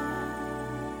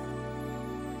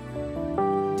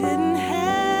didn't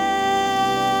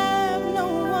have no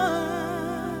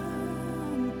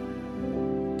one,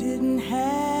 didn't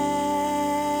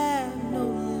have no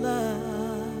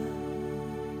love.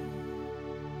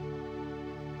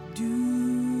 Do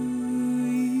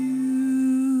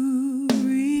you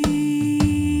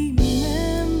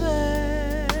remember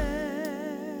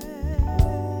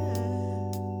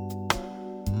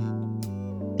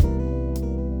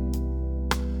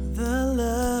the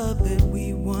love that we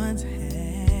once had?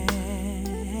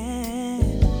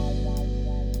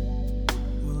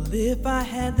 Well, if I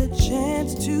had the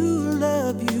chance to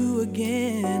love you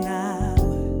again, I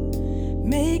would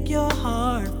make your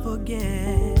heart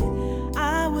forget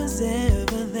I was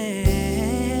ever there.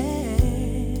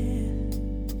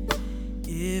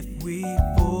 If we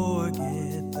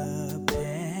forget the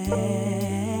past,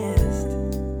 last.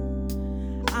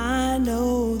 I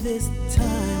know this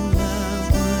time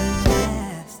love would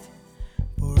last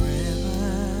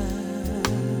forever,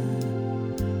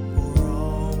 for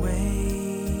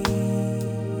always,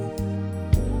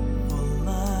 for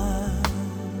love.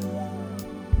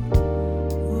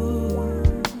 Ooh,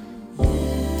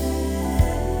 yeah.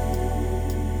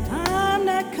 I'm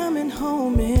not coming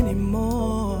home anymore.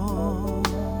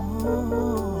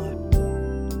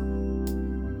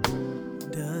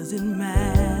 Doesn't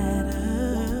matter.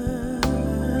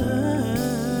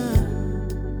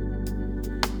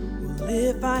 Well,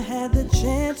 if I had the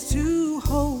chance to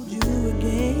hold you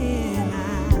again,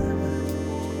 I'd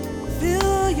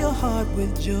fill your heart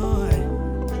with joy,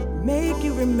 make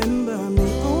you remember I'm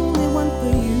the only one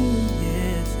for you.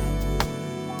 Yes, I would.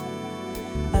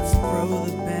 Let's throw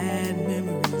the bad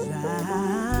memories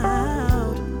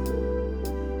out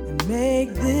and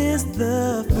make this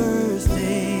the first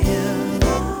day of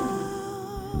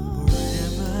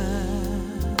forever,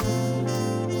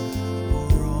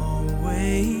 for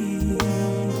always,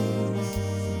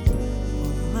 for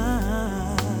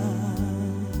love.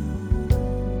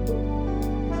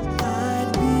 I'd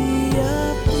be a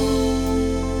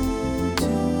fool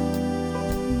to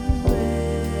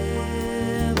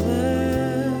ever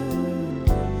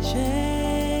change.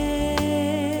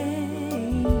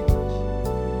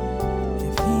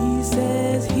 If he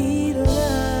says he loves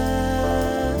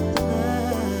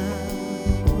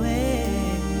the way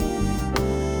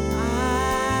I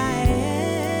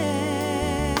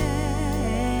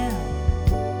am,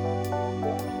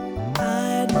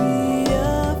 I'd be a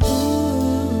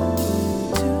fool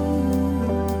to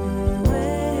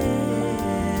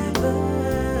ever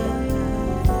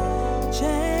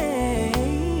change.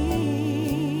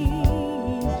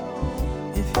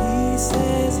 If he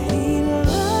says he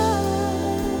loves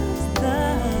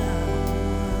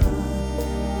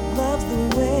the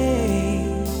way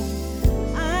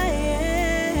I am,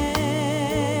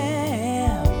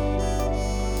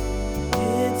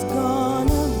 it's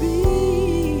gonna be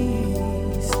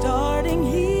starting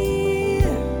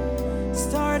here,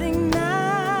 starting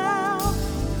now.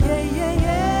 Yeah, yeah,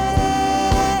 yeah.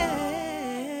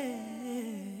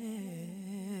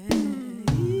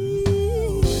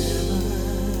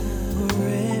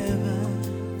 Forever,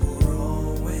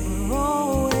 for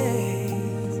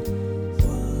always,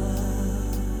 for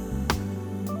love.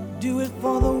 Do it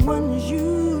for the ones you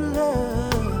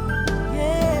love.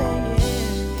 Yeah,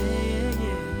 yeah,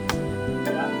 yeah,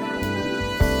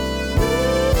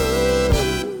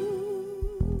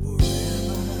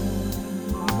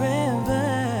 forever,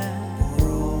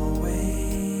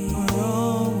 for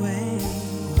always,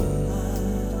 for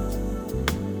love.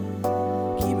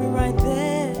 Keep it right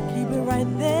there, keep it right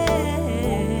there.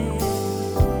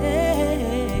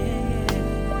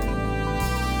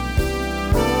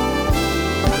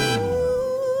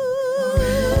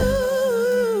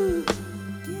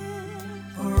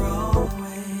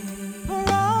 For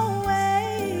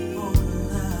always, for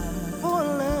love, for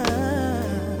love.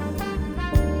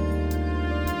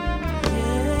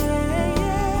 Yeah,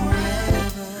 yeah.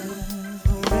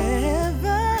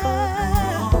 Forever,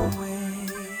 always,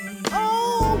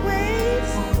 always,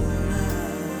 for love,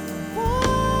 for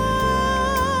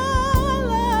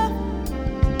love.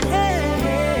 Yeah,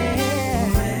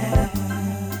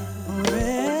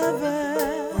 forever,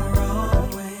 for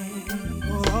always,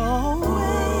 for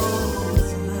always,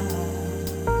 love.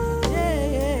 Yeah,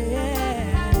 yeah, yeah.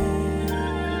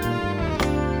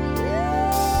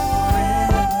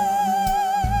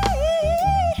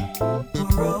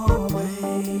 For always,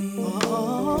 for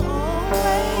love.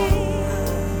 Hey,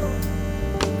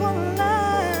 forever,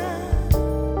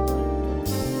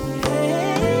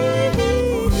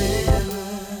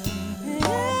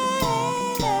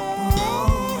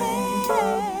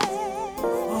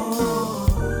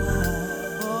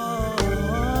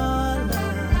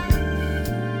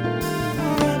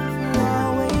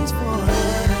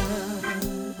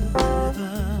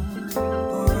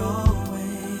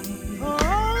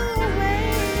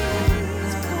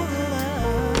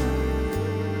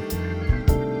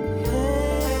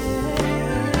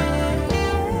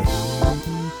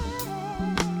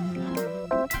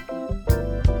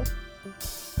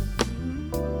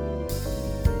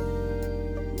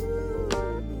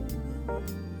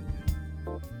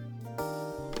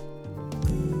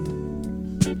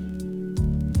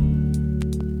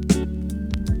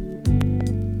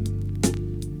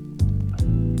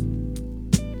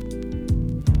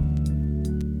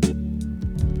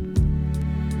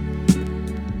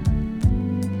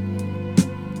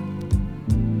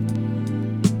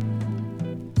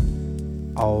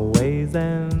 always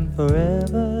and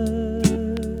forever.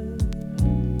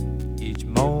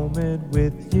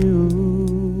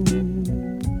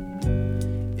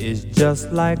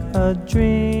 just like a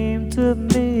dream to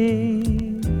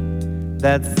me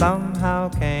that somehow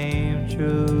came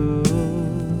true.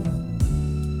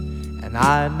 And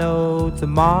I know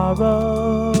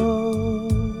tomorrow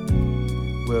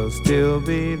will still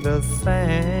be the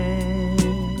same,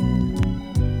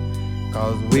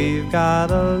 'cause we've got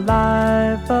a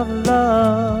life of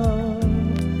love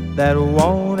that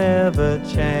won't ever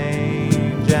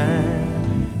change.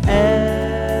 And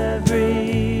every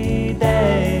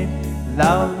day,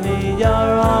 love me your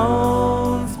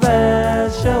own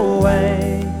special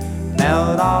way,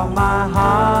 melt all my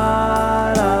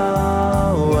heart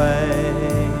away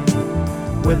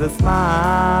with a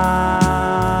smile.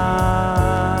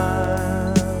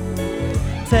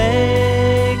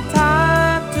 Take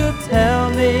time to tell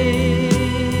me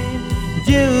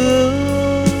you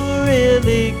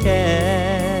really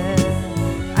care,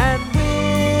 and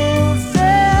we'll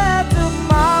share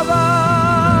tomorrow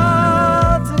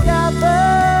together.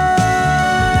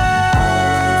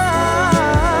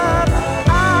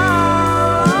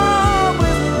 I'll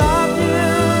always love you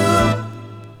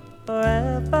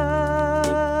forever.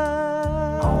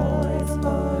 Always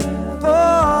forever.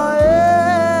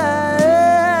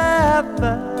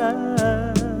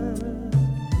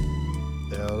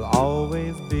 There'll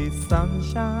always be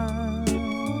sunshine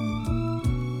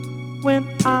when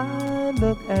I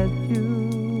look at you.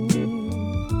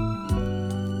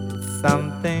 It's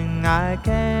something I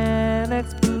can't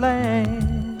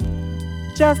explain,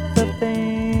 just the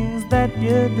things that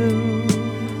you do.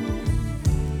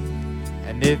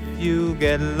 And if you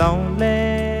get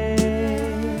lonely,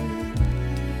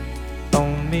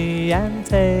 phone me and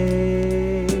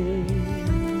take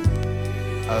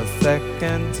a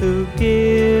second to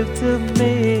give to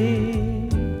me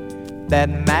that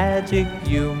magic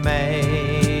you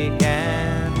make.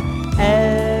 And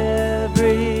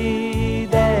every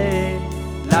day,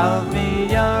 love me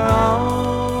your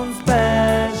own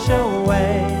special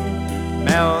way,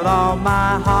 melt all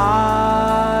my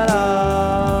heart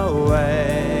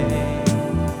away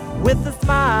with a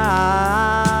smile.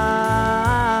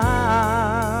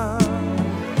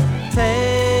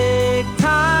 Take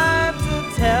time to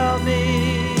tell me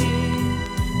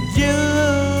you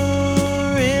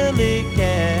really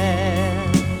care,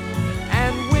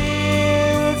 and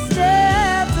we'll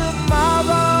share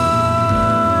tomorrow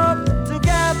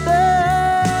together.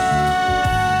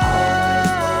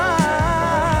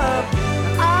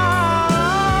 I'll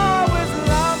always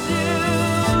love you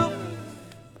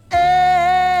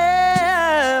ever,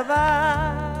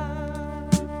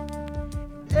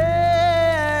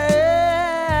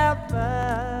 ever.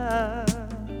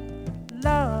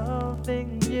 Loving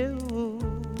you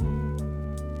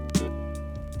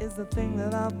is the thing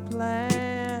that I've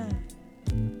planned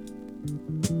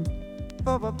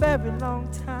for a very long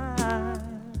time.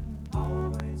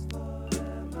 Always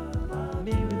forever love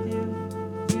me with you,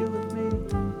 you with me,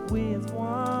 we as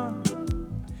one.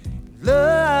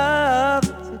 Love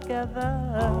together.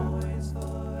 Always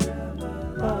forever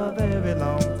for a very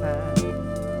long time.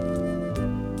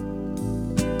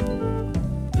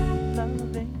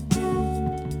 Loving you.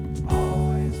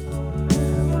 Always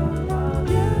forever love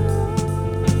you.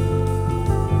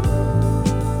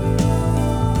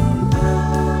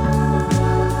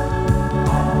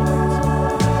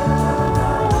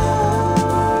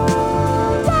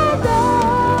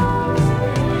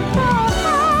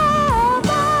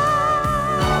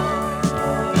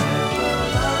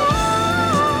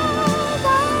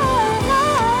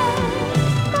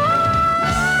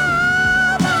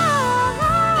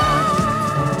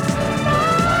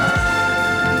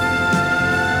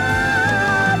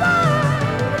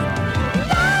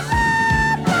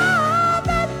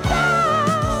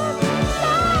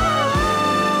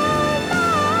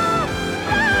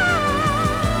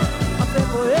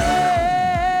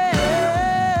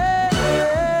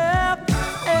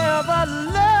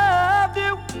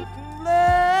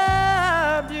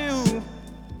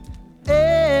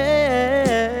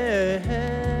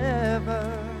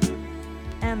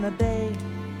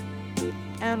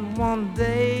 One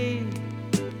day,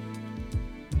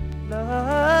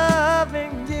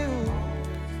 loving you,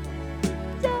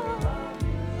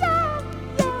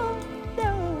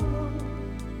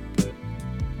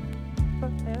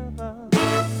 forever,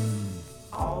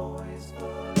 always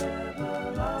forever,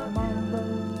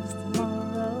 tomorrow's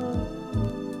tomorrow,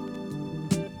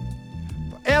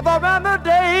 forever and a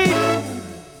day,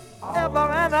 ever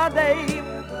and a day.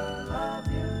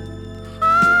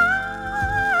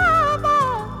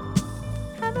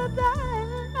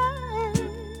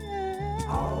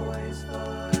 Always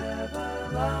forever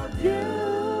love you,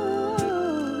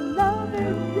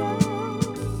 loving you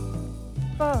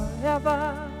forever.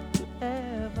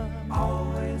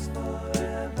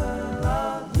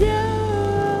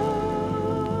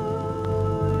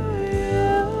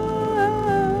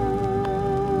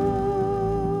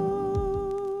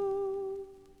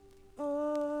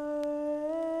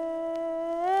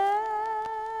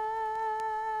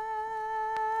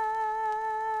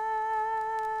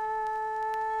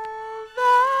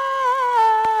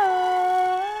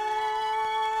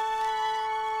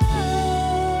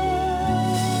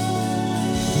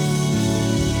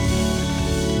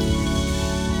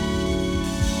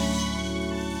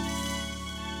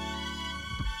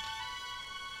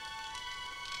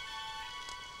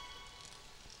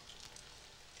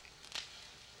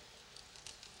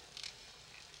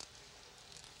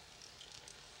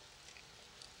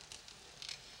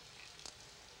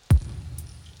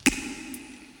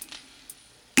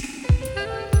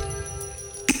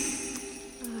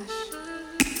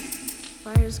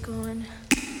 gone.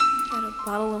 Got a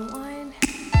bottle of wine.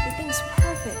 Everything's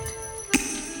perfect.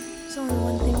 There's only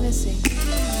one thing missing.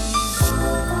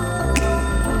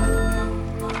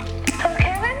 Oh,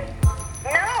 Kevin?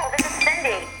 No, this is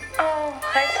Cindy. Oh,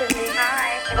 hi, Cindy.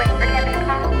 Hi. You waiting for Kevin to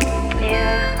call?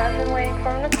 Yeah, I've been waiting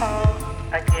for him to call.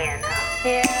 Again, huh?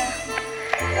 Yeah.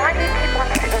 Why do you keep on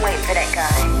sitting and waiting for that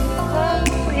guy? Well,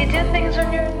 you do things when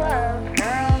you're in love.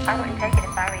 Girl, I wouldn't take it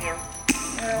if I were you.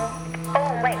 No.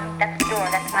 Oh, wait, that's the door.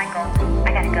 That's Michael. I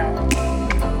gotta go.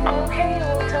 Okay,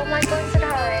 well, tell Michael I said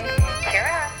hi. Cheer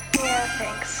up. Yeah,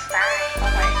 thanks. Bye.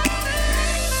 Bye-bye.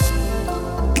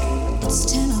 It's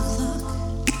 10 o'clock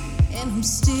and I'm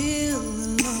still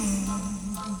alone,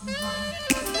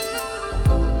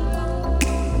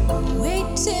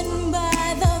 waiting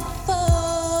by the phone.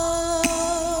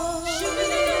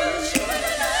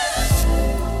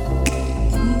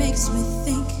 It makes me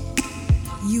think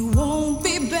you won't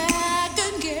be back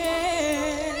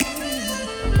again,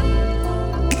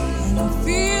 and I'm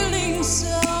feeling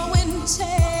so intense.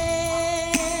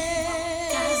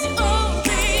 Oh,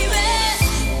 baby,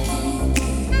 can't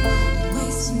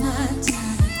waste my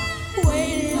time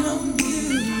waiting on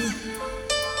you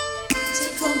to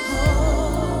come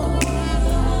home,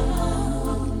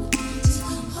 to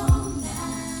come home now.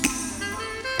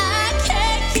 I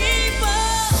can't keep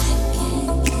up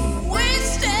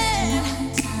wasting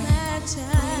my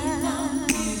time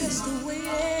just the way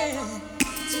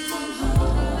to come home,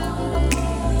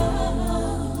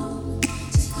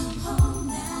 to come home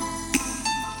now.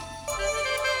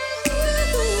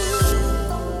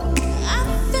 I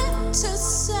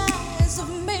fantasize of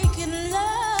making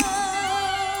love.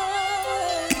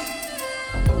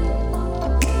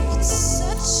 It's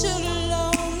such a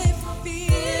lonely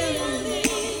feeling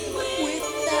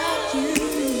without you,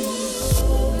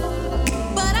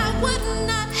 but I would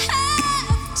not have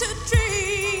to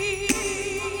dream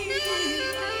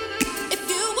if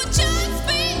you would just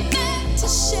be there to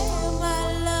share my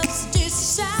love's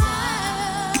desire.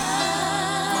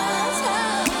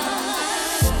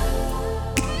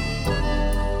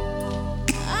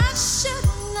 I should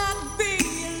not be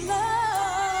alone,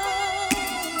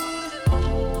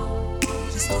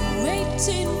 just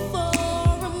waiting for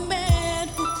a man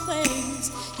who claims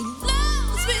he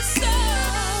loves me so.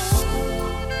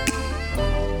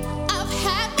 I've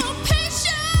had more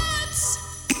patience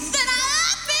than I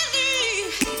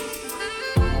believe.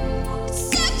 It's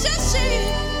such a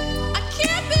shame. I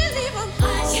can't believe I'm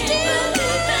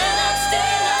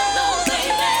still alone,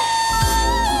 baby.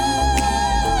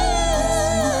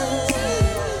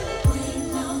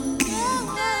 Waiting on you.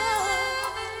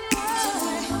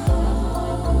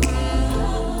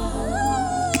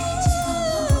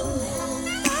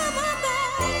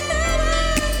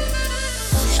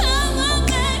 Come on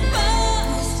back,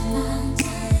 boy.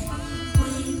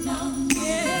 Waiting on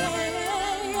you.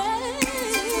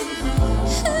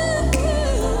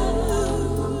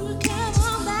 Come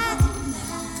on back.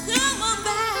 Come on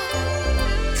back.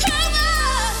 Come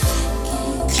on.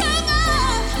 Come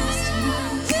on.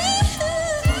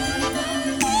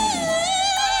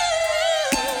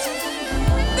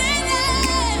 Baby,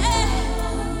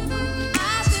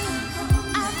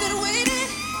 I've been waiting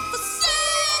for so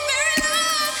very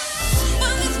long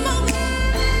for this moment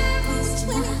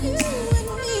between you and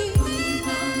me.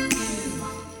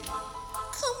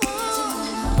 Come on.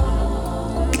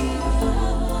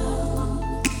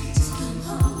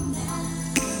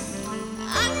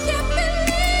 I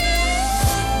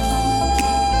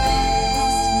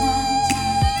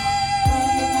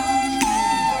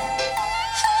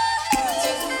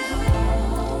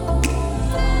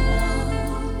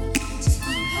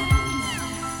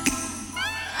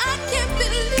can't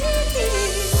believe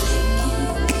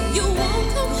you won't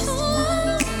come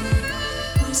home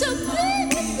to be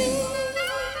with me.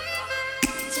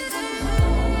 To come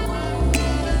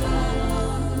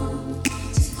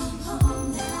home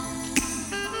now.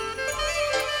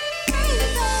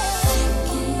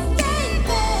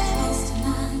 Baby,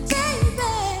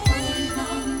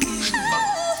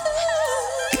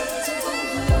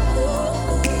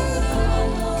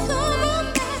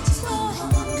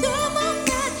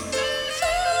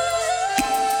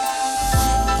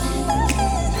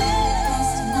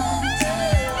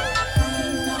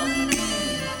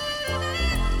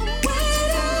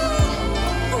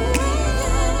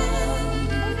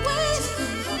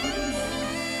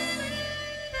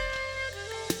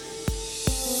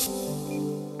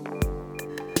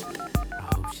 I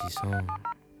hope she's home.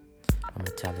 I'ma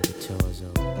tell her the chores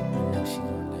over. You know she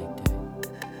gonna like that.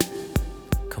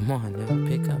 Come on now,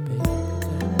 pick up, baby.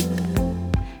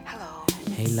 Hello.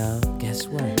 Hey, love, guess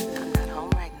what? I'm not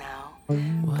home right now.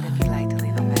 What? If you'd like to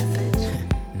leave a message.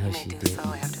 know she did.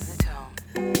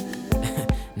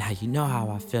 Now you know how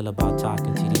I feel about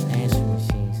talking to these answering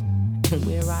machines. And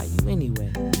where are you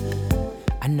anyway?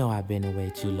 I know I've been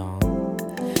away too long.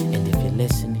 And if you're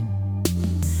listening,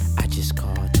 I just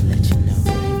called to let you know.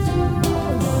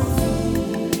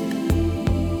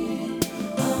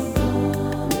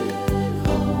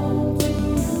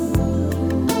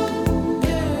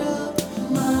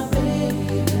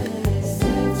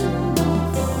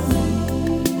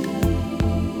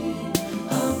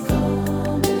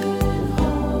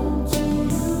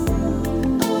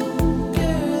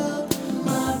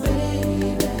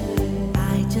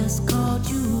 I just called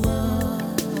you up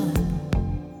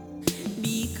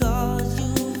because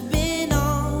you've been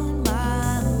on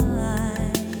my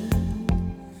mind.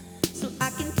 So I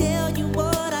can tell you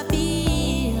what I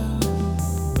feel.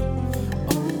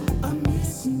 Oh, I'm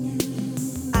missing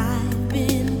you. I've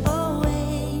been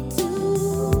away too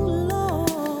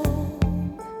long.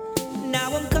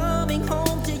 Now I'm coming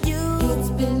home to you. It's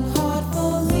been hard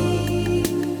for me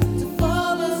to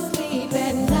fall asleep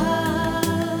at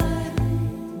night,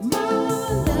 my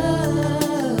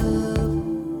love,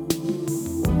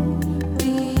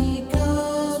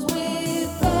 because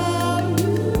without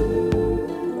you,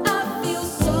 I feel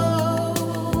so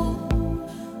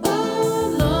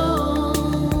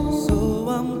alone. So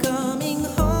I'm coming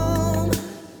home,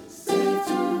 safe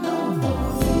to know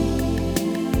for me.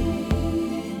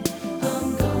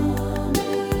 I'm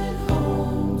coming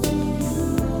home to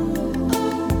you,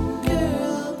 oh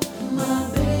girl,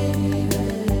 my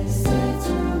baby, safe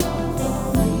to know for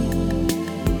me.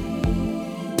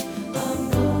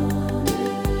 I'm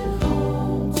coming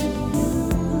home to you,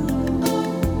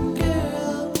 oh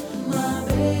girl, my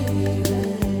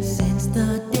baby. Since the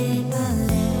day I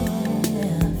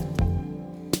left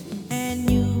and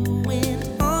you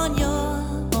went on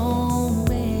your own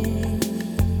way,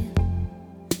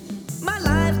 my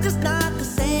life's just not the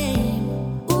same.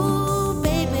 Ooh,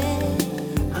 baby,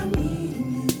 I'm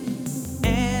needing you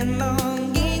and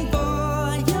longing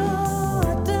for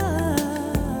your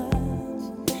touch.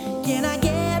 Can I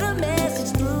get a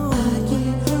message through? I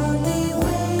can hardly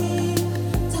wait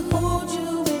to hold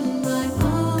you in my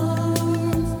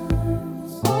arms,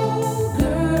 oh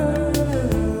girl.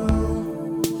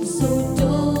 So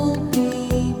don't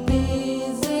be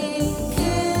busy,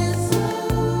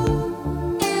 cancel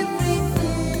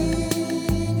everything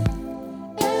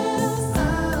else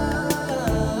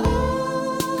out.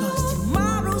 'Cause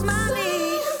tomorrow's my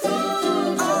leave.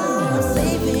 Oh,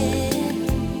 save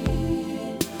it.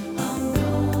 I'm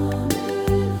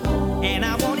coming home, and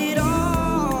I want it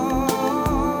all,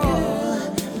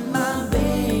 my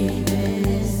baby.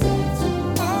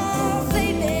 Oh,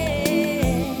 save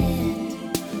it.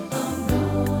 I'm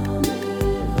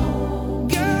coming home,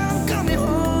 girl, I'm coming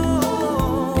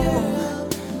home,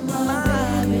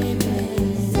 my baby.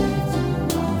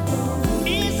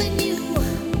 Missing you,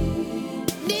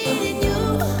 needing you,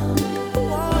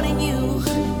 wanting you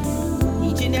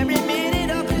each and every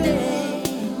minute of the day,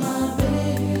 my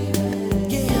baby.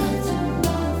 Yeah,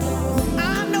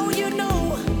 I know you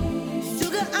know,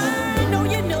 sugar, I know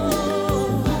you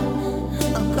know.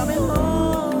 I'm coming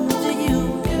home to you,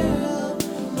 girl.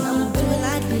 I'ma do it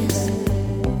like this.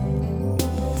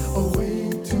 Away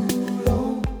too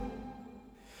long,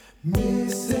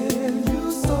 missing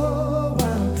you so.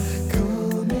 I'm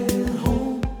coming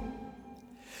home.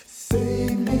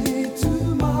 Save me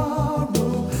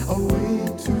tomorrow. Away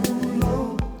too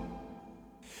long,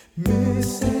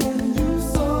 missing you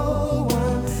so.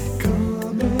 I'm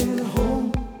coming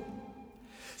home.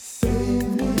 Save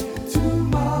me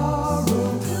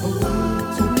tomorrow.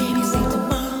 Away So baby, say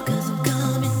tomorrow, 'cause I'm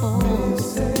coming home.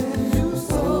 you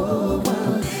so.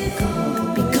 I'm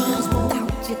Because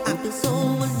without you, I feel so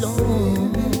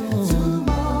alone.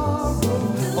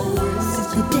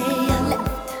 Since the day I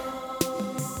left,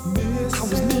 I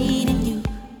was needing you.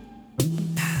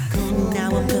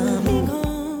 Now I'm coming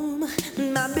home,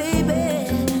 my baby,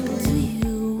 to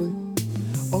you.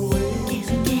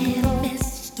 Can't get a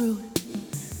message through,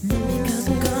 because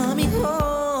I'm coming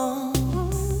home.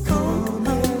 Home,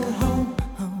 home, home,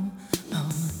 home,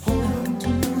 home, home,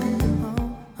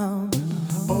 home.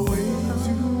 away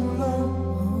too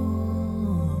long.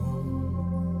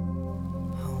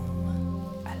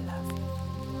 I love you.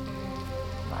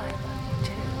 I love you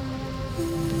too.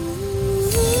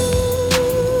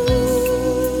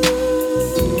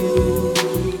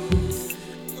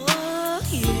 Oh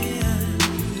yeah,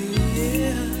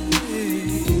 yeah.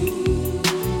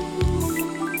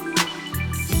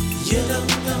 You don't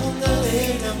know the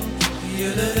way, no. You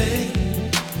don't know.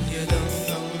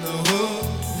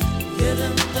 You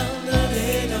don't know the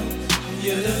way, no.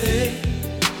 You don't know.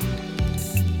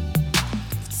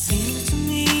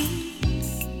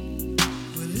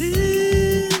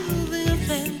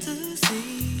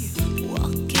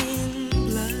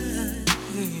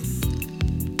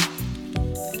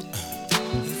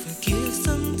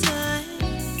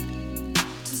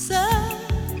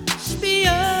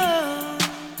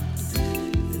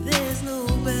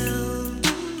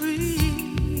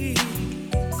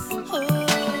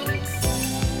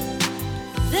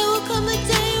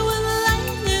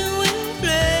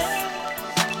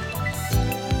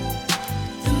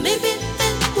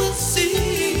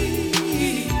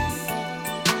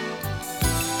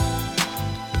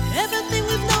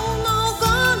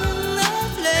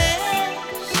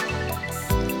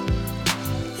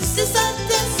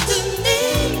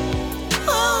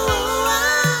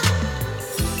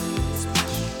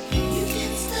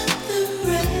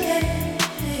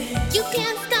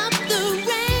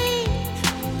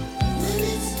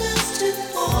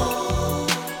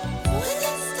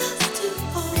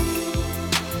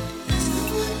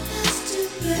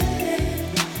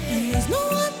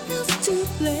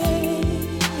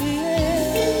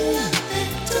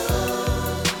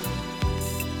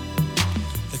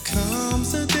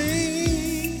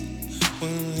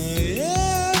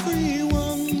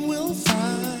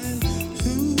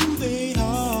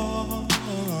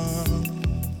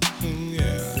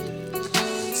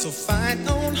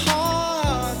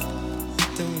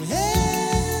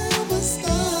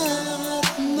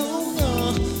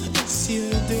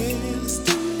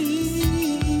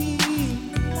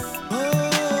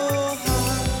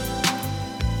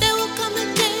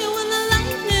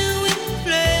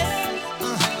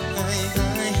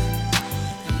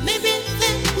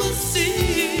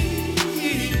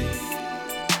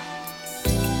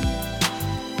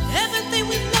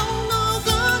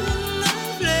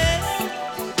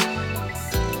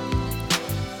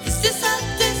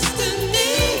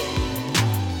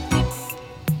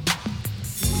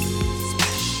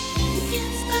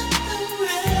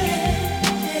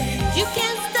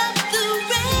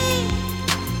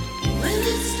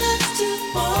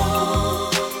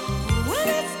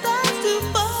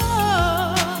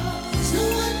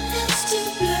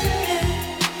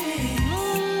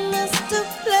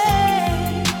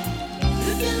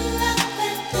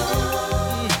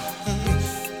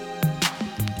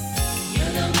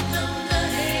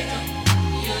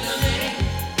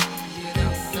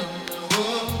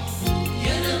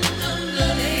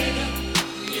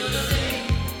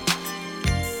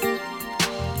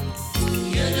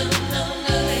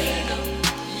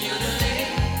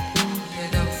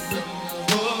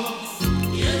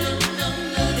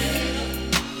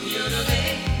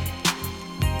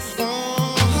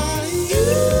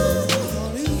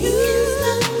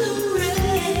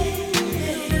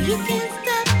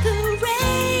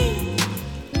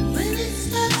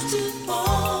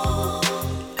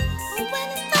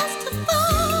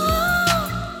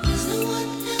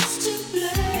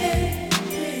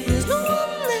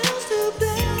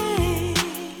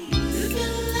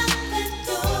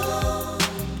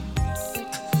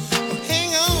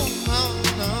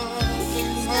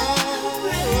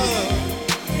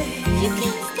 You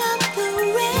can't stop the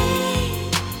rain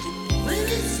when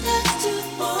it starts to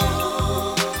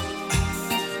fall.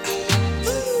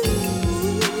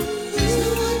 There's no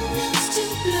one else to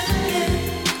blame.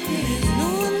 There's no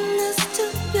one else to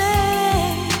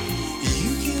blame.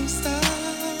 You can stop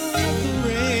the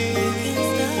rain. You can't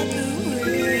stop the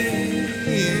rain.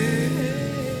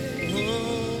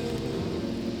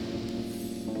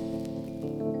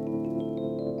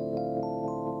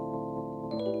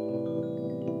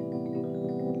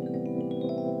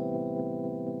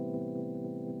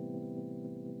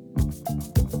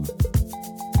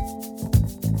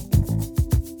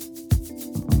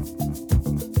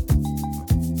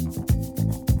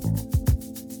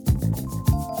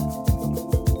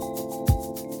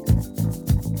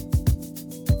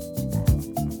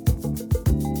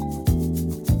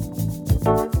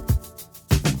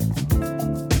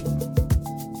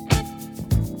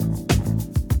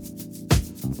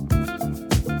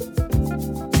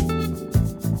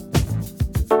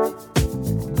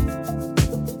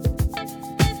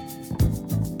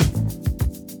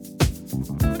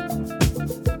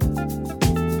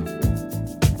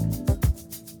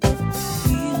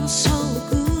 Feels so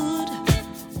good,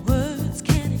 words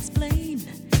can't explain.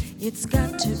 It's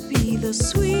got to be the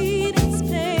sweetest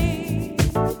pain.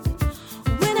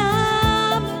 When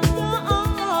I'm in your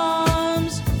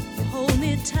arms, you hold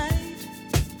me tight.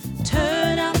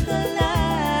 Turn out the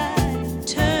light,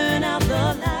 turn out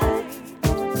the light.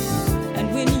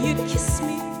 And when you kiss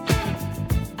me,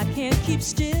 I can't keep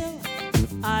still.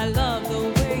 I love the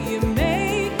way you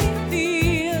make me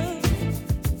feel.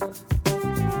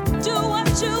 Do what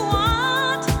you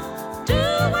want, do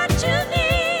what you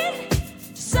need to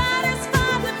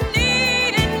satisfy the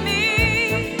need in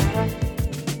me.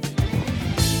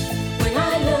 When I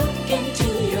look into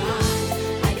your eyes,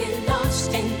 I get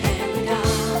lost in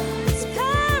paradise.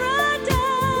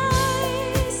 Paradise.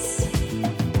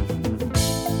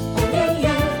 Only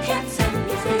you can set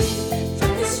me free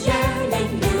from this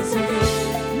yearning misery.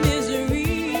 Misery.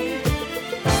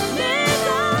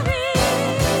 Misery.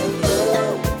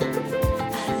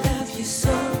 I love you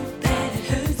so bad it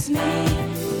hurts me.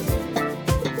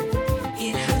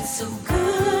 It hurts so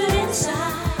good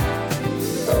inside.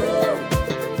 Ooh.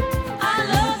 I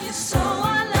love you so,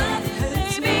 I love it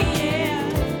hurts me.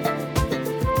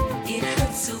 It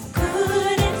hurts so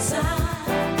good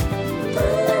inside.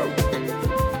 Ooh.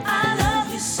 I love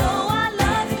you so, I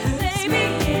love it hurts me.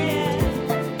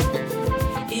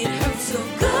 It hurts so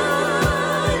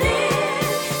good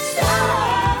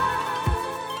inside.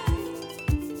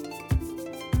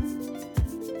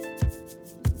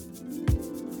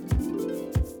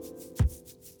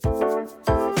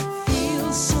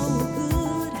 Feels so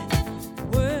good,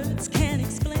 words can't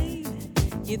explain.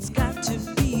 It's got to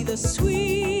be the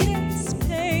sweetest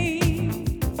pain.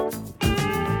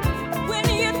 When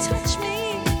you touch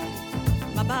me,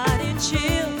 my body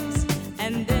chills,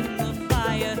 and then the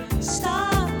fire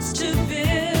starts to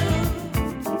build.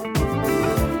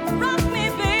 Rock me,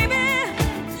 baby,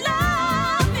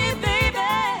 love me,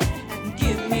 baby, and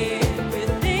give me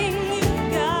everything you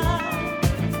got.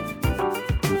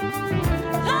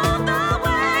 Love the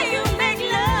way you make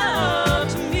love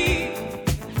to me.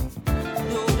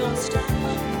 No, don't stop,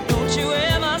 don't you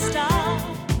ever stop.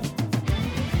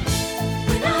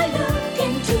 When I look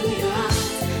into your eyes,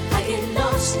 I get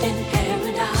lost in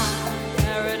paradise.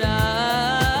 Paradise.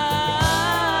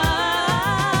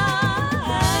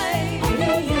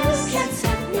 Only you can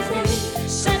set me free.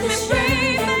 Set me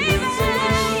free, baby.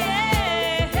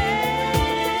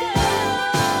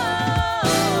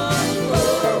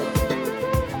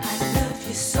 I love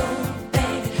you so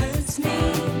bad it hurts me.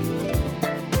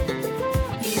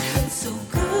 It hurts so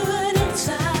good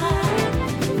inside.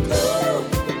 Ooh.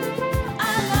 I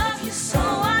love you so,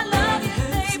 I love it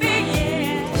hurts me.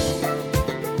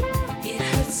 It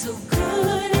hurts so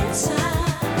good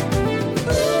inside.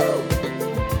 Ooh.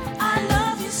 I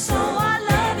love you so, I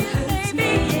love it hurts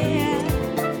me.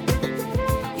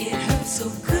 It hurts so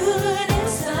good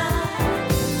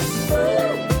inside.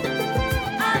 Ooh.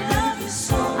 I love you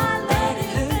so, I love it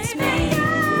hurts me.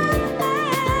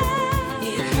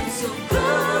 It hurts so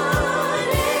good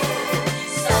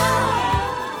inside.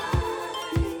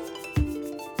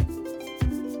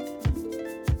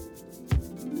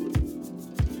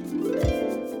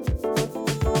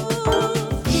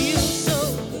 Feels so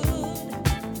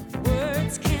good,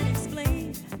 words can't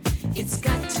explain. It's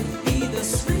got to be the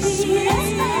sweetest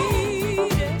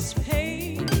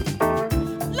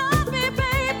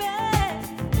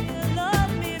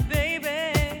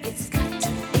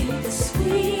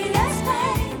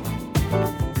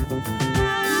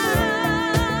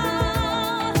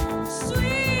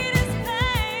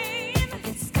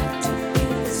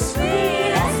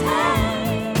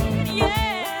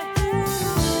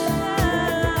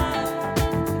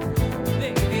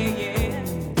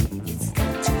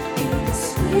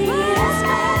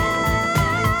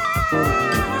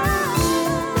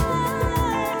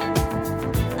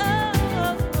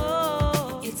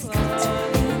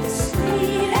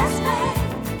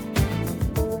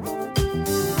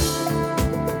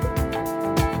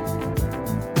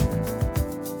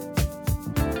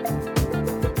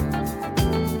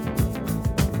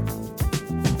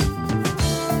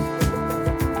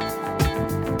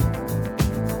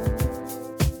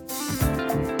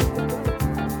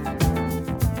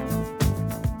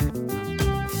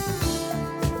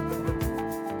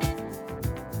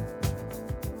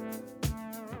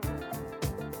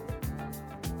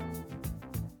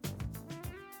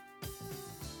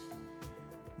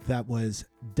That was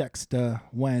Dexter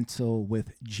Wansel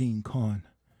with Gene Con,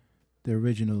 the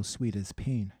original Sweet as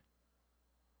Pain.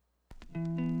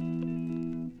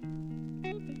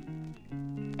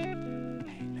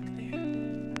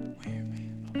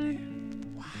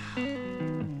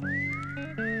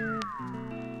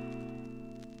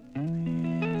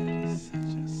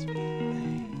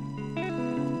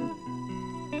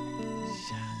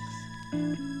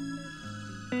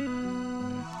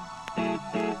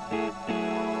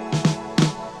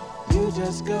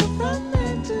 Just go from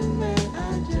man to man.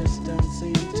 I just don't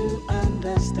seem to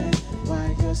understand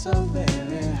why you're so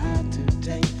very hard to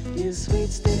take. You sweet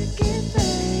sticky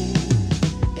thing.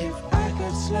 If I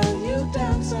could slow you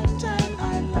down sometime,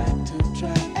 I'd like to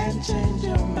try and change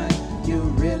your mind. You're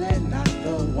really not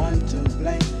the one to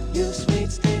blame. You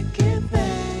sweet sticky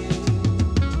thing.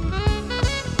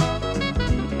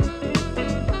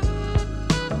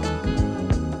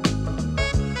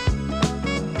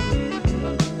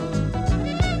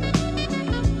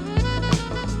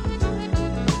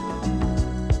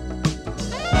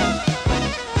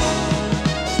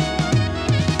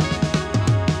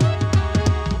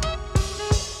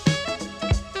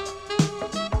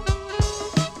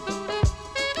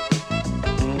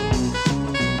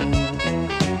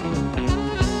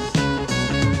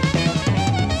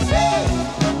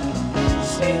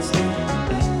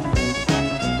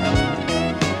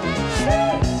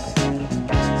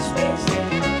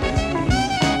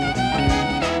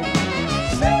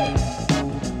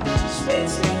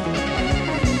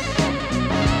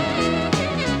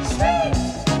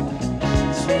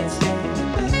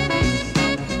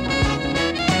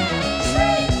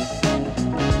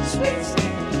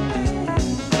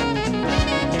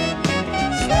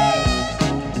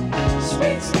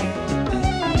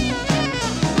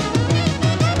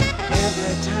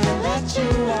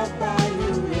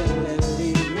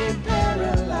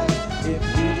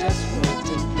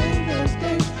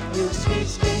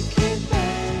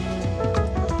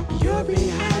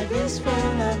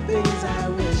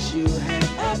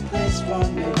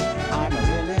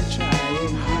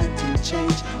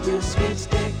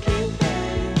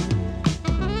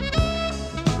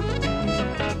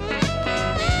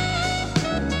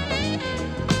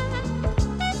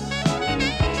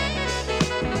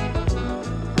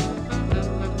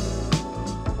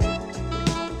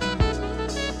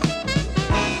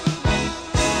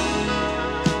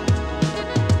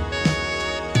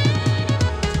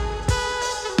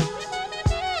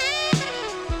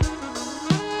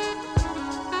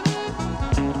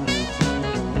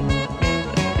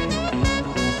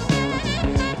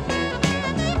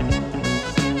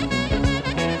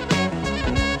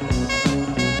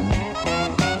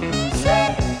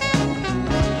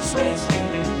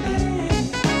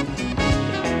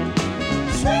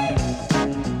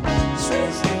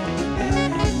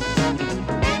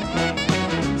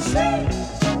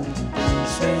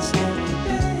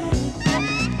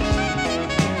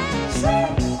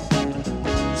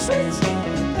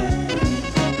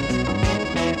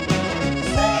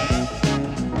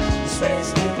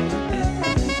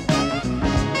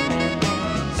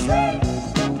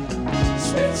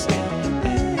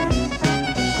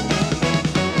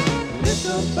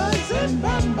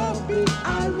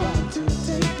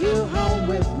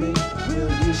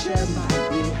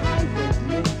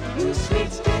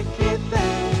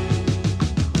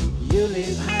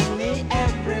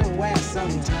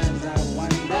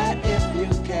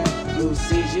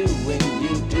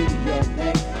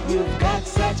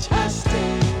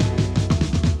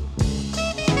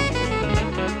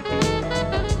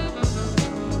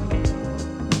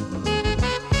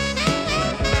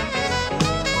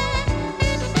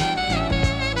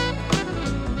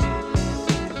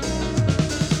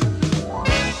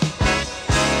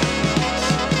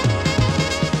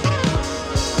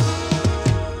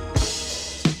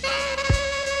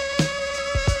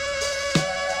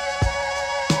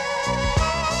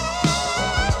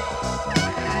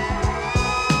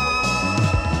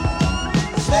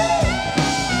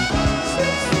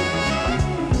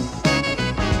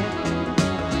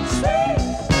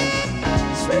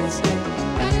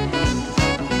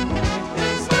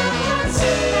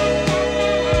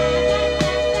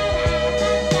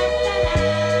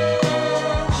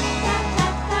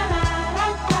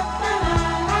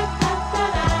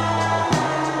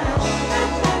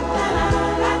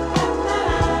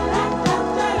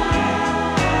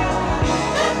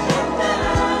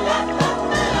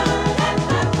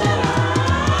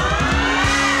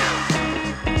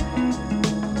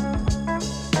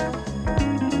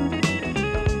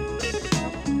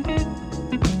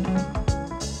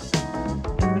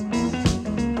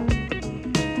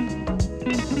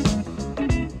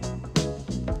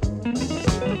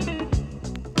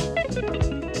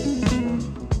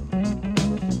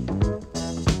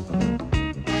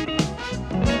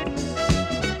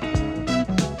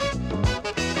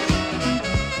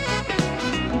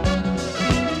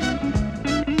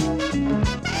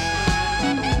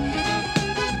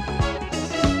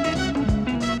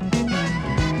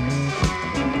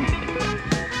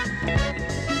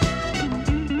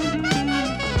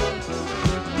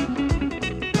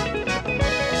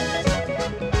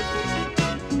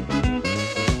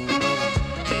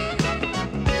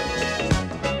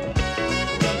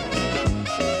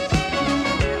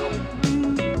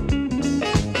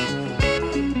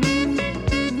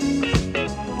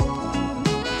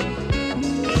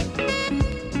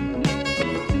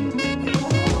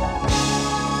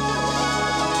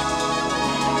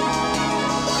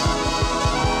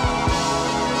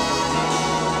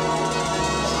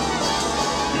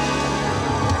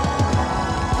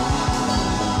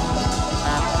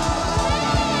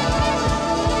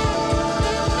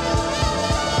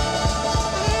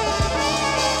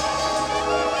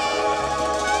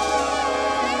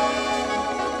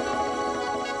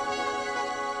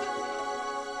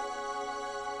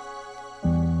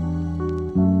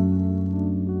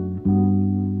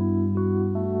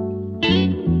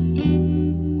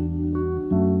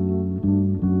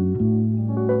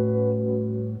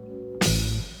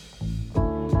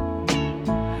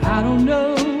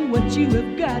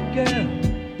 that, girl.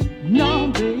 No,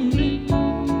 baby.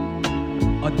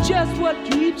 Or just what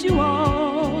keeps you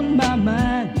on my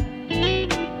mind.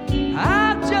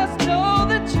 I just know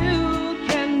that you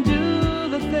can do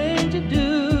the things you do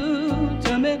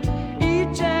to me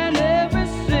each and every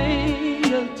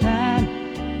single time.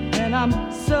 And I'm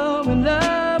so in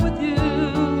love with you,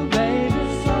 baby.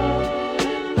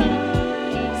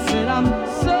 Said I'm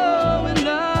so in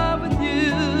love with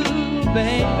you,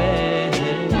 baby.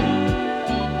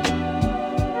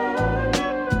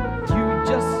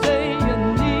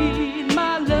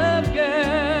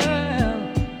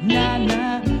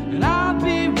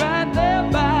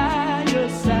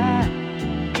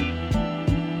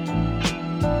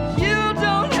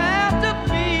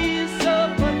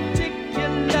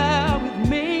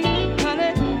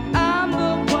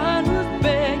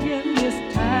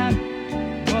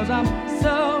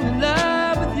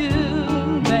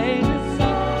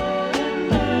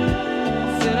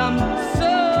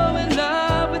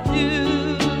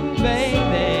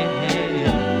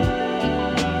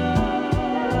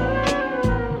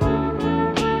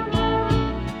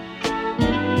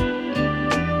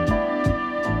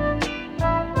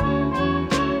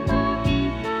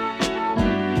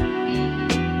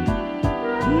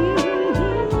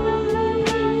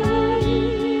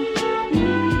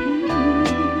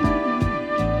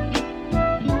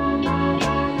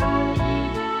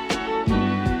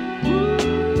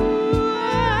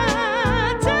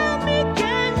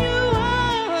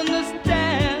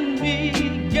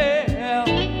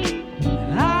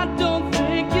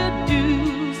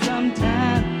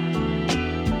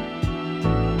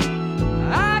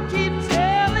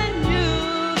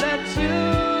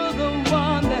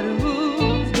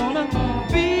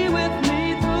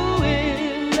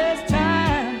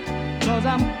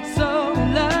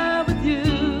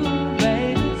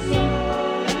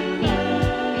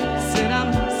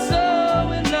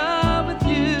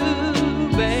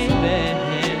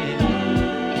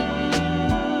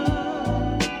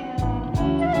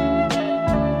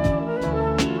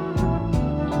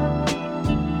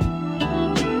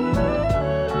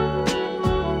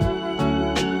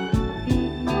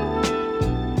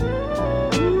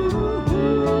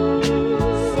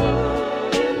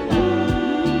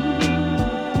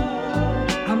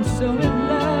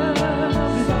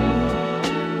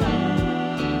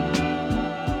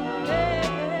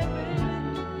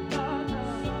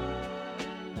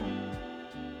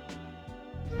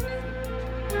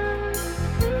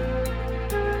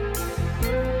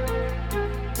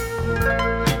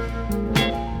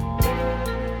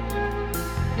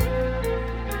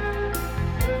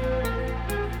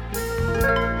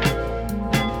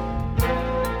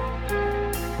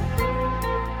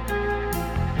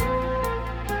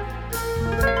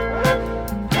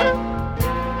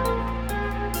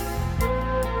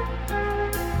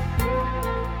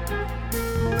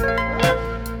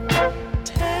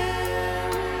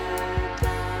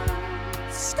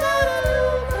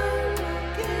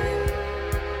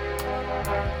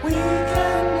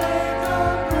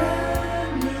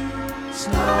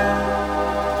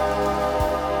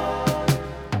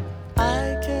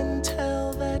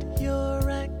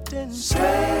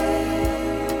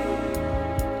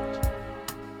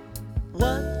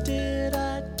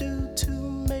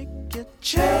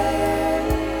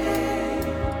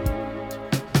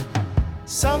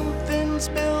 Something's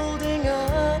building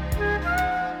up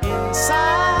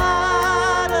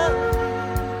inside of you.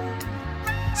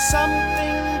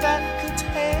 Something that could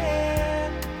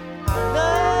tear our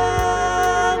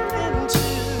love in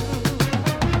two.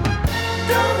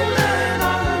 Don't let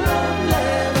our love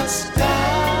let us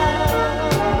down.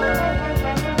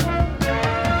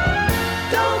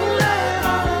 Don't let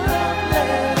our love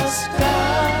let us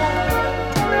down.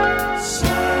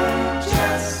 So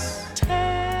just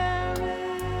tear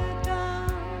it down.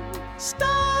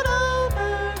 Start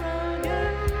over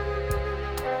again.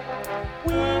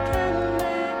 We can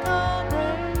make a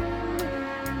brand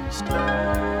new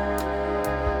start.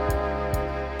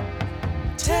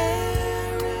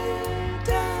 Tear it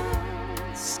down.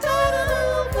 Start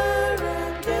over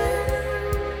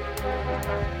again.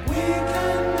 We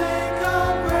can make a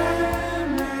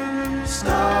brand new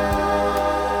start.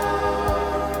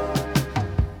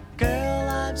 Girl,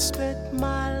 I've spent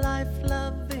my life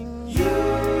loving you.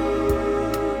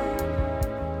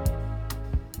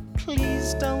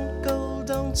 Please don't go,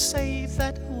 don't say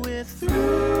that we're through.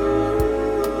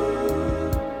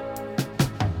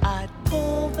 I'd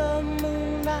pull the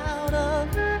moon out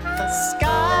of the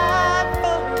sky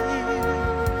for you.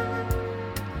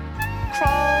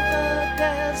 Crawl the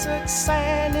desert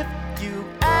sand if you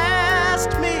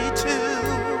asked me to.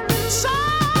 So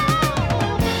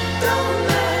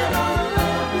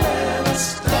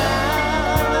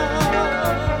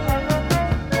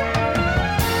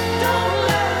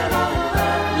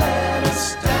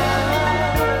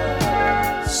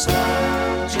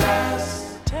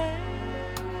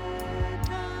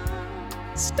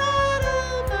start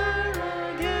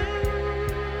over again.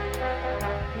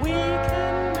 We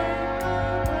can make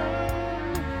a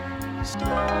brand new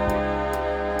start.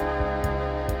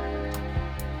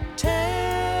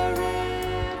 Tear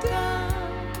it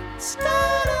down,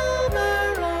 start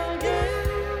over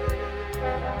again.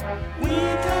 We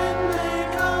can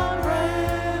make a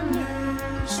brand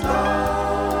new start.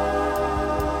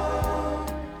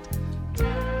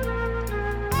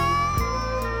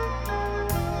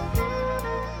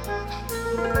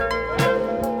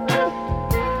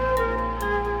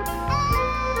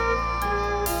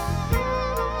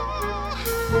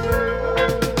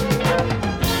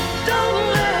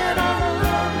 Don't let our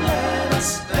love let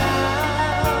us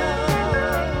down.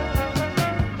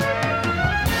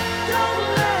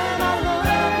 Don't let our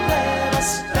love let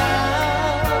us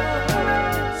down.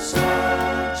 So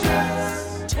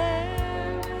just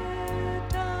tear it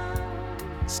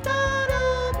down, start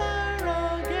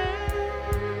over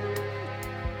again.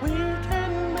 We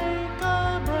can make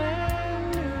a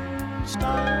brand new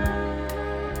start.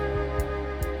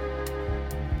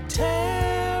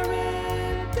 Tear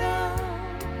it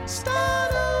down,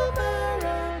 start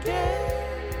over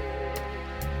again.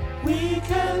 We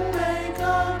can make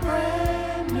a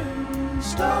brand new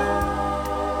start.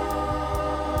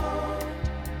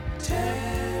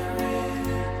 Tear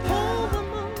it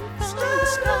down,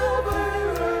 start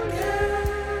over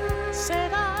again.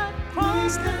 Said I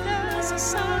crossed the desert,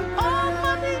 sun on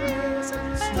my knees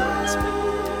and thanks me.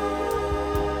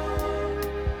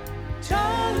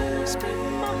 Darling,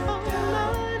 spend my whole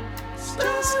life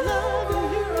just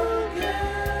loving you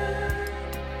again.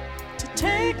 To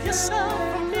take yourself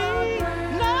from me,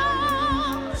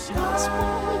 no, just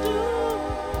won't do.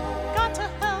 Got to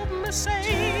help me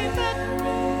save it.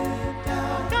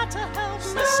 Got to help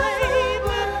me save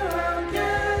it.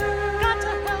 Got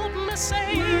to help me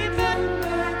save it.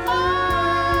 Oh,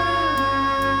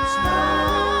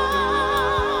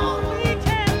 we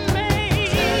can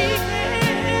make it.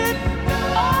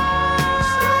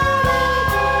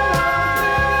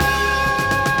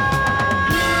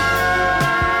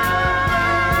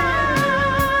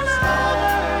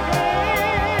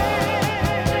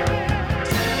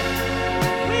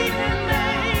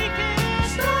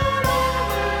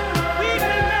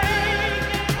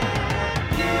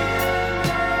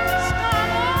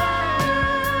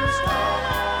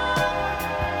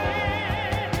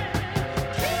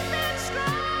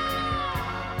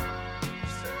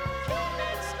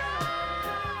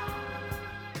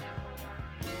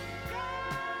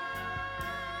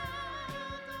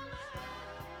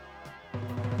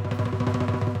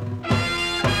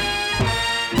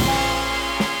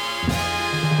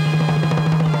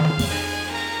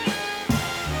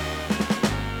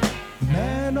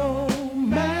 Man, oh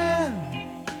man,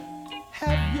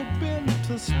 have you been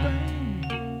to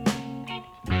Spain?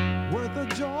 Where the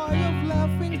joy of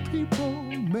laughing people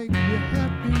make you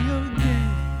happy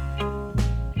again.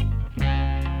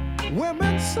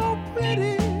 Women so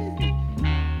pretty,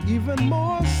 even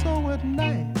more so at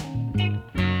night.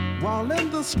 While in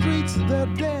the streets their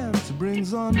dance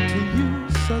brings unto you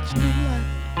such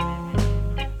delight.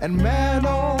 And man,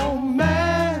 oh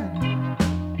man,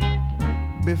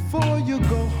 before you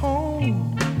go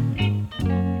home,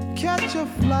 catch a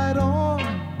flight on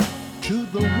to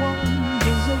the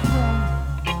wonders of Rome.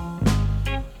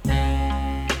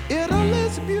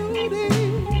 Italy's beauty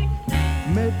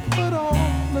may put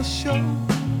on a show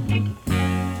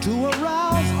to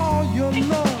arouse all your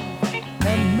love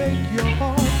and make your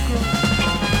heart grow.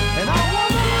 And I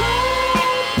wanna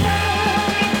go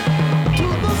back to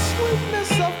the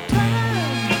sweetness of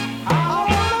time. I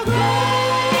wanna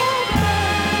go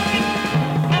back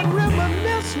and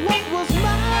reminisce what was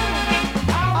mine.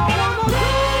 I wanna go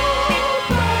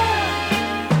back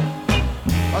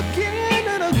again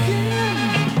and again,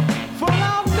 for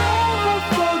I'll never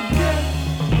forget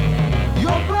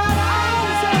your bright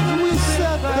eyes as we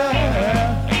sat there.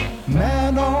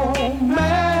 Man, oh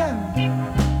man,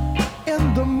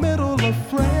 in the middle of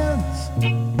France.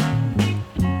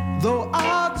 Though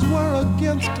odds were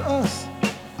against us,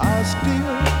 I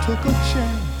still took a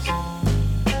chance.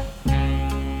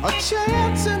 A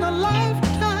chance in a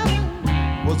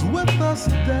lifetime was with us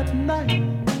that night.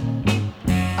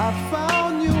 I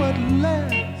found you at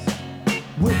last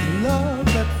with love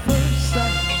at first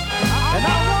sight. And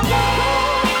I wanna go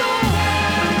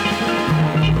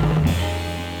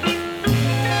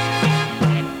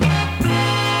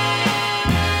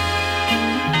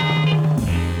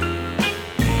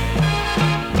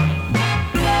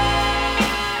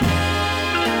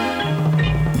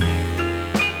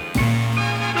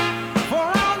for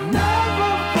I'll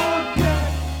never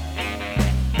forget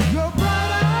your bright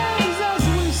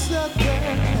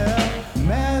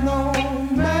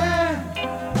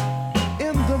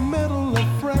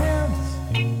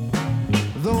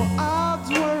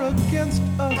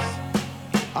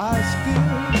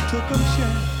second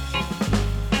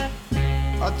chance,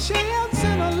 a chance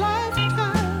in a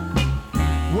lifetime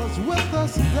was with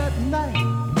us that night.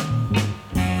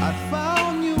 I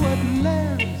found you at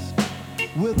last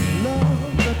with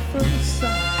love at first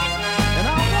sight, and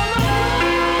I wanna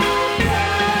go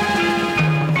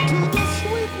back to the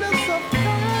sweetness of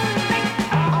time.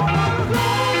 I wanna go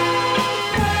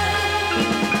back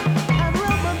and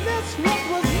reminisce what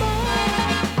was mine.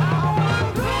 I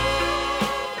wanna go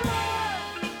back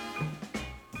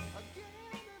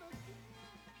again and again.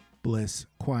 Bliss,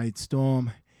 Quiet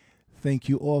Storm. Thank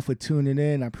you all for tuning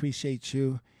in. I appreciate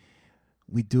you.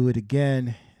 We do it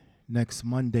again next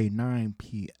Monday, 9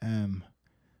 p.m.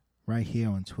 right here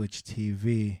on Twitch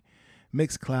TV,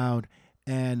 Mixcloud,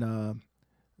 and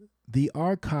the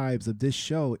archives of this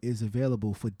show is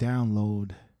available for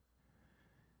download.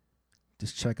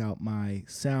 Just check out my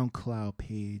SoundCloud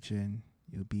page and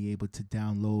you'll be able to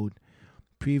download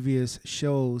previous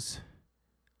shows,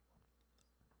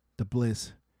 The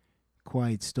Bliss,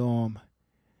 Quiet Storm.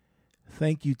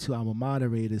 Thank you to our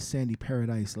moderators, Sandy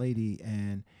Paradise Lady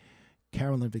and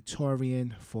Carolyn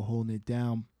Victorian, for holding it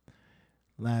down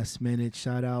last minute.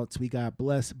 Shout outs. We got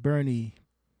Bless Bernie,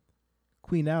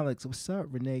 Queen Alex. What's up?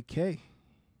 Renee K,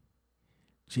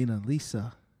 Gina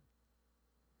Lisa.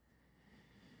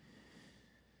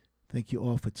 Thank you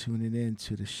all for tuning in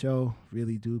to the show.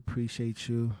 Really do appreciate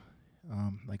you.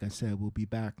 Like I said, we'll be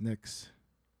back next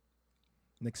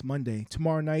Monday.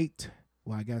 Tomorrow night,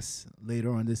 well, I guess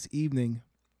later on this evening,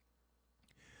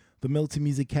 the Milton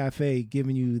Music Cafe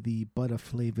giving you the Butter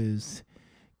Flavors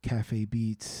Cafe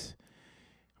Beats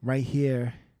right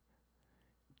here,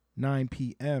 9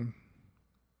 p.m.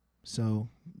 So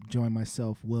join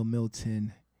myself, Will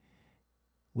Milton,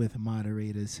 with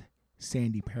moderators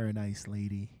Sandy Paradise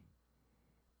Lady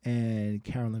and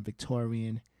Carolyn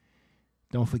Victorian.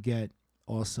 Don't forget,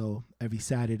 also every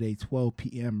Saturday, 12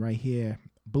 p.m. right here,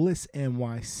 Bliss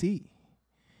NYC.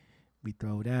 We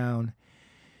throw down.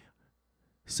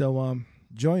 So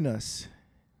join us.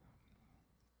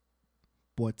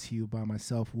 Brought to you by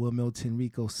myself, Will Milton,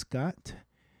 Rico Scott,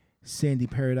 Sandy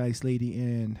Paradise Lady,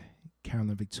 and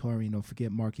Carolyn Victorian. Don't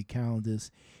forget, mark your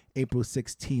calendars. April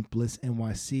 16th, Bliss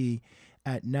NYC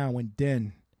at Now and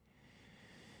Then.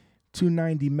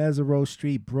 290 Mesereau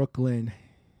Street, Brooklyn,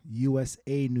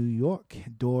 USA, New York.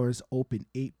 Doors open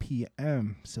 8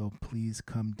 p.m. So please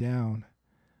come down.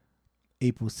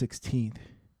 April 16th.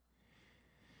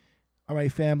 All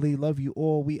right, family. Love you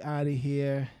all. We out of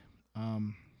here.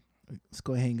 Let's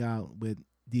go hang out with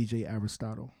DJ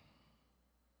Aristotle.